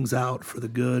things out for the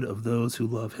good of those who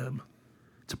love him.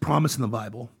 It's a promise in the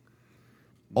Bible.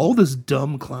 All this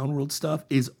dumb clown world stuff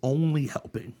is only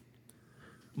helping.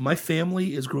 My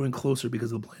family is growing closer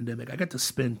because of the pandemic. I got to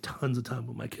spend tons of time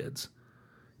with my kids.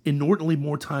 Inordinately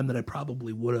more time than I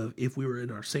probably would have if we were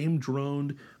in our same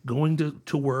drone, going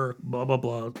to work, blah, blah,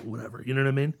 blah, whatever. You know what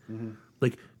I mean?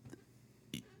 Like,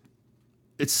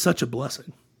 it's such a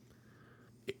blessing.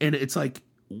 And it's like,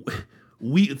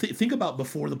 we think about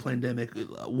before the pandemic,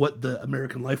 what the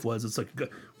American life was. It's like,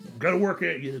 go to work,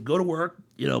 go to work,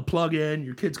 plug in,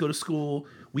 your kids go to school.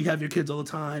 We have your kids all the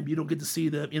time. You don't get to see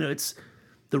them. It's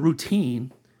the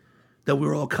routine that we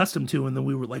were all accustomed to. And then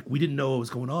we were like, we didn't know what was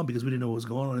going on because we didn't know what was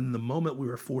going on. And the moment we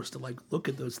were forced to like look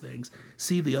at those things,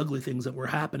 see the ugly things that were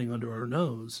happening under our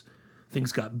nose,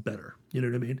 things got better. You know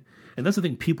what I mean? And that's the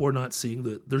thing people are not seeing,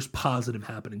 that there's positive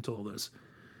happening to all this.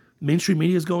 Mainstream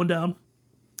media is going down.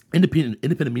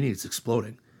 Independent media is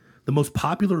exploding. The most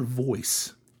popular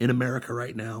voice in America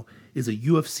right now is a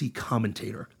UFC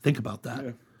commentator. Think about that.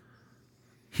 Yeah.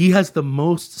 He has the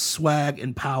most swag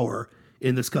and power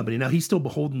in this company. Now, he's still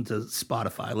beholden to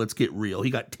Spotify. Let's get real. He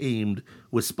got tamed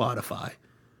with Spotify.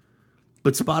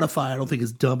 But Spotify, I don't think,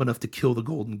 is dumb enough to kill the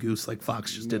golden goose like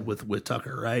Fox just did with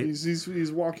Tucker, right?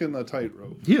 He's walking a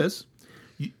tightrope. He is.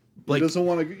 He doesn't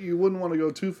want to. You wouldn't want to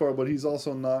go too far, but he's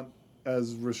also not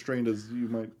as restrained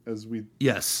as we.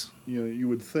 Yes. You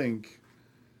would think,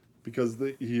 because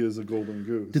he is a golden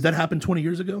goose. Did that happen 20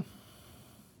 years ago?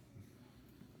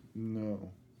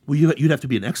 No. Well, you'd have to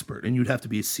be an expert, and you'd have to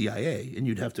be a CIA, and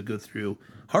you'd have to go through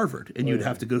Harvard, and you'd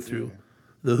have to go through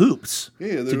the hoops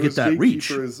to get that reach.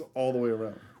 Gatekeepers all the way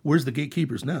around. Where's the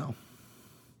gatekeepers now?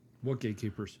 What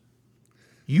gatekeepers?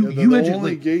 The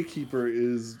only gatekeeper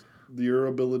is your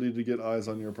ability to get eyes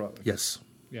on your product. Yes.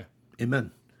 Yeah.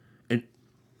 Amen. And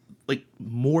like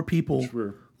more people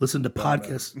listen to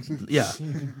podcasts. Yeah.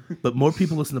 But more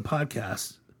people listen to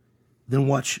podcasts than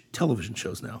watch television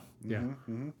shows now. Yeah.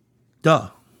 Mm-hmm. Duh.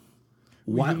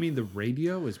 Why? You mean the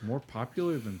radio is more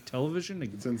popular than television?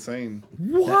 It's insane.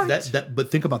 What?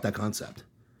 But think about that concept.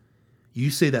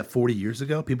 You say that 40 years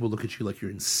ago, people look at you like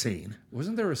you're insane.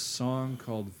 Wasn't there a song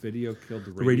called "Video Killed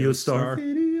the Radio Star"?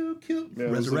 Video killed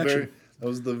Resurrection. That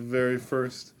was the very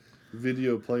first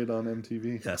video played on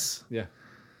MTV. Yes. Yeah.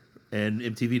 And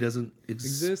MTV doesn't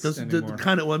exist anymore.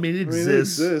 It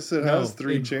exists. It exists. It has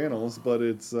 3 channels, but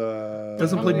it's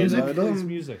doesn't play music. It plays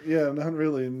music. Yeah, not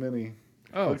really many.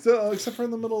 Oh, except for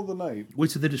in the middle of the night.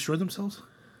 Wait, so they destroyed themselves?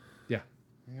 Yeah,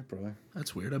 probably.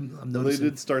 That's weird. I'm noticing. Well, they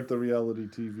did start the reality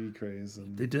TV craze.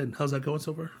 And they did. How's that going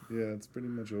so far? Yeah, it's pretty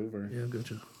much over. Yeah,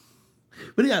 gotcha.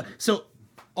 But yeah, so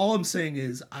all I'm saying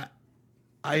is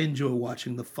I enjoy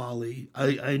watching the folly.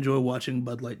 I enjoy watching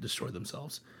Bud Light destroy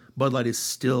themselves. Bud Light is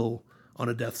still on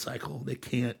a death cycle. They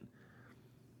can't.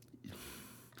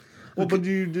 Well, but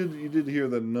you did hear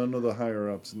that none of the higher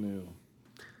ups knew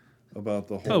about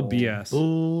the whole. Oh, BS.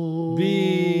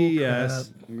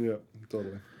 BS. Yeah,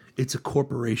 totally. It's a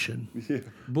corporation. Yeah.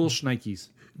 Bullshnikes.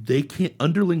 They can't.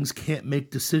 Underlings can't make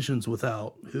decisions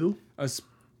without who?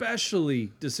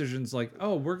 Especially decisions like,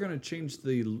 oh, we're going to change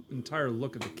the entire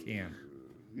look of the can.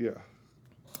 Yeah.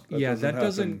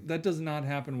 That does not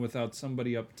happen without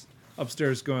somebody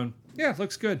upstairs going, yeah, it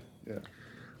looks good. Yeah.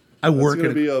 That's going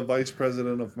to be a vice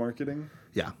president of marketing.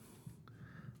 Yeah.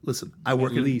 Listen, I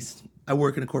work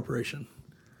in a corporation.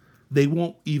 They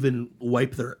won't even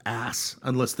wipe their ass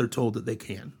unless they're told that they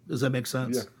can. Does that make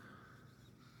sense? Yeah.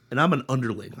 And I'm an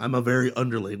underling. I'm a very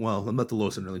underling. Well, I'm not the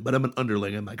lowest underling, but I'm an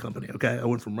underling in my company. Okay, I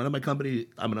went from running my company.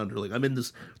 I'm an underling. I'm in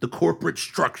the corporate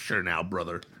structure now,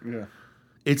 brother. Yeah.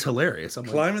 It's hilarious. I'm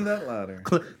climbing that ladder.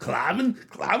 Climbing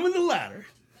the ladder.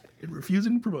 And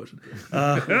refusing promotion.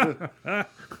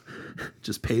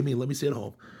 Just pay me and let me stay at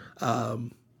home.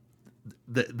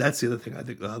 that's the other thing. I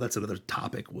think that's another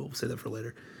topic. We'll say that for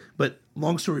later. But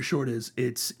long story short is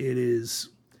it's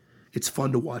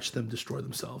fun to watch them destroy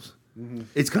themselves. Mm-hmm.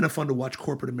 It's kind of fun to watch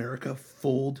corporate America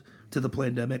fold to the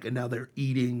pandemic, and now they're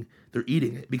eating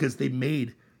it because they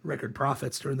made record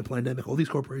profits during the pandemic. All these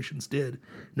corporations did.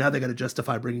 Now they got to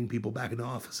justify bringing people back into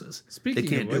offises. Speaking they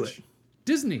can't of do which, it.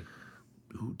 Disney.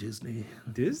 Ooh, Disney.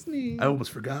 Disney. I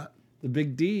almost forgot. The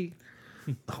big D.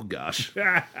 Oh gosh.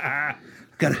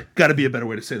 Gotta be a better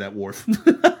way to say that, Worf.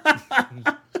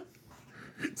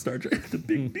 Star Trek, the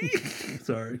big D.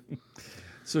 Sorry.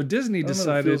 So Disney I don't know if it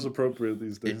decided feels appropriate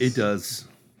these days. It does.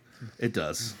 It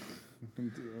does.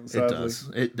 Sadly.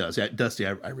 It does. Yeah, Dusty,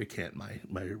 I recant my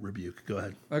rebuke. Go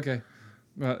ahead. Okay.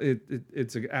 Well,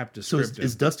 it's an apt So descriptive.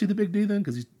 is Dusty the big D then?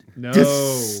 Because he's No.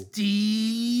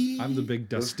 Dusty. I'm the big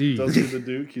Dusty. Dusty the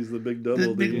Duke, he's the big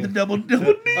double D. The double D.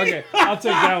 Okay, I'll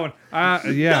take that one.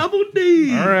 Yeah. Double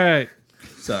D. All right.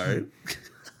 Sorry.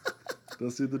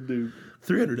 Dusty the Duke.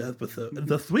 300th episode.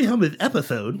 The 300th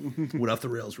episode went off the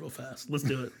rails real fast. Let's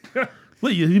do it.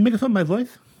 Wait, you making fun of my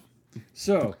voice?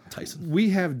 So Tyson. we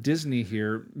have Disney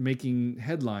here making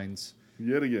headlines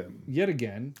Yet again. yet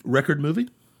again. Record movie?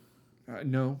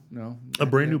 No. A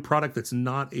brand new product that's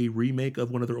not a remake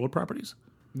of one of their old properties?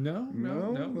 No.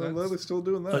 They're still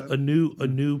doing that. A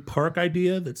new park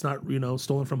idea that's not,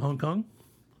 stolen from Hong Kong?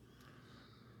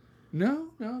 No.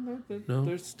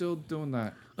 They're still doing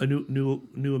that. A new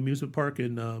amusement park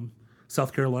in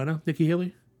South Carolina, Nikki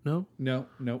Haley? No? No.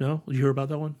 No? Did you hear about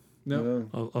that one? No.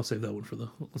 I'll save that one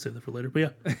I'll save that for later.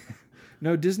 But yeah.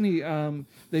 No, Disney,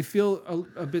 they feel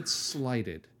a bit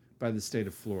slighted by the state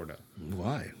of Florida.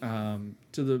 Why?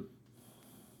 To the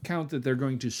count that they're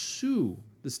going to sue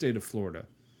the state of Florida.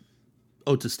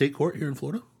 Oh, to state court here in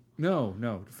Florida?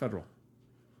 No, federal.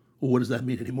 Well, what does that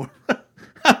mean anymore?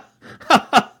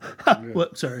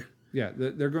 What? Sorry. Yeah,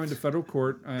 they're going to federal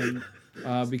court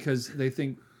because they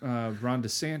think Ron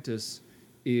DeSantis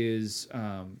is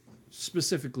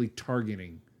specifically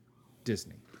targeting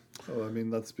Disney. Oh, I mean,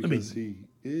 that's because he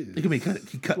is. It can be kind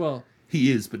of, Well,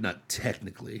 he is, but not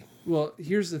technically. Well,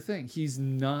 here's the thing. He's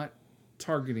not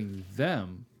targeting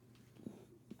them.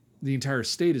 The entire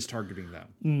state is targeting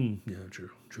them. Yeah,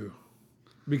 true.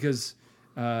 Because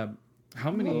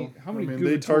how many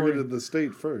they targeted the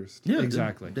state first. Yeah,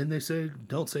 exactly. Didn't they say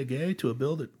don't say gay to a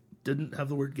bill that didn't have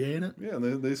the word gay in it? Yeah,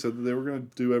 they said that they were going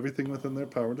to do everything within their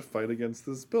power to fight against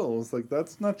this bill. It's like,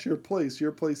 that's not your place.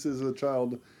 Your place is a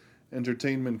child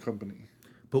entertainment company.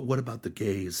 But what about the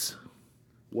gays?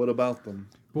 What about them?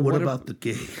 But What about the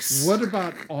gays? What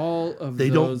about all of They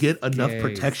those don't get enough gays?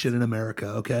 protection in America,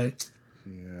 okay?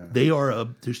 Yeah. They are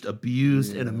just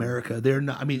abused in America. They're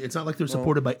not. I mean, it's not like they're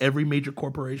supported by every major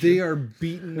corporation. They are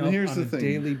beaten And up here's on the a thing.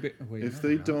 daily basis.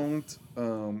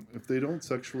 If they don't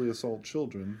sexually assault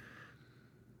children,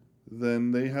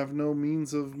 then they have no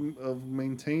means of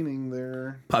maintaining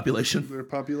their population.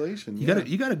 population.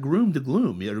 You gotta groom to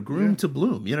gloom. You gotta groom to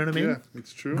bloom. You know what I mean? Yeah,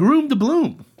 it's true. Groom to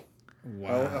bloom.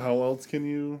 How else can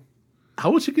you?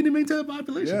 How else can you maintain a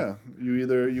population? Yeah,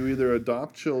 you either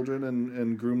adopt children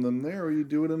and groom them there, or you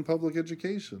do it in public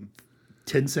education.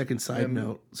 10-second side And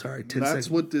note. Sorry, 10 That's seconds.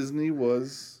 what Disney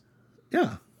was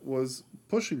Yeah.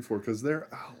 pushing for, because they're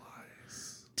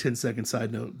allies. 10-second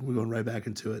side note. We're going right back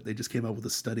into it. They just came out with a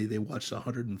study. They watched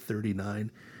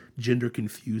 139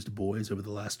 gender-confused boys over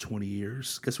the last 20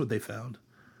 years. Guess what they found?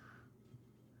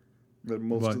 That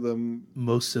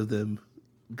most of them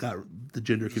got the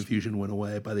gender confusion went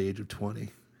away by the age of 20.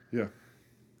 Yeah.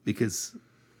 Because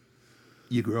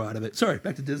you grow out of it. Sorry,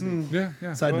 back to Disney.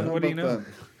 Yeah. Side note. What do you know? That?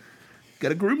 Got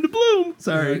to groom to bloom.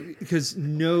 Sorry. Because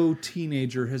no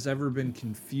teenager has ever been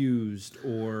confused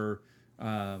or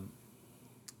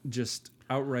just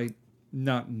outright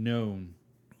not known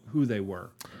who they were.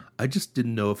 I just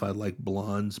didn't know if I liked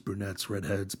blondes, brunettes,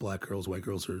 redheads, black girls, white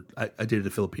girls, or I dated a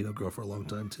Filipino girl for a long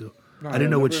time too. I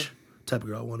didn't know which type of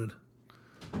girl I wanted.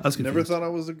 I was confused. Never thought I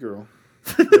was a girl.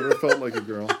 Never felt like a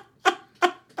girl.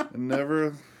 And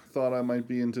never thought I might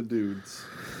be into dudes.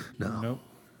 Nope.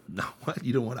 No, what?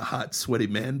 You don't want a hot, sweaty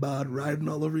man bod riding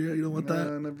all over you? You don't want I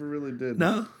that? never really did.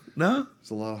 No?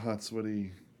 There's a lot of hot,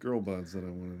 sweaty girl buds that I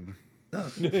wanted. No.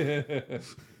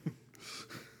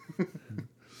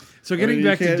 So getting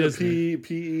back to can't- Disney.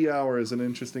 PE hour is an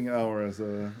interesting hour as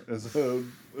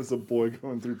a boy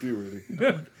going through puberty.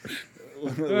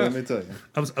 Let me tell you.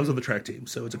 I was on the track team,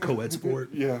 so it's a co-ed sport.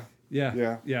 Yeah.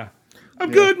 Yeah.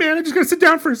 I'm good, man. I just got to sit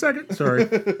down for a second. Sorry.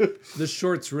 The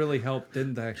shorts really helped,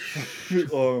 didn't they?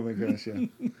 Oh my gosh, yeah.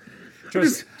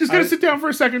 Trust, just got to sit down for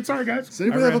a second. Sorry, guys. Does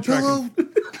anybody ran have a track pillow?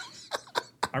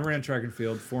 I ran track and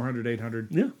field, 400, 800.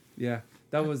 Yeah. Yeah.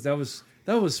 That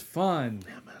was fun.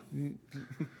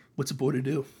 What's a boy to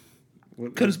do?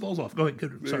 What- Cut his balls off. Go ahead.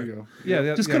 There Sorry. you go.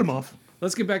 Yeah, Just cut him off.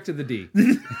 Let's get back to the D.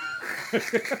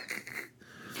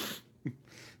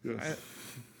 Yes.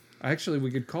 Actually, we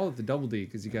could call it the double D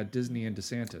because you got Disney and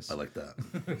DeSantis. I like that.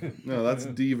 No, that's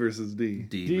D versus D.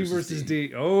 D, versus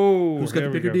D. Oh, Who's got there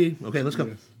the we bigger go. D? Okay, let's go.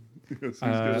 Yes. Yes, he's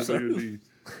got a bigger D.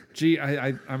 Gee,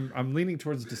 I'm leaning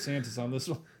towards DeSantis on this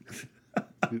one.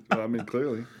 I mean,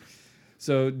 clearly.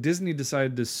 So Disney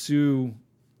decided to sue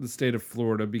the state of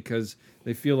Florida because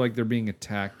they feel like they're being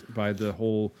attacked by the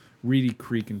whole Reedy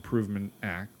Creek Improvement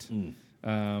Act.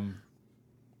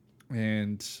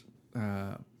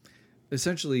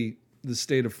 Essentially, the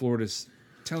state of Florida is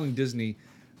telling Disney,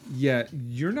 yeah,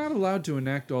 you're not allowed to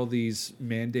enact all these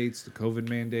mandates, the COVID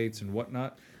mandates and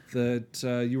whatnot,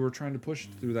 that you were trying to push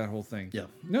through that whole thing. Yeah.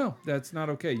 No, that's not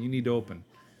okay. You need to open.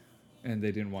 And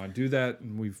they didn't want to do that.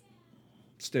 And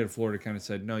state of Florida kind of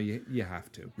said, no, you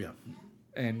have to. Yeah.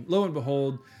 And lo and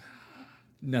behold,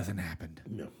 nothing happened.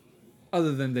 No.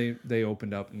 Other than they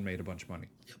opened up and made a bunch of money.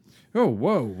 Yep. Oh,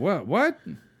 whoa, what?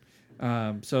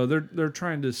 So they're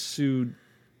trying to sue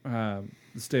the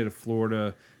state of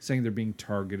Florida, saying they're being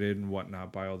targeted and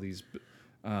whatnot by all these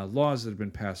laws that have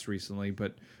been passed recently.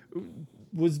 But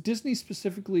was Disney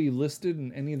specifically listed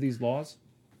in any of these laws?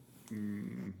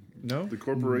 No. The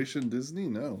corporation Disney?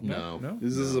 No. No.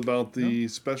 This is about the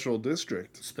special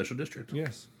district. Special district.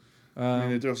 Yes. I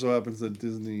mean, it just so happens that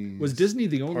Disney... Was Disney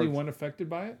the only Parts- one affected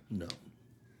by it? No.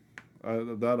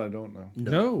 that I don't know.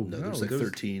 No, There's like there was-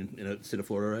 13 in the state of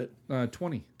Florida, right?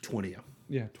 20. 20, yeah.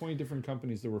 Yeah, 20 different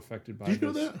companies that were affected by Did you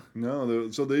know this. that? No,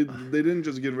 so they didn't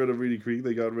just get rid of Reedy Creek;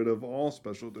 they got rid of all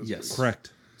special districts. Yes.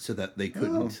 Correct. So that they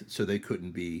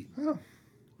couldn't be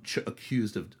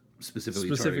accused of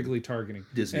Specifically targeting.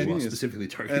 Disney. And- Well, specifically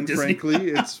targeting And Disney.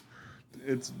 frankly,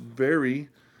 it's very,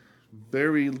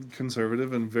 very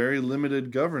conservative and very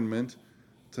limited government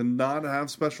to not have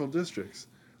special districts.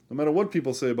 No matter what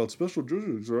people say about special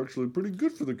districts, are actually pretty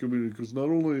good for the community because not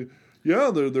only do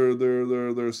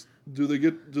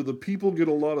the people get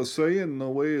a lot of say in the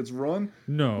way it's run?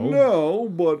 No,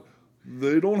 but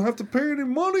they don't have to pay any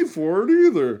money for it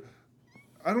either.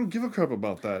 I don't give a crap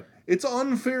about that. It's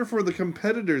unfair for the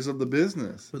competitors of the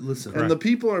business. But listen, And the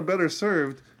people are better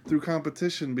served through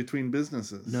competition between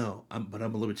businesses. no, but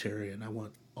I'm a libertarian. I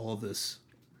want all this.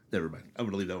 Never mind. I'm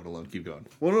going to leave that one alone. Keep going.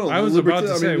 Well, no, I was about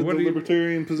to say, what the do you-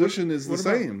 libertarian position is the what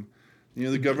about- same. You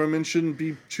know, the government shouldn't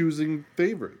be choosing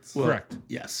favorites. Well, Correct.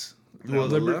 Yes. Well,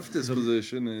 the liber- leftist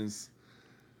position is,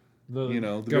 The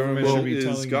the government is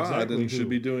telling God exactly and who. should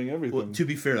be doing everything. Well, to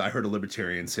be fair, I heard a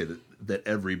libertarian say that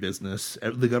every business,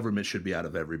 the government should be out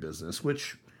of every business,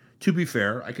 which, to be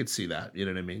fair, I could see that. You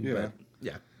know what I mean? Yeah. But,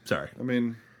 yeah. Sorry. I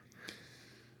mean,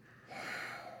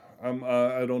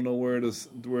 I don't know where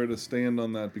to stand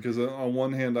on that because on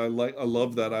one hand I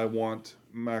love that I want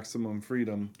maximum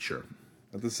freedom. Sure.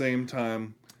 At the same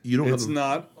time, You don't it's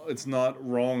have it's not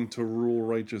wrong to rule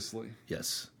righteously.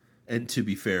 Yes. And to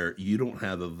be fair, you don't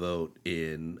have a vote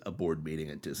in a board meeting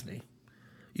at Disney.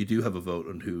 You do have a vote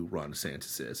on who Ron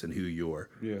DeSantis is and who your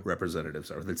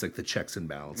representatives are. It's like the checks and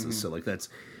balances. So, like, that's,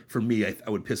 for me, I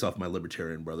would piss off my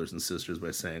libertarian brothers and sisters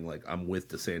by saying, like, I'm with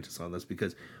DeSantis on this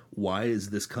because why is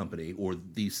this company or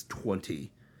these 20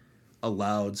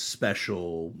 allowed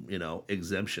special,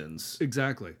 exemptions?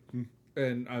 Exactly.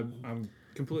 And I'm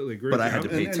completely agree. But with I you. had to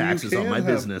pay And taxes you on can my have-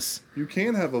 business. You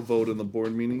can have a vote in the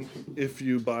board meeting if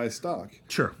you buy stock.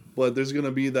 Sure. But there's going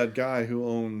to be that guy who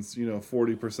owns,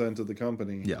 40% of the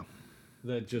company. Yeah.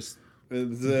 that just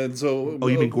And so, Oh,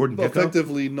 you mean Gordon Gekko?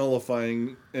 effectively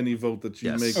nullifying any vote that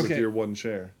you Yes. make with Okay. your one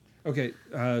share. okay.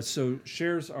 So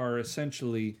shares are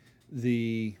essentially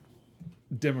the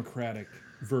democratic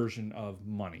version of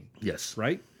money, Yes.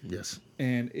 right? Yes.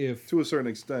 And if To a certain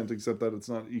extent, except that it's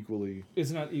not equally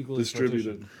it's not equally distributed.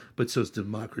 partitioned, But so it's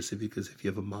democracy because if you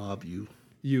have a mob, you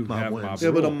you Mob have wins. mob Yeah,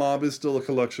 but a rule. mob is still a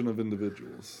collection of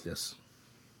individuals. yes.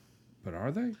 But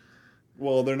are they?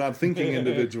 Well, they're not thinking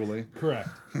individually. Correct.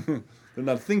 They're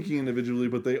not thinking individually,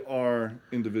 but they are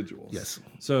individuals. Yes.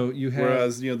 So you have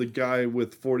Whereas, the guy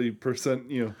with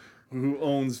 40%, who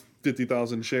owns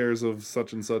 50,000 shares of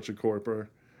such and such a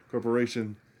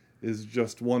corporation is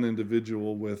just one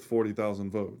individual with 40,000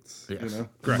 votes. Yes.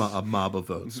 Correct. A mob of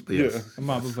votes. But yes. a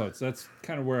mob of votes. That's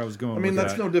kind of where I was going. I mean, with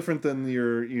that's that. no different than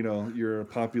your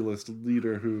populist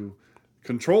leader who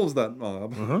controls that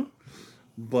mob. Uh-huh.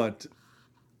 But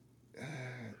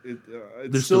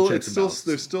There's still checks and balances.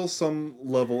 there's still some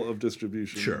level of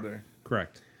distribution Sure. there.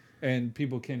 Correct. And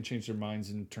people can change their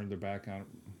minds and turn their back on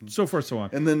it. So forth, so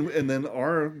on. And then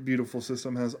our beautiful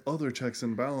system has other checks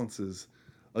and balances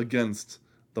against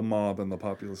the mob and the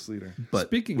populist leader. But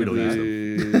Speaking we of don't that-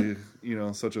 use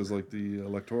them. Such as like the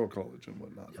electoral college and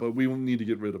whatnot. But we will need to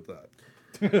get rid of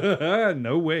that.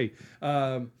 No way.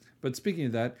 But speaking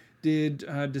of that, did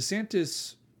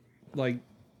DeSantis like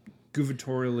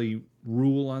gubernatorially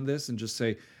rule on this and just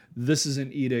say, this is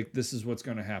an edict, this is what's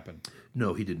going to happen?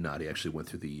 No, he did not. He actually went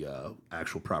through the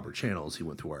actual proper channels. He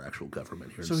went through our actual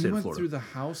government here So in the he state of went Florida. through the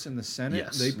House and the Senate.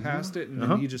 Yes. They passed it, and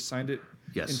Uh-huh. then he just signed it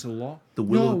Yes. into law. The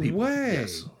will no of the people. way.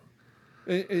 Yes.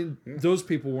 And those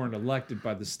people weren't elected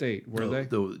by the state, were they?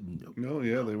 No. No,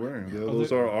 yeah, they were. Yeah,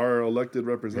 those are our elected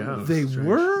representatives. They Strange.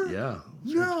 were? Yeah.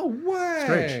 No way.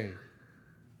 Strange.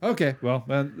 Okay, well,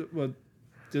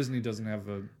 Disney doesn't have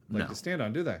a leg No. to stand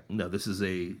on, do they? No, this is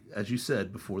as you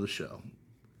said before the show,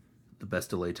 the best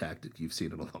delay tactic you've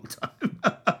seen in a long time.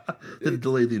 They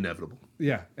delay the inevitable.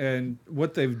 Yeah, and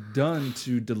what they've done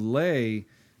to delay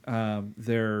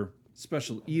their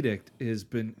special edict has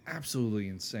been absolutely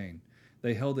insane.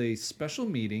 They held a special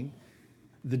meeting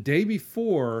the day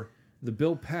before the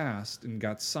bill passed and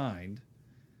got signed,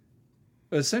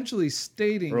 essentially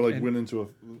stating... Or like and- went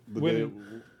into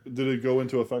did it go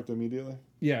into effect immediately?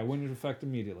 Yeah, it went into effect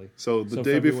immediately. So the So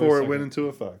day February before it 2nd. went into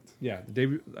effect. Yeah,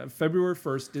 February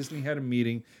 1st, Disney had a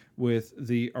meeting with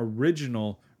the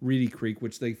original Reedy Creek,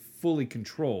 which they fully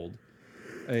controlled.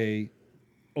 A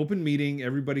open meeting,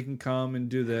 everybody can come and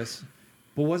do this,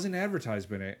 but wasn't advertised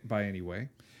by any way.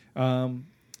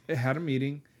 It had a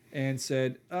meeting and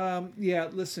said, yeah,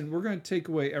 listen, we're going to take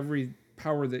away every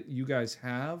power that you guys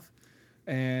have,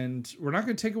 and we're not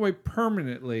going to take away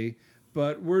permanently,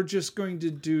 but we're just going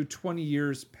to do 20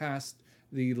 years past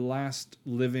the last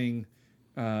living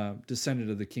descendant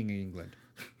of the King of England.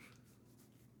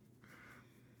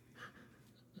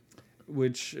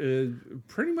 Which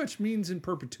pretty much means in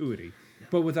perpetuity,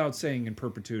 but without saying in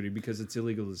perpetuity because it's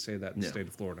illegal to say that in the No. state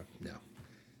of Florida. No.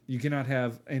 You cannot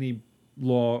have any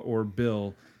law or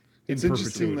bill in It's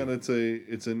perpetuity. interesting that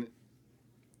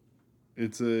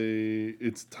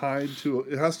it's tied to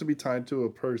it has to be tied to a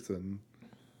person,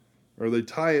 or they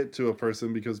tie it to a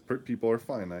person because people are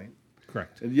finite,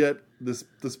 Correct. and yet this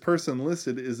person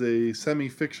listed is a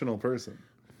semi-fictional person.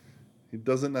 He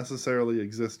doesn't necessarily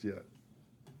exist yet.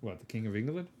 What, the King of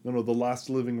England? No, the last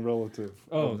living relative.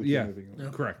 Oh, of the yeah. King of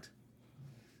England. Correct.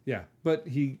 Yeah, but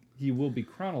he will be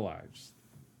chronologized.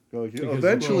 Like, Because-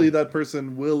 eventually, that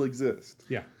person will exist.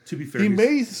 Yeah. To be fair, He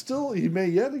he's- may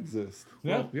yet exist.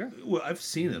 Yeah. Yeah. Well, I've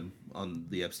seen him on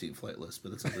the Epstein flight list,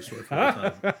 but that's another story for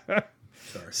another time.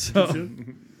 Sorry. So- Too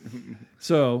soon?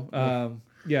 So,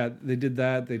 yeah, they did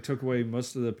that. They took away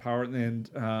most of the power, and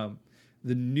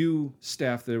the new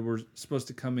staff that were supposed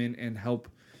to come in and help,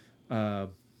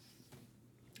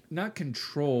 not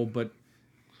control, but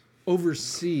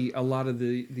oversee a lot of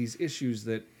these issues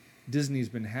that Disney's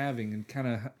been having and kind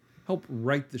of help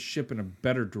right the ship in a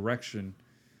better direction.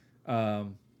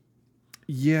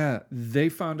 Yeah, they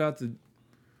found out that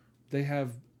they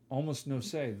have almost no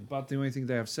say. About the only thing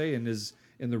they have say in is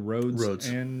in the roads.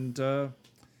 And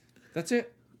that's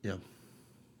it. Yeah.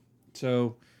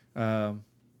 So,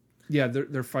 yeah,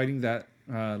 they're fighting that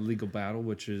legal battle,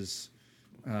 which is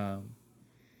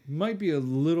might be a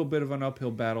little bit of an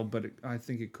uphill battle, but I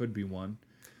think it could be one.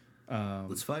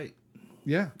 Let's fight.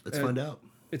 Yeah, Let's find out.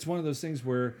 It's one of those things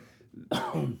where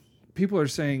people are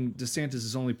saying DeSantis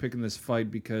is only picking this fight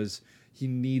because he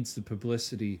needs the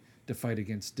publicity to fight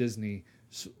against Disney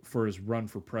for his run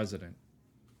for president.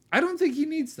 I don't think he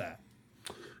needs that.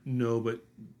 No, but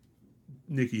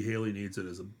Nikki Haley needs it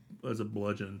as a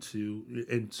bludgeon to,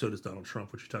 and so does Donald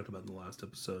Trump, which you talked about in the last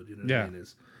episode. You know what I mean?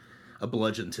 Is a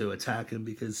bludgeon to attack him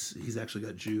because he's actually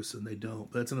got juice and they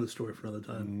don't. But that's another story for another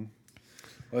time.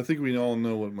 Mm-hmm. I think we all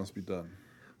know what must be done.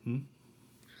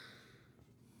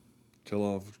 Kill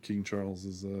off King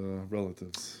Charles's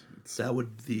relatives. It's That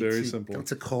would be very simple.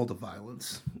 That's a call to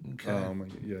violence. Okay.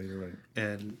 yeah, you're right.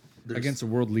 And Against a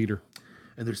world leader.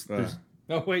 there's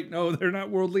Oh, wait, no, they're not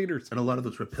world leaders. and a lot of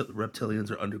those reptilians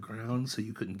are underground, so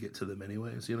you couldn't get to them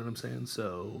anyways. You know what I'm saying?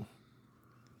 So,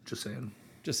 just saying.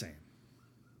 Just saying.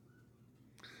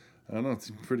 I don't know. It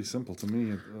seemed pretty simple to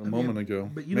me a moment ago.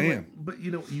 But you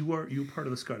know, you're part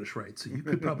of the Scottish Rite, so you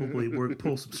could probably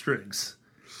pull some strings.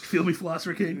 You feel me,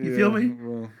 Philosopher King? You feel me?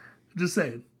 Well, Just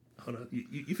saying. Hold on.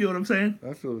 You feel what I'm saying?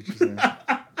 I feel what you're saying.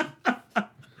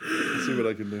 Let's see what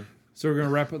I can do. So we're going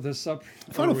to wrap this up.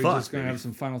 Final Or are we thoughts, just going to baby. have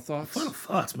some final thoughts? Final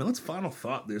thoughts, man. Let's final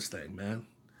thought this thing, man.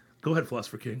 Go ahead,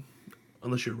 Philosopher King.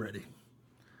 Unless you're ready.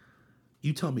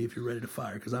 You tell me if you're ready to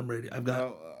fire, because I'm ready. I've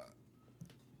got...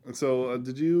 So,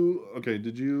 did you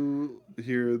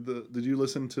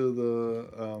listen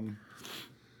to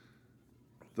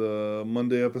the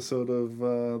Monday episode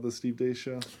of the Steve Day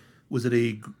Show? Was it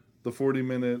a? The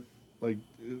 40-minute like.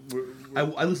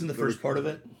 I listened to the first part of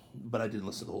it, but I didn't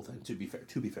listen to the whole thing. To be fair.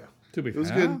 It was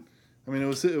good. I mean, it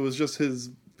was just his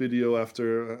video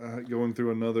after going through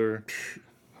another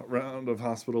round of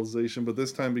hospitalization, but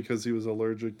this time because he was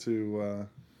allergic to.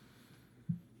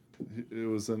 It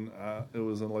was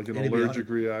like an allergic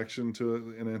reaction to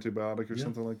an antibiotic or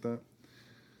something like that.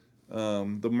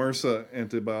 The MRSA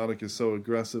antibiotic is so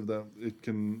aggressive that it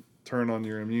can turn on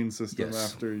your immune system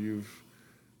after you've,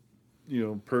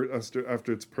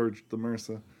 after it's purged the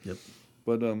MRSA. Yep.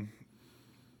 But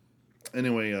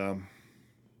anyway,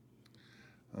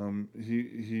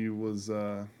 he was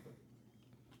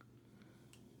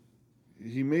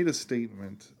he made a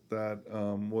statement that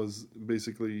was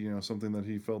basically something that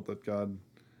he felt that God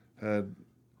had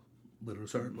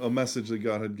a message that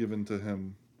God had given to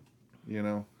him,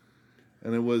 and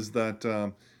it was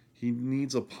that he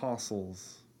needs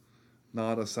apostles,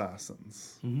 not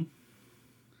assassins. Mm-hmm.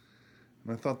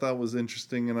 And I thought that was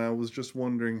interesting, and I was just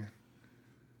wondering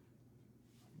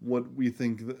what we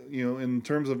think, in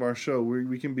terms of our show,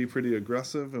 we can be pretty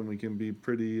aggressive and we can be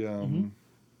pretty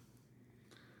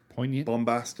poignant,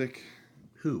 bombastic.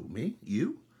 Who, me?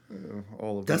 You?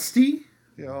 All of Dusty? us.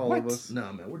 Yeah, all of us.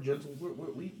 No, man, we're gentle.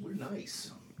 We're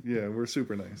nice. Yeah, we're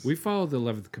super nice. We follow the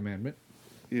 11th commandment.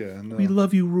 Yeah, no. We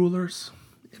love you, rulers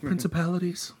and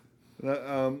principalities.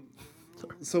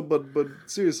 So, but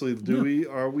seriously,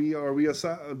 are we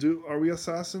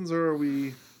assassins or are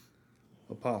we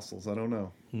apostles? I don't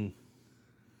know.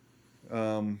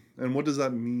 And what does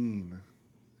that mean?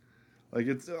 Like,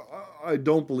 I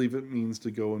don't believe it means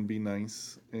to go and be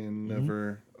nice and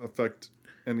never affect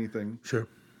anything. Sure.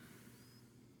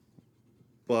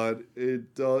 But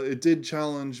it did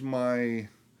challenge my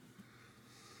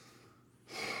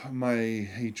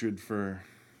hatred for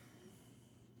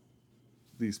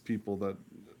these people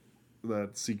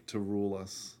that seek to rule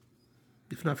us.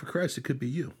 If not for Christ, it could be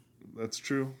you. That's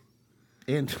true.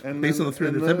 And based on the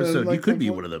 300th episode, you could be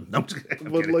one of them. No, I'm just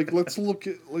kidding. But like, let's look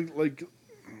at like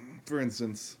for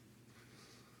instance,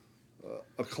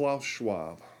 a Klaus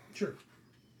Schwab. Sure.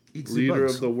 Eats Leader the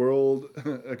bugs. of the World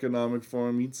Economic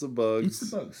Forum, eats the bugs. Eats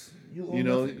the bugs.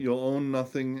 You'll own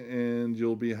nothing and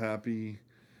you'll be happy.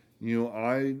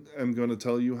 I am going to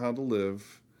tell you how to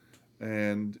live,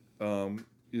 and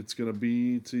it's going to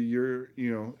be to your,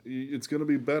 it's going to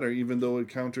be better, even though it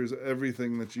counters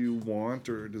everything that you want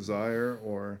or desire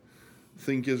or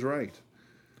think is right.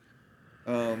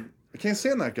 I can't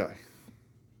stand that guy.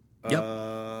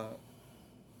 Yep.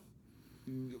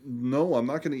 No, I'm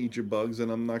not going to eat your bugs,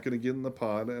 and I'm not going to get in the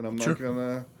pod, and I'm not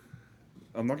going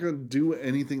to do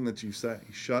anything that you say.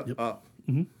 Shut up.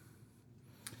 Mm-hmm.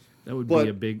 That would be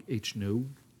a big H no.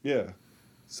 Yeah.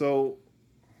 So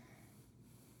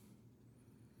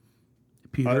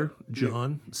Peter,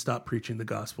 John, stop preaching the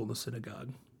gospel in the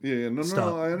synagogue. Yeah,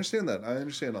 no, I understand that. I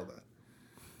understand all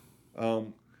that.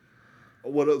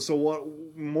 What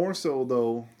more so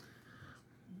though?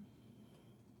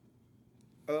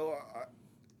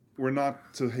 We're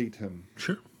not to hate him.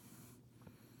 Sure.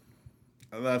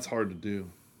 And that's hard to do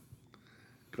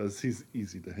because he's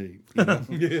easy to hate.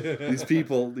 These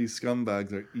people, these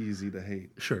scumbags, are easy to hate.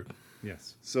 Sure.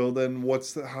 Yes. So then,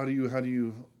 how do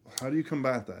you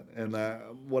combat that? And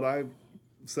what I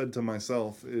said to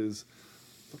myself is,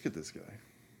 look at this guy.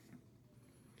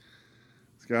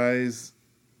 This guy's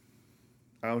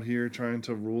out here trying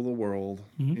to rule the world,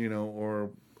 or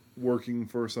working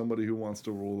for somebody who wants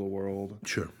to rule the world.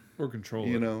 Sure. Or control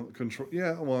it. Control.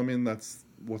 Yeah, well, I mean,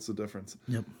 what's the difference?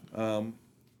 Yep.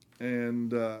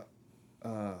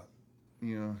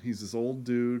 He's this old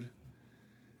dude,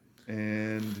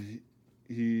 and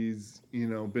he's,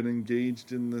 been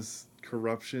engaged in this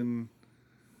corruption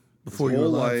Before his your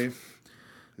life.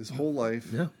 His whole life.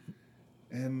 Yeah.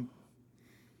 And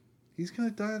he's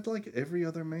going to die like every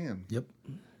other man. Yep.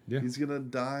 Yeah. He's going to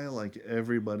die like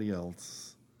everybody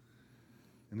else.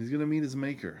 And he's going to meet his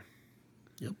maker.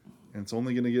 Yep. And it's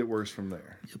only going to get worse from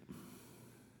there. Yep.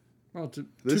 Well, to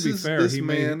be fair, he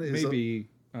may be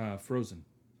frozen.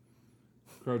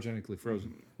 Cryogenically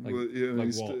frozen. Like, well, yeah, like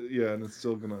he's Walt. and it's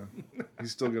still gonna,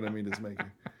 he's still gonna meet his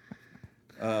maker.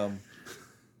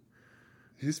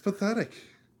 He's pathetic.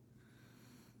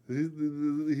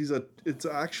 It's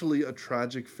actually a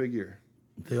tragic figure.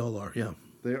 They all are, yeah.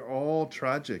 They're all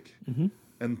tragic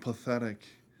and pathetic.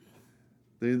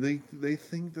 They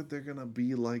think that they're gonna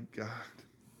be like God.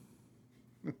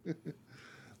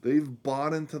 They've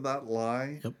bought into that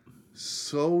lie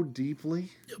so deeply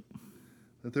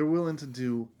that they're willing to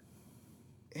do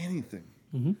anything.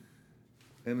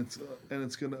 And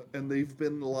they've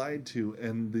been lied to,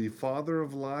 and the father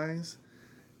of lies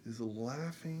is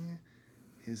laughing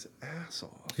his ass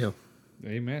off. Yeah.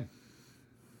 Amen.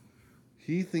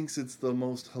 He thinks it's the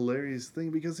most hilarious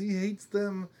thing because he hates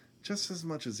them just as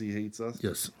much as he hates us.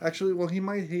 Yes. Actually, well, he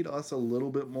might hate us a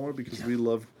little bit more because we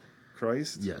love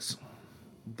Christ. Yes.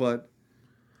 But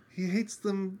he hates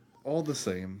them all the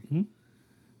same.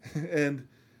 Mm-hmm. And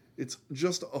it's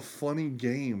just a funny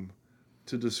game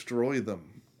to destroy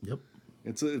them. Yep.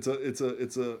 It's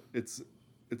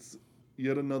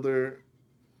yet another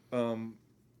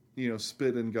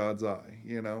spit in God's eye,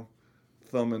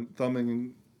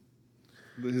 thumbing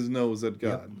his nose at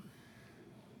God. Yep.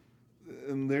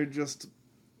 And they're just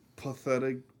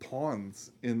pathetic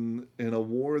pawns in a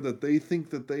war that they think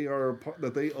that they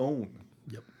own.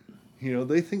 Yep.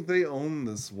 They think they own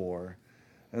this war,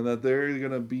 and that they're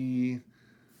gonna be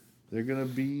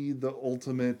the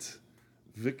ultimate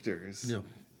victors. Yeah.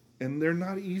 And they're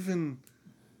not even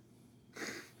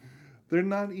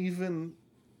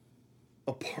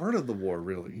a part of the war,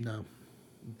 really. No.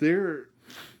 They're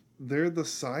the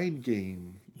side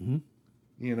game.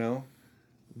 Mm-hmm.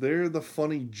 They're the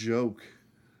funny joke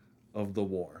of the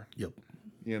war. Yep.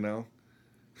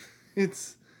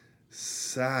 It's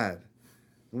sad.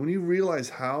 When you realize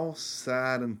how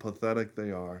sad and pathetic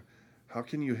they are, how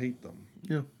can you hate them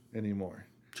anymore?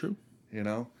 True.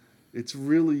 It's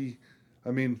really,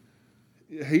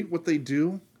 hate what they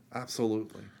do?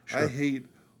 Absolutely. Sure. I hate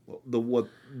what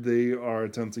they are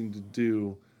attempting to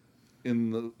do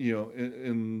in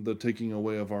the taking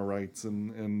away of our rights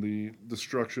and the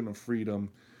destruction of freedom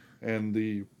and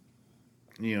the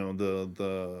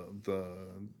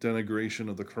denigration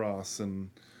of the cross and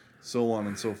so on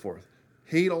and so forth.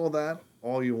 Hate all that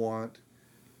all you want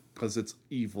because it's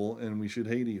evil and we should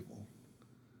hate evil.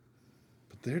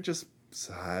 But they're just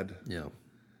sad. Yeah.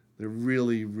 They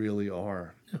really, really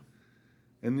are. Yeah.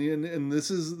 And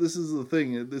this is the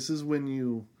thing. This is when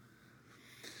you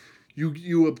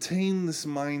obtain this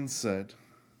mindset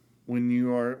when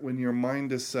your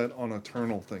mind is set on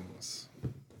eternal things.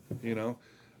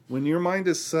 When your mind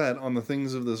is set on the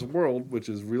things of this world, which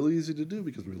is really easy to do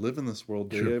because we live in this world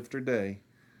day after day.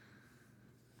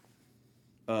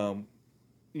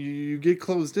 You get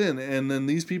closed in, and then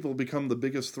these people become the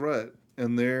biggest threat,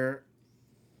 and their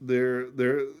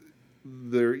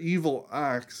evil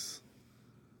acts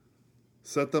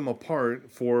set them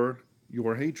apart for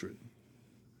your hatred.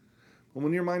 But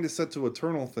when your mind is set to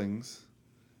eternal things,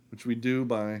 which we do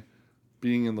by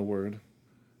being in the Word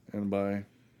and by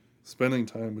spending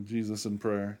time with Jesus in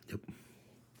prayer,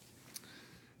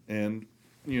 and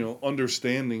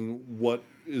understanding what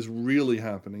is really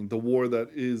happening, the war that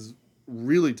is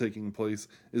really taking place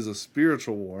is a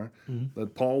spiritual war. Mm-hmm.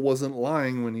 That Paul wasn't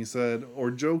lying when he said,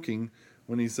 or joking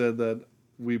when he said that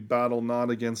we battle not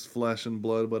against flesh and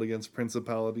blood, but against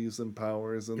principalities and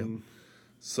powers and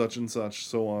such and such,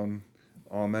 so on.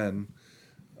 Amen.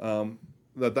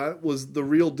 That was the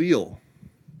real deal.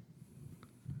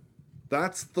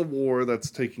 That's the war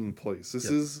that's taking place. This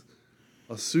is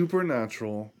a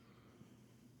supernatural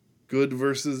good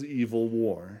versus evil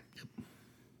war. Yep.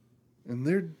 And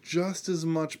they're just as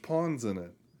much pawns in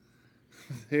it.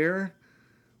 They're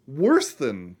worse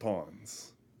than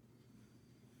pawns.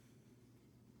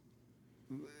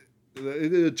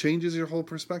 It changes your whole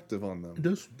perspective on them. It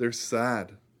does. They're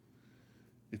sad.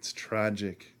 It's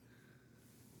tragic.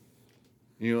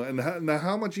 And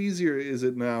how much easier is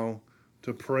it now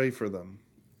to pray for them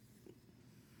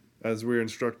as we're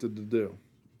instructed to do?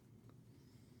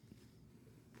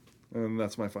 And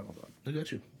that's my final thought. I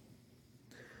got you.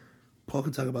 Paul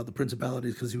could talk about the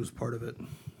principalities because he was part of it.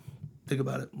 Think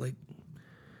about it. Like,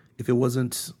 if it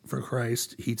wasn't for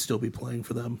Christ, he'd still be playing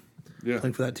for them,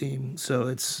 playing for that team. So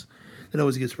it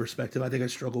always gives perspective. I think I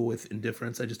struggle with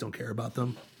indifference. I just don't care about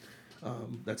them.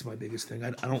 That's my biggest thing.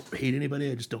 I don't hate anybody.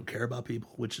 I just don't care about people,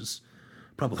 which is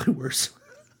probably worse.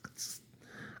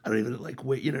 I don't even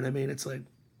wait. You know what I mean? It's like,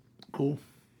 cool.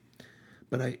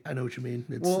 But I know what you mean.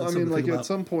 It's at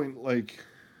some point,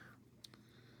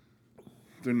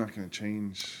 they're not going to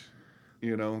change.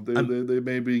 They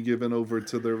may be given over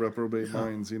to their reprobate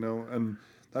minds, and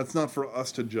that's not for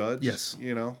us to judge. Yes.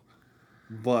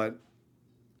 But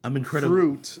I'm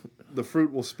incredibly the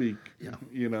fruit will speak. Yeah.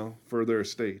 For their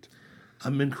state.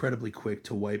 I'm incredibly quick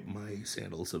to wipe my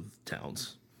sandals of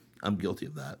towns. I'm guilty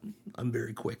of that. I'm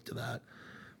very quick to that.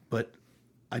 But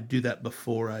I do that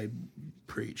before I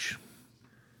preach.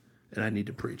 And I need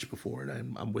to preach before,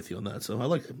 and I'm with you on that. So I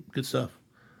like it. Good stuff.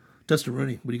 Dustin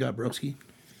Rooney, what do you got, Broski?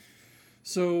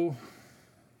 So,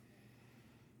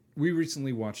 we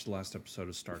recently watched the last episode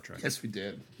of Star Trek. Yes, we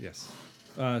did. Yes.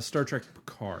 Star Trek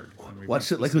Picard.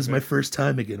 Watched it like it was my first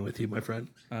time again with you, my friend.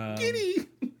 Giddy!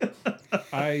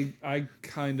 I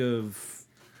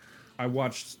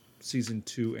watched season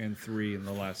 2 and 3 in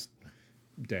the last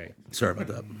day. Sorry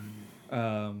about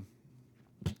that.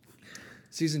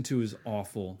 Season 2 is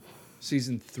awful.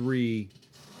 Season 3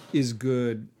 is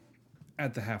good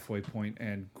at the halfway point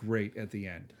and great at the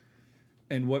end.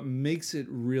 And what makes it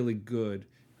really good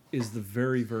is the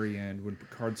very, very end when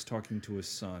Picard's talking to his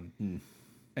son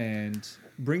and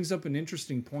brings up an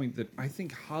interesting point that I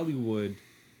think Hollywood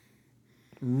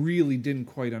really didn't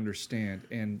quite understand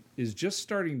and is just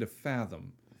starting to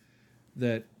fathom,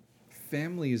 that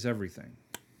family is everything.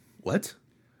 What?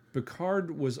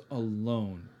 Picard was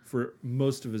alone for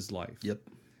most of his life. Yep.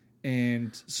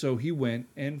 And so he went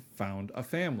and found a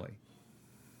family.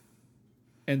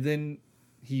 And then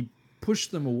he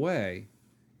pushed them away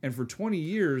and for 20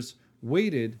 years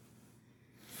waited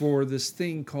for this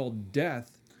thing called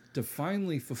death to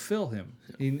finally fulfill him.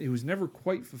 He was never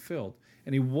quite fulfilled.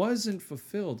 And he wasn't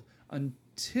fulfilled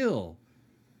until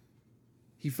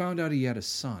he found out he had a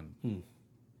son.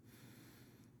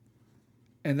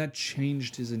 And that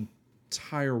changed his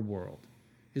entire world.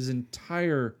 His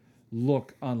entire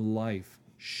look on life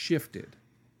shifted.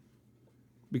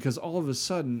 Because all of a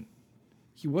sudden,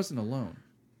 he wasn't alone.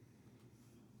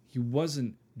 He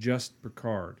wasn't just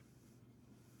Picard.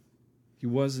 He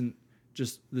wasn't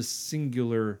just this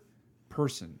singular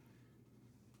person.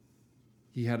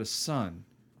 He had a son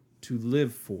to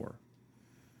live for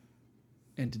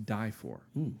and to die for.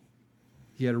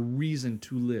 He had a reason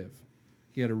to live.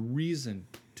 He had a reason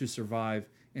to survive,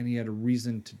 and he had a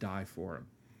reason to die for him.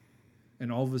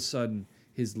 And all of a sudden,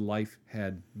 his life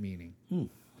had meaning.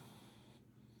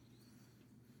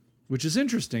 Which is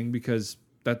interesting because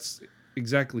that's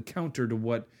exactly counter to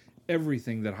what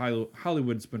everything that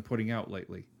Hollywood's been putting out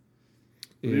lately.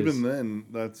 Even then,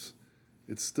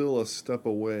 it's still a step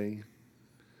away.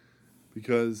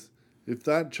 Because if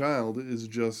that child is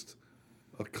just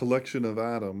a collection of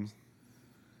atoms,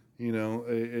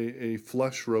 a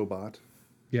flesh robot,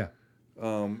 yeah,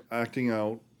 acting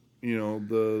out,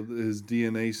 his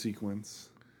DNA sequence,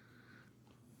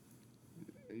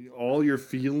 all your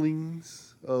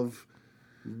feelings of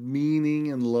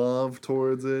meaning and love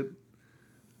towards it,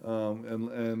 and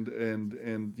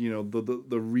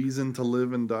the reason to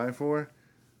live and die for,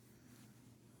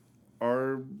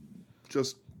 are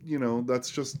just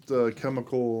that's just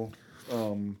chemical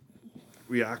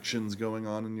reactions going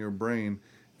on in your brain.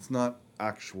 It's not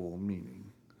actual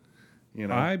meaning.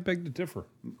 I beg to differ.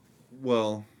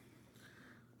 Well,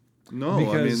 no,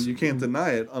 Because you can't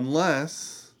deny it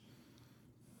unless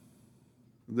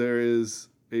there is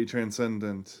a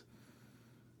transcendent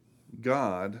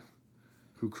God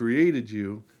who created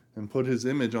you and put his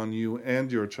image on you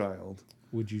and your child.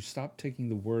 Would you stop taking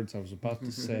the words I was about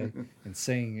to say and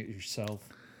saying it yourself?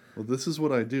 Well, this is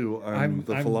what I do. I'm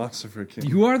the philosopher king.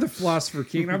 You are the philosopher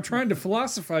king. I'm trying to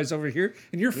philosophize over here,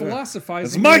 and you're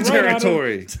philosophizing. It's my right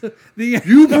territory.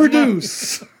 You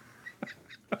produce.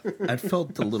 I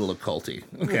felt a little occulty.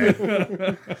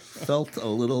 Okay. Felt a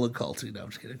little occulty. No, I'm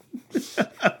just kidding.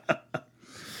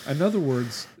 In other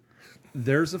words,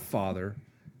 there's a father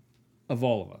of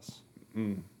all of us.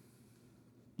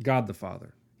 God the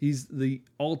Father. He's the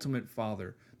ultimate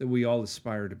father that we all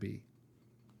aspire to be.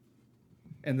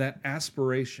 And that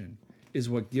aspiration is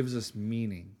what gives us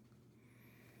meaning.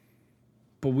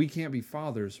 But we can't be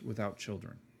fathers without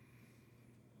children.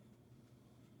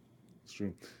 It's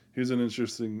true. Here's an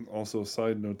interesting also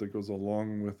side note that goes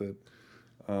along with it.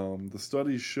 The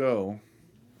studies show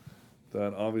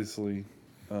that obviously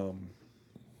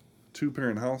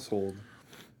two-parent household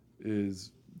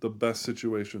is the best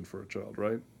situation for a child,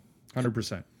 right?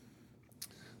 100%.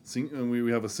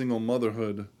 We have a single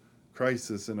motherhood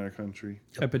crisis in our country.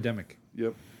 Epidemic.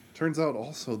 Yep. Turns out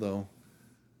also, though,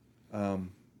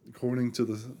 according to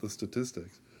the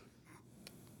statistics,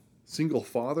 single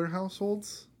father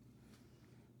households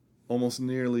almost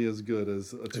nearly as good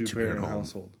as a two-parent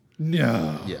household.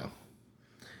 No. Yeah.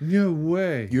 No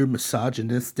way. You're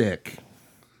misogynistic.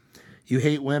 You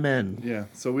hate women. Yeah.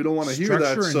 So we don't want to hear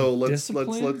that. Structure So and let's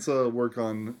discipline? work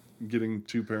on getting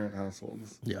two-parent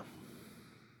households. Yeah.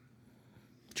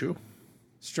 True.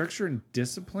 Structure and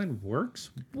discipline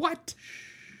works? What?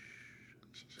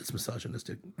 It's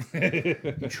misogynistic.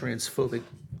 Transphobic.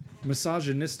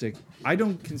 Misogynistic. I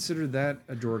don't consider that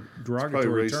a Probably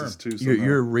derogatory term. racist too.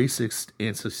 You're racist,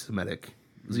 anti-Semitic,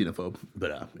 xenophobe.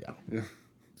 But yeah.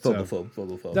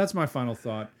 Phobophobe. That's my final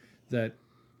thought, that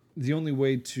the only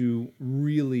way to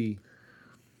really,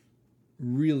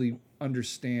 really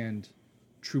understand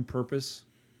true purpose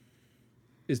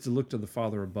is to look to the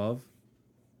Father above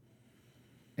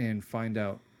and find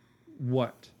out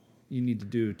what you need to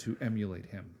do to emulate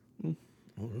him.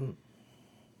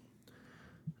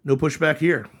 No pushback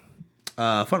here.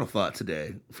 Final thought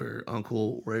today for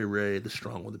Uncle Ray, the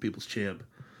strong one, the people's champ.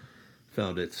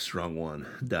 Found it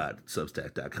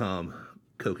strong1.substack.com.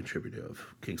 Co-contributor of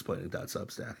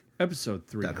kingsplanning.substack. Episode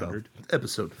 300.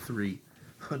 Episode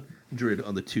 300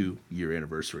 on the 2-year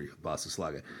anniversary of Boss's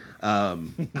Lager. April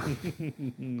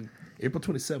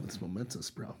 27th is momentous,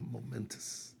 bro.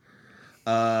 Momentous.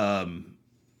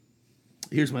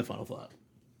 Here's my final thought.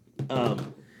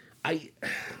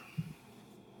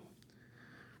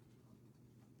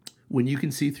 When you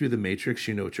can see through the Matrix,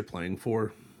 you know what you're playing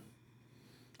for.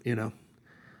 You know,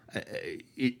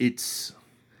 it's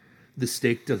the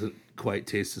steak doesn't quite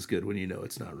taste as good when you know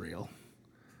it's not real.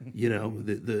 You know,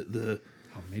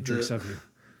 Matrix of you.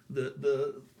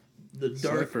 The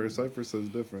dark Cypher says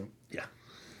different. Yeah.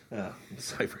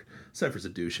 Cypher's a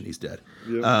douche and he's dead.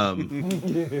 Yep.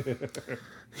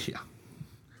 Yeah.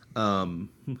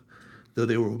 Though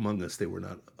they were among us, they were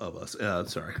not of us.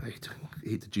 Sorry, I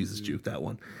hate to Jesus juke that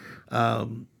one.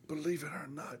 Believe it or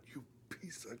not, you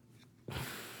piece of...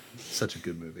 Such a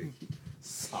good movie.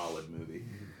 Solid movie.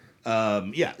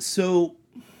 Yeah, so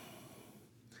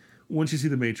once you see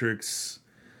The Matrix,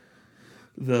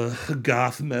 the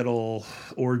goth metal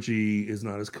orgy is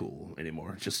not as cool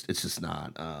anymore. It's just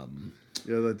not. Yeah,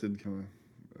 that did kind of...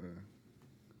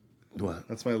 What?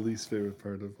 That's my least favorite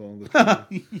part of all the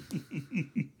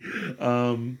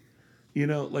You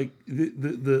know, like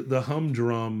the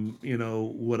humdrum, you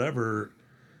know, whatever,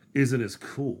 isn't as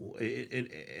cool.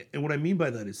 And what I mean by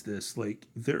that is this: like,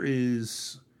 there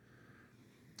is,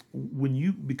 when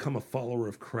you become a follower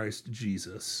of Christ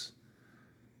Jesus,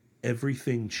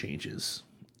 everything changes.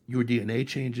 Your DNA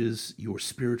changes. Your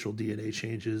spiritual DNA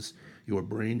changes. Your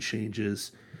brain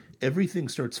changes. Everything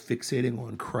starts fixating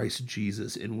on Christ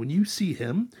Jesus. And when you see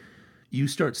him, you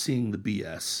start seeing the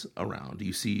BS around.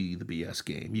 You see the BS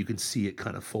game. You can see it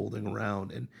kind of folding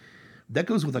around. And that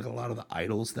goes with like a lot of the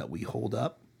idols that we hold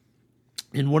up.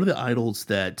 And one of the idols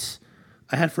that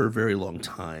I had for a very long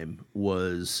time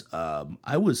was,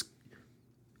 I was,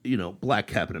 you know, black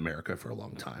Captain America for a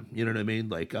long time. You know what I mean?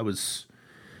 Like, I was,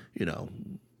 you know,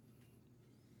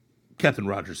 Captain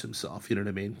Rogers himself, you know what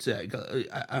I mean? So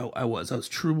I was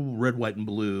true red, white, and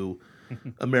blue.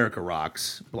 America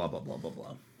rocks. Blah blah blah blah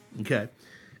blah. Okay,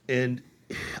 and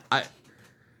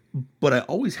but I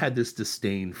always had this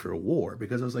disdain for war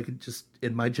because I was like, just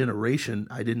in my generation,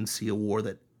 I didn't see a war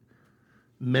that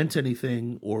meant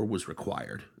anything or was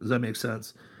required. Does that make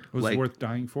sense? Was like, it worth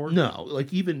dying for? No,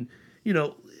 like even, you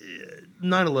know,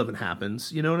 9/11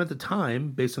 happens, you know, and at the time,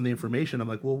 based on the information, I'm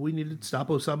like, well, we needed to stop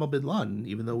Osama bin Laden,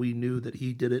 even though we knew that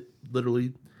he did it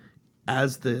literally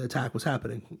as the attack was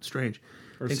happening. Strange.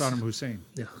 Or Saddam Hussein.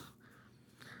 Yeah.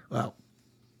 Well,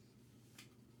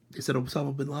 they said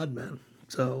Osama bin Laden, man.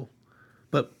 So,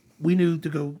 but we knew to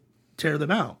go tear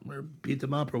them out or beat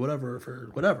them up or whatever for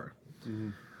whatever. Mm-hmm.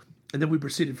 And then we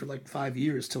proceeded for like 5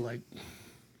 years to like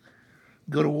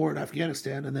go to war in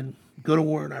Afghanistan and then go to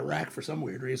war in Iraq for some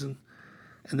weird reason.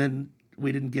 And then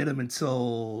we didn't get him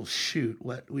until,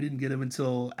 we didn't get him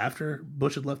until after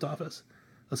Bush had left office.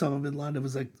 Osama bin Laden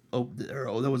was like,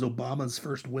 that was Obama's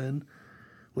first win,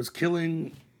 was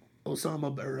killing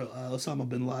Osama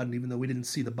bin Laden, even though we didn't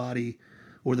see the body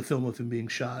or the film of him being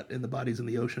shot and the body's in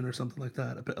the ocean or something like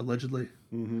that, allegedly.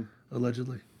 Mm-hmm.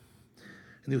 Allegedly.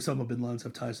 And the Osama bin Ladens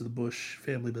have ties to the Bush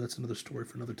family, but that's another story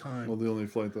for another time. Well, the only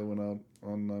flight that went out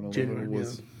on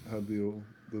 9/11 had the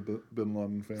bin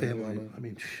Laden family on it. I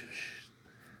mean,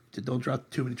 don't drop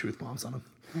too many truth bombs on them.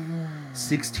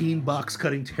 16 box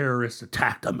cutting terrorists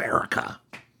attacked America.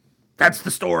 That's the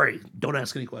story. Don't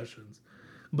ask any questions.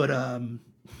 But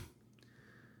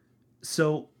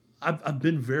so I've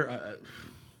been I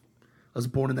was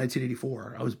born in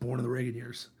 1984. I was born in the Reagan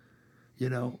years. You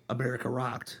know, America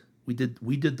rocked. We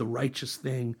did the righteous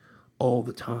thing all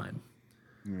the time.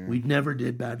 Yeah. We never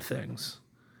did bad things.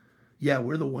 Yeah,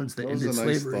 we're the ones that ended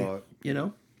slavery. Thought. You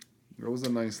know? It was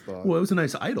a nice thought. Well, it was a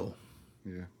nice idol.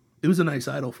 Yeah. It was a nice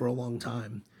idol for a long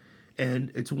time.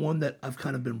 And it's one that I've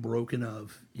kind of been broken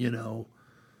of, you know,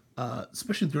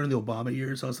 especially during the Obama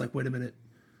years. I was like, wait a minute.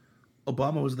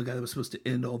 Obama was the guy that was supposed to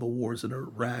end all the wars in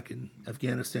Iraq and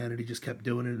Afghanistan, and he just kept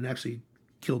doing it and actually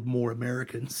killed more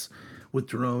Americans with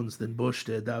drones than Bush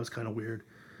did. That was kind of weird.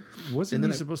 Wasn't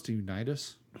he supposed to unite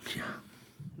us? Yeah.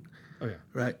 Oh, yeah.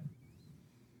 Right.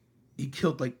 He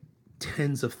killed like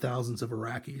tens of thousands of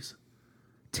Iraqis.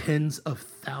 Tens of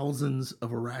thousands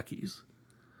of Iraqis.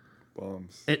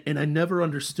 Bombs. And I never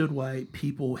understood why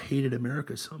people hated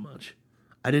America so much.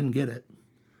 I didn't get it.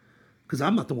 Because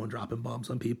I'm not the one dropping bombs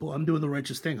on people. I'm doing the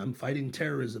righteous thing. I'm fighting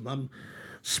terrorism. I'm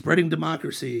spreading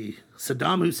democracy.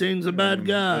 Saddam Hussein's a bad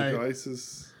guy. Like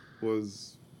ISIS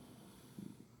was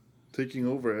taking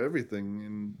over everything,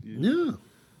 and Yeah.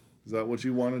 is that what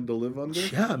you wanted to live under?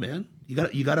 Yeah, man.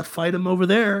 You got to fight them over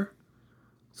there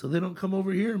so they don't come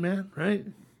over here, man, right?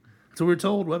 So we're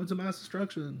told, weapons of mass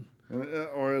destruction.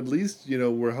 Or at least,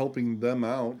 we're helping them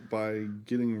out by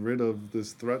getting rid of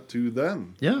this threat to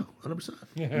them. Yeah, 100%.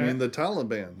 I mean, the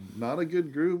Taliban, not a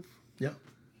good group, Yeah.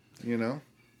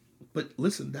 But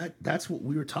listen, that's what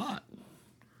we were taught.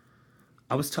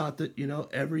 I was taught that,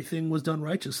 everything was done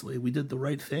righteously. We did the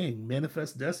right thing.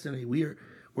 Manifest destiny. We're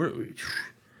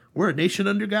a nation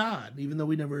under God, even though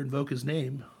we never invoke his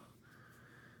name.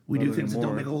 We do things that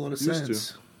don't make a whole lot of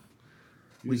sense.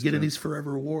 We get in these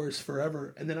forever wars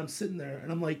forever. And then I'm sitting there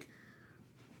and I'm like,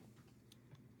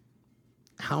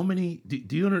 how many,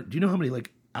 do you know how many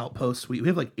like outposts? We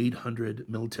have like 800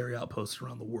 military outposts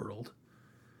around the world.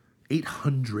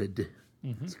 800.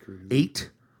 That's crazy.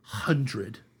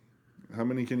 800. How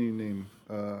many can you name?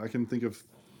 I can think of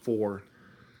 4.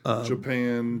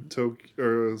 Japan,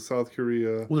 Tokyo, South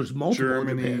Korea. Well, there's multiple.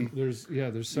 Germany. There's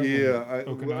several. Yeah,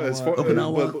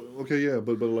 Okinawa.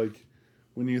 but like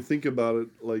when you think about it,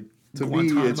 like to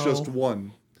me, it's just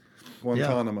one.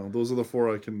 Guantanamo. Those are the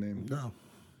 4 I can name. No.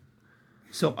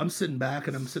 So I'm sitting back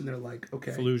and I'm sitting there like,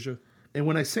 okay. Fallujah. And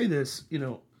when I say this,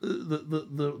 the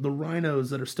rhinos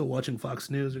that are still watching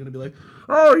Fox News are going to be like,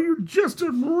 "Oh, you're just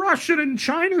a Russian and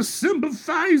China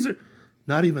sympathizer."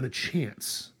 Not even a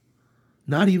chance.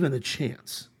 Not even a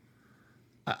chance.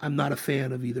 I'm not a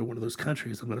fan of either one of those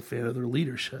countries. I'm not a fan of their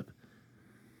leadership.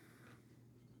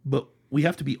 But we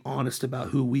have to be honest about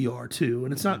who we are too.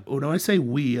 And it's not, when I say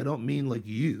we, I don't mean like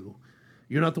you.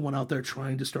 You're not the one out there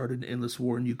trying to start an endless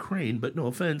war in Ukraine. But no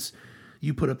offense,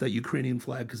 you put up that Ukrainian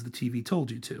flag because the TV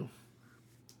told you to.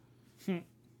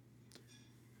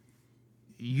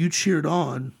 You cheered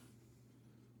on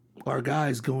our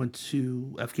guys going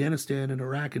to Afghanistan and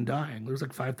Iraq and dying. There was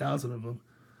like 5,000 of them.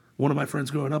 One of my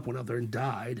friends growing up went out there and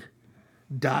died.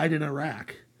 Died in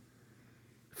Iraq.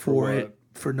 For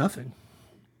nothing.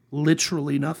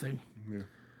 Literally nothing. Yeah.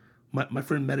 My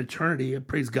friend met eternity, and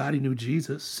praise God he knew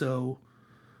Jesus, so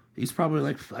he's probably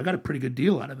like, I got a pretty good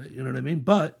deal out of it, you know what I mean?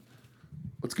 But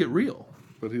let's get real.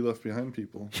 But he left behind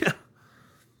people. Yeah.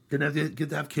 Didn't have to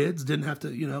get to have kids, didn't have to,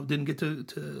 didn't get to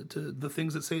the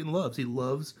things that Satan loves. He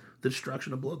loves the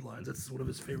destruction of bloodlines. That's one of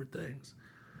his favorite things.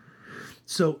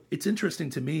 So it's interesting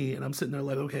to me, and I'm sitting there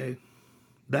like, okay,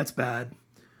 that's bad.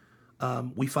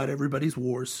 We fight everybody's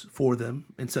wars for them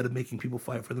instead of making people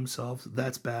fight for themselves.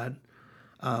 That's bad.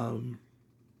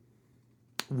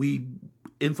 We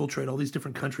infiltrate all these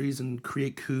different countries and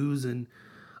create coups and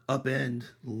upend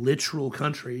literal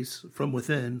countries from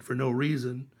within for no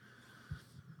reason,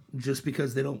 just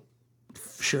because they don't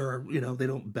share, they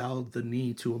don't bow the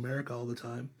knee to America all the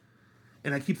time.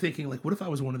 And I keep thinking, like, what if I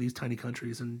was one of these tiny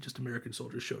countries and just American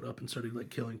soldiers showed up and started, like,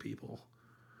 killing people?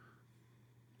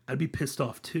 I'd be pissed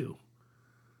off, too.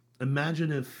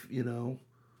 Imagine if,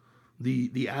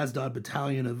 the Ashdod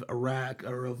battalion of Iraq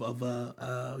or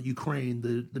of Ukraine,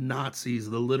 the Nazis,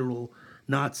 the literal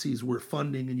Nazis were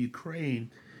funding in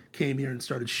Ukraine, came here and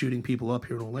started shooting people up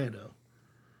here in Orlando.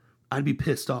 I'd be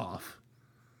pissed off.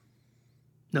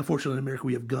 Now, fortunately, in America,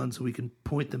 we have guns, so we can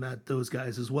point them at those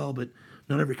guys as well, but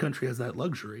not every country has that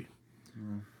luxury.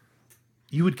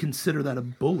 You would consider that a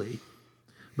bully.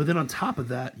 But then on top of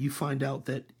that, you find out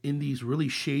that in these really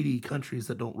shady countries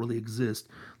that don't really exist,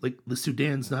 like the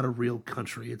Sudan's not a real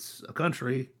country. It's a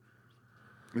country.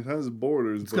 It has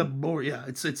borders. It's got borders. Yeah,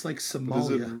 it's like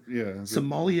Somalia.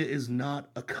 Somalia is not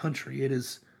a country. It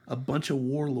is a bunch of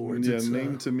warlords. Yeah,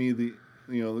 name to me the...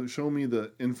 show me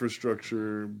the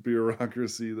infrastructure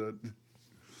bureaucracy that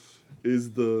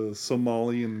is the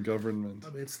Somalian government. I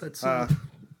mean,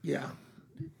 yeah,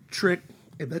 trick.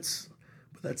 And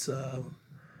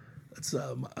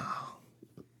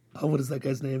what is that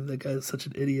guy's name? That guy is such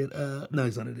an idiot. No,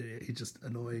 he's not an idiot. He's just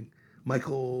annoying.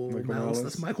 Michael Malice.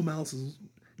 That's Michael Malice's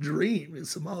dream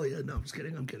is Somalia. No, I'm just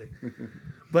kidding. I'm kidding.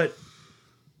 But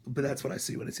that's what I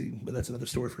see when I see. But that's another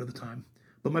story for another time.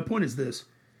 But my point is this.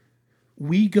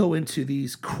 We go into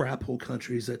these crap hole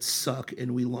countries that suck,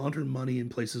 and we launder money in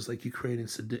places like Ukraine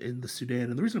and the Sudan.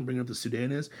 And the reason I'm bringing up the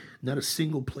Sudan is not a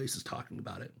single place is talking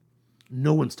about it.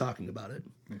 No one's talking about it.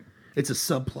 Yeah. It's a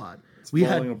subplot. It's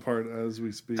falling apart as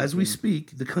we speak. As we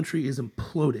speak, the country is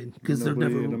imploding because they're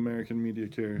never. In American media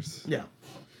cares. Yeah,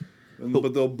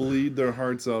 but they'll bleed their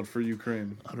hearts out for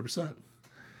Ukraine. 100%.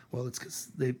 Well, it's because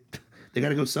they got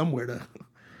to go somewhere to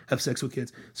have sex with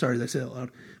kids. Sorry, did I say that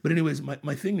loud? But anyways,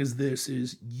 my thing is this: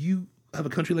 is you have a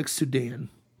country like Sudan.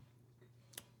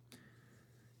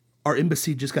 Our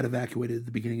embassy just got evacuated at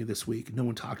the beginning of this week. No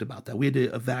one talked about that. We had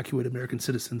to evacuate American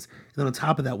citizens. And then on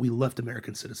top of that, we left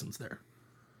American citizens there.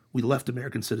 We left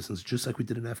American citizens just like we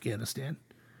did in Afghanistan.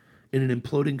 In an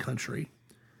imploding country,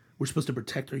 we're supposed to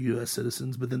protect our U.S.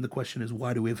 citizens, but then the question is,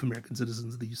 why do we have American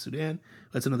citizens in the Sudan?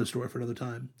 That's another story for another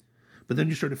time. But then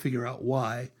you start to figure out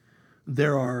why.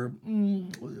 There are,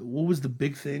 what was the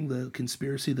big thing, the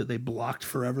conspiracy that they blocked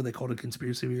forever? They called it a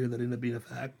conspiracy here that ended up being a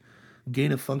fact.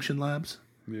 Gain of function labs.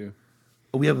 Yeah.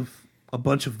 We have a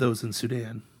bunch of those in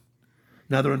Sudan.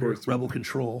 Now they're under rebel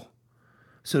control.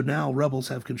 So now rebels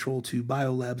have control to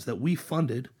biolabs that we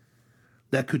funded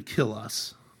that could kill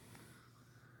us.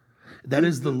 That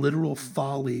is the literal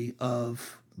folly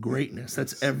of greatness.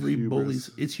 That's every bully's.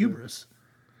 It's hubris.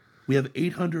 We have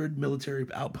 800 military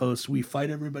outposts. We fight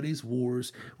everybody's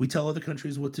wars. We tell other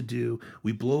countries what to do.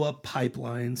 We blow up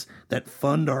pipelines that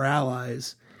fund our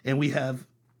allies. And we have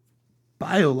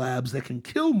biolabs that can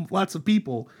kill lots of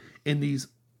people in these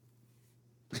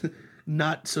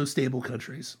not so stable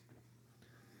countries.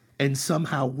 And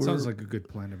somehow we're... Sounds like a good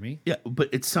plan to me. Yeah,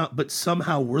 but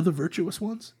somehow we're the virtuous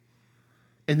ones.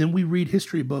 And then we read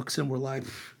history books and we're like,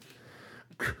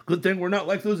 good thing we're not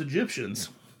like those Egyptians.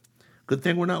 Good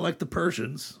thing we're not like the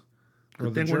Persians.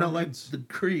 Good thing we're not like the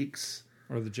Greeks.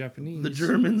 Or the Japanese. The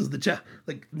Germans.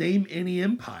 Like, name any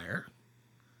empire.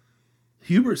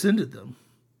 Hubris ended them.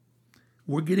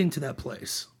 We're getting to that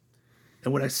place.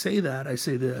 And when I say that, I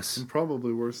say this. And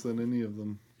probably worse than any of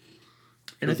them.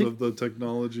 And I think of the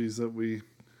technologies that we've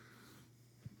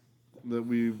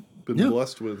been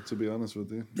blessed with, to be honest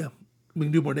with you. Yeah. We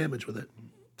can do more damage with it.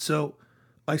 So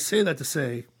I say that to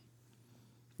say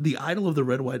the idol of the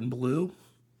red, white, and blue,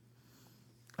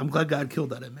 I'm glad God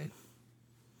killed that in me.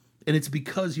 And it's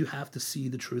because you have to see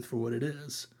the truth for what it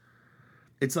is.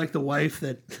 It's like the wife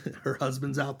that her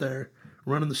husband's out there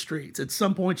running the streets. At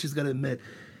some point, she's got to admit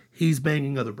he's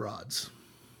banging other broads.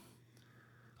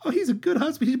 Oh, he's a good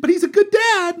husband, but he's a good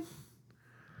dad.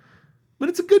 But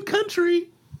it's a good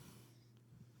country.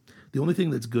 The only thing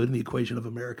that's good in the equation of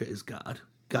America is God.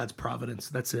 God's providence.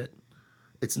 That's it.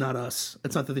 It's not us.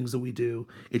 It's not the things that we do.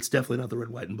 It's definitely not the red,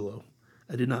 white, and blue.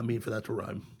 I did not mean for that to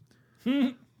rhyme.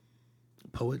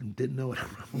 Poet didn't know it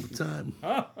all the time.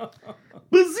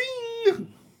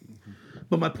 Bazing!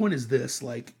 But my point is this: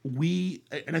 like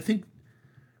I think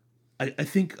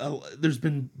there's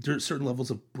been certain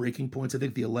levels of breaking points. I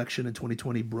think the election in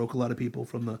 2020 broke a lot of people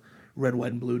from the red,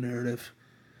 white, and blue narrative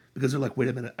because they're like, wait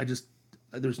a minute,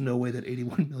 there's no way that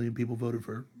 81 million people voted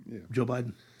for Joe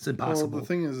Biden. It's impossible. Well, the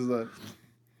thing is that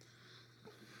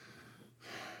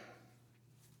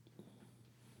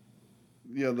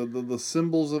the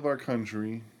symbols of our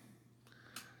country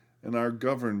and our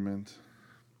government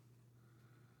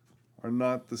are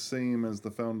not the same as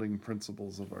the founding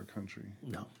principles of our country.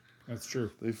 No. That's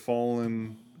true. They've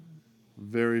fallen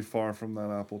very far from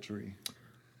that apple tree.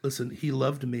 Listen, he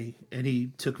loved me, and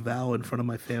he took vow in front of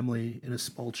my family in a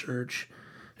small church,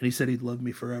 and he said he'd love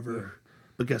me forever. Yeah.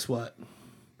 But guess what?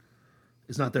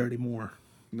 It's not there anymore.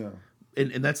 No.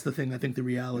 And that's the thing. I think the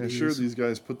reality is... Sure, these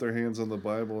guys put their hands on the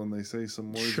Bible and they say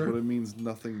some words, sure, but it means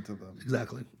nothing to them.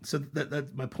 Exactly. So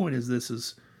that my point is this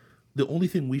is... The only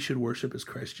thing we should worship is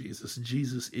Christ Jesus.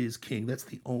 Jesus is King. That's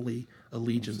the only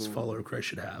allegiance follower of Christ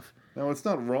should have. Now, it's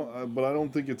not wrong, but I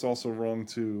don't think it's also wrong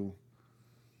to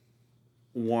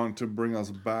want to bring us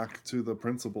back to the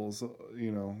principles,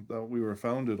 that we were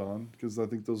founded on, because I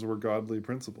think those were godly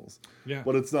principles. Yeah.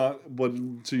 But it's not, but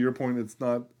to your point, it's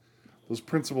not, those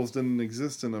principles didn't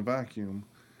exist in a vacuum,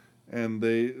 and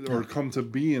or come to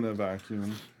be in a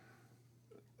vacuum.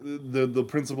 The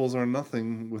principles are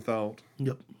nothing without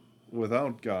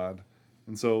God.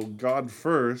 And so God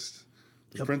first,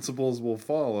 the principles will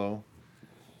follow,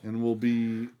 and we'll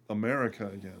be America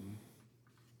again.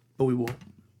 But we won't.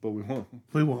 We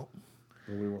won't.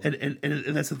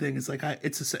 And that's the thing. It's like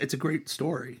it's a great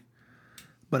story,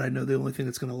 but I know the only thing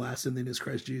that's going to last in it is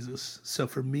Christ Jesus. So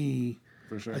for me,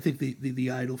 sure. I think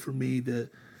the idol for me, the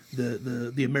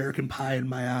American pie in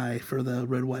my eye for the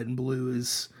red, white, and blue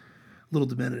is a little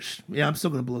diminished. Yeah, I'm still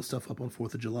going to blow stuff up on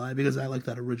 4th of July because I like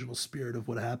that original spirit of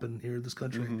what happened here in this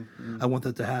country. I want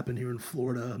that to happen here in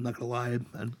Florida. I'm not going to lie.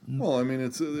 Well, I mean,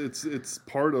 it's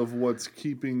part of what's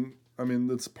keeping. I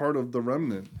mean, it's part of the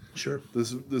remnant. Sure.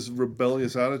 This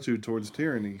rebellious attitude towards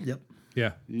tyranny. Yep.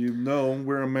 Yeah.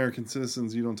 We're American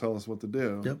citizens. You don't tell us what to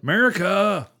do. Yep.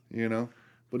 America.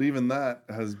 But even that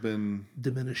has been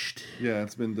diminished. Yeah,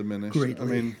 it's been diminished. Greatly. I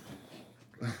mean,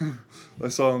 I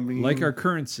saw a meme. Like our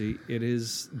currency, it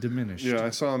is diminished. Yeah, I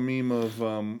saw a meme of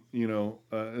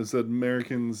it said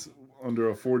Americans under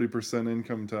a 40%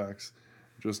 income tax,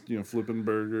 just flipping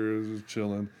burgers,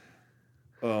 chilling.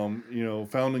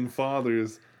 founding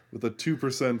fathers with a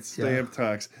 2% stamp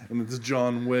tax, and it's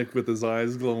John Wick with his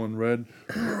eyes glowing red.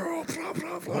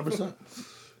 100%.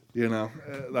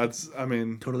 That's,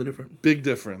 Totally different. big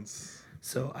difference.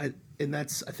 So I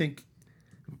think,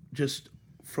 just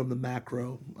from the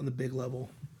macro on the big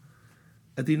level,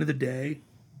 at the end of the day,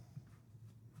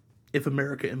 if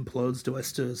America implodes,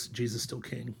 is Jesus still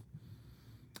king?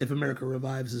 If America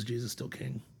revives, is Jesus still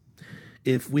king?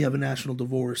 If we have a national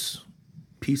divorce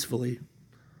peacefully,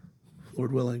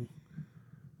 Lord willing,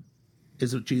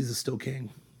 is Jesus still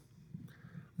king?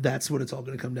 That's what it's all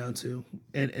going to come down to.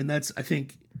 And that's,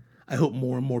 I hope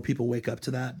more and more people wake up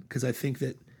to that, because I think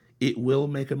that it will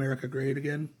make America great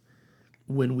again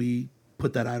when we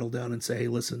put that idol down and say, hey,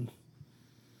 listen,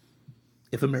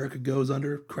 if America goes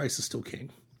under, Christ is still king.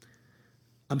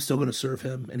 I'm still going to serve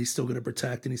him, and he's still going to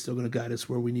protect, and he's still going to guide us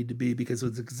where we need to be, because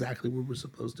it's exactly where we're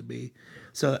supposed to be.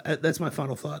 So that's my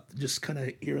final thought, just kind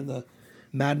of hearing the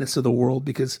madness of the world,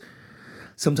 because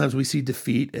sometimes we see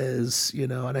defeat as,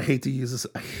 and I hate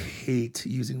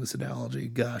using this analogy.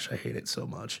 Gosh, I hate it so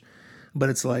much. But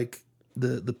it's like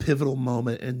the pivotal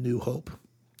moment in New Hope.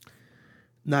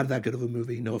 Not that good of a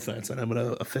movie, no offense, and I'm going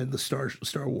to offend the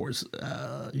Star Wars.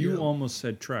 You almost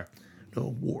said Trek.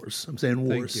 No, Wars. I'm saying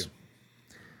Wars. Thank you.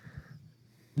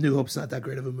 New Hope's not that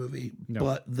great of a movie,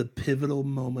 but the pivotal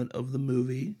moment of the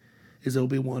movie is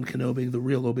Obi-Wan Kenobi, the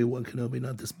real Obi-Wan Kenobi,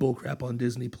 not this bullcrap on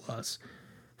Disney Plus,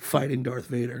 fighting Darth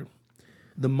Vader.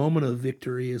 The moment of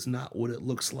victory is not what it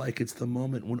looks like. It's the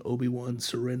moment when Obi-Wan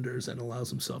surrenders and allows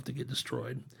himself to get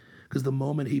destroyed. Because the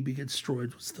moment he gets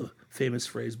destroyed was the famous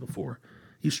phrase before,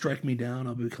 you strike me down,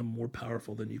 I'll become more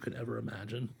powerful than you could ever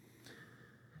imagine.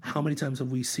 How many times have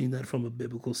we seen that from a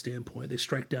biblical standpoint? They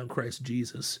strike down Christ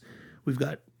Jesus. We've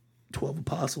got 12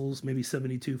 apostles, maybe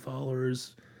 72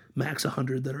 followers, max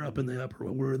 100 that are up in the upper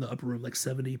room. We're in the upper room, like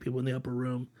 70 people in the upper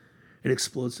room. It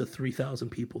explodes to 3,000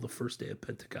 people the first day of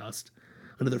Pentecost.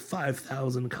 Another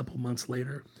 5,000 a couple months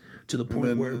later, to the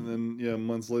point where... And then,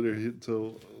 months later,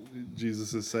 till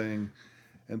Jesus is saying,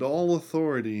 and all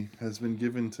authority has been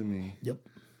given to me. Yep.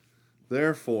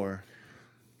 Therefore,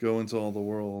 go into all the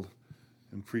world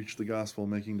and preach the gospel,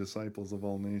 making disciples of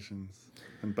all nations,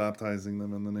 and baptizing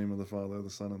them in the name of the Father, the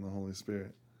Son, and the Holy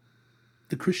Spirit.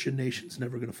 The Christian nation's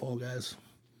never going to fall, guys,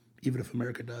 even if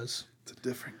America does. It's a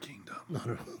different kingdom.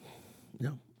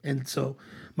 No. And so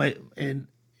and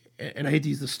I hate to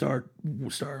use the Star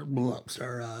Wars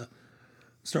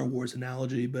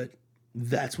analogy, but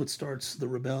that's what starts the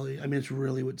rebellion. I mean, it's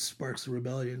really what sparks the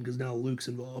rebellion, because now Luke's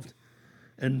involved,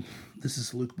 and this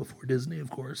is Luke before Disney, of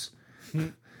course.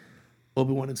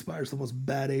 Obi-Wan inspires the most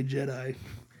bad-A Jedi.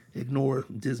 Ignore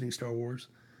Disney Star Wars.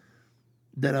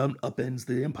 That upends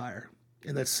the Empire.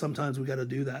 And that's sometimes we got to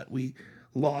do that.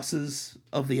 Losses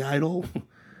of the idol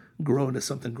grow into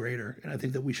something greater. And I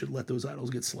think that we should let those idols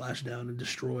get slashed down and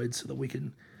destroyed so that we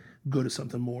can go to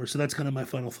something more. So that's kind of my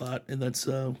final thought. And that's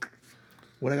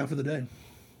what I got for the day.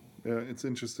 Yeah, it's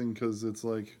interesting because it's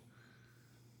like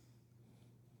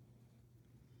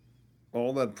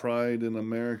all that pride in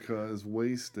America is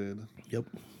wasted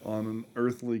on an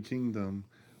earthly kingdom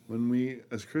when we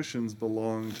as Christians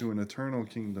belong to an eternal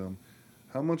kingdom.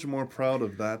 How much more proud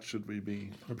of that should we be?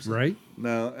 100%. Right?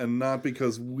 Now, and not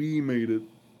because we made it.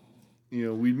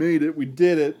 We made it. We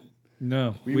did it.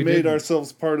 No, we made didn't.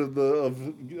 ourselves part of the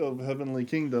heavenly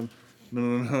kingdom.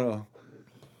 No.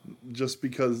 Just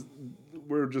because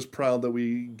we're just proud that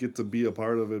we get to be a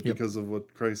part of it because of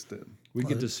what Christ did. We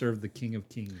get to serve the King of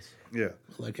Kings. Yeah,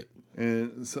 I like it.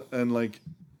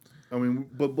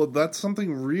 But that's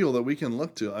something real that we can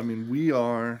look to. I mean, we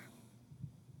are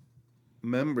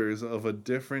members of a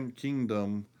different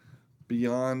kingdom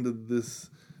beyond this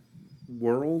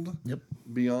world,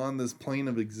 beyond this plane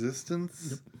of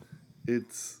existence.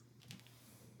 It's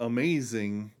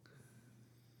amazing.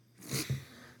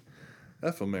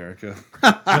 F America.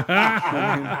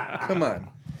 Come on.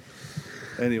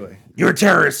 Anyway. You're a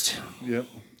terrorist. Yep.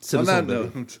 On that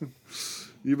note,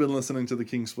 you've been listening to the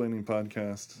Kingsplaining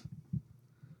Podcast,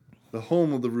 the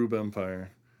home of the Rube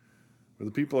Empire, where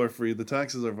the people are free, the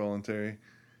taxes are voluntary,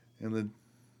 and the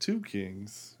two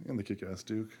kings and the kick-ass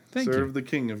Duke serve the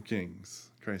King of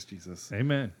Kings, Christ Jesus.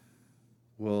 Amen.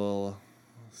 We'll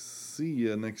see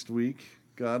you next week.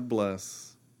 God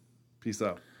bless. Peace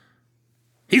out.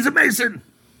 He's a Mason.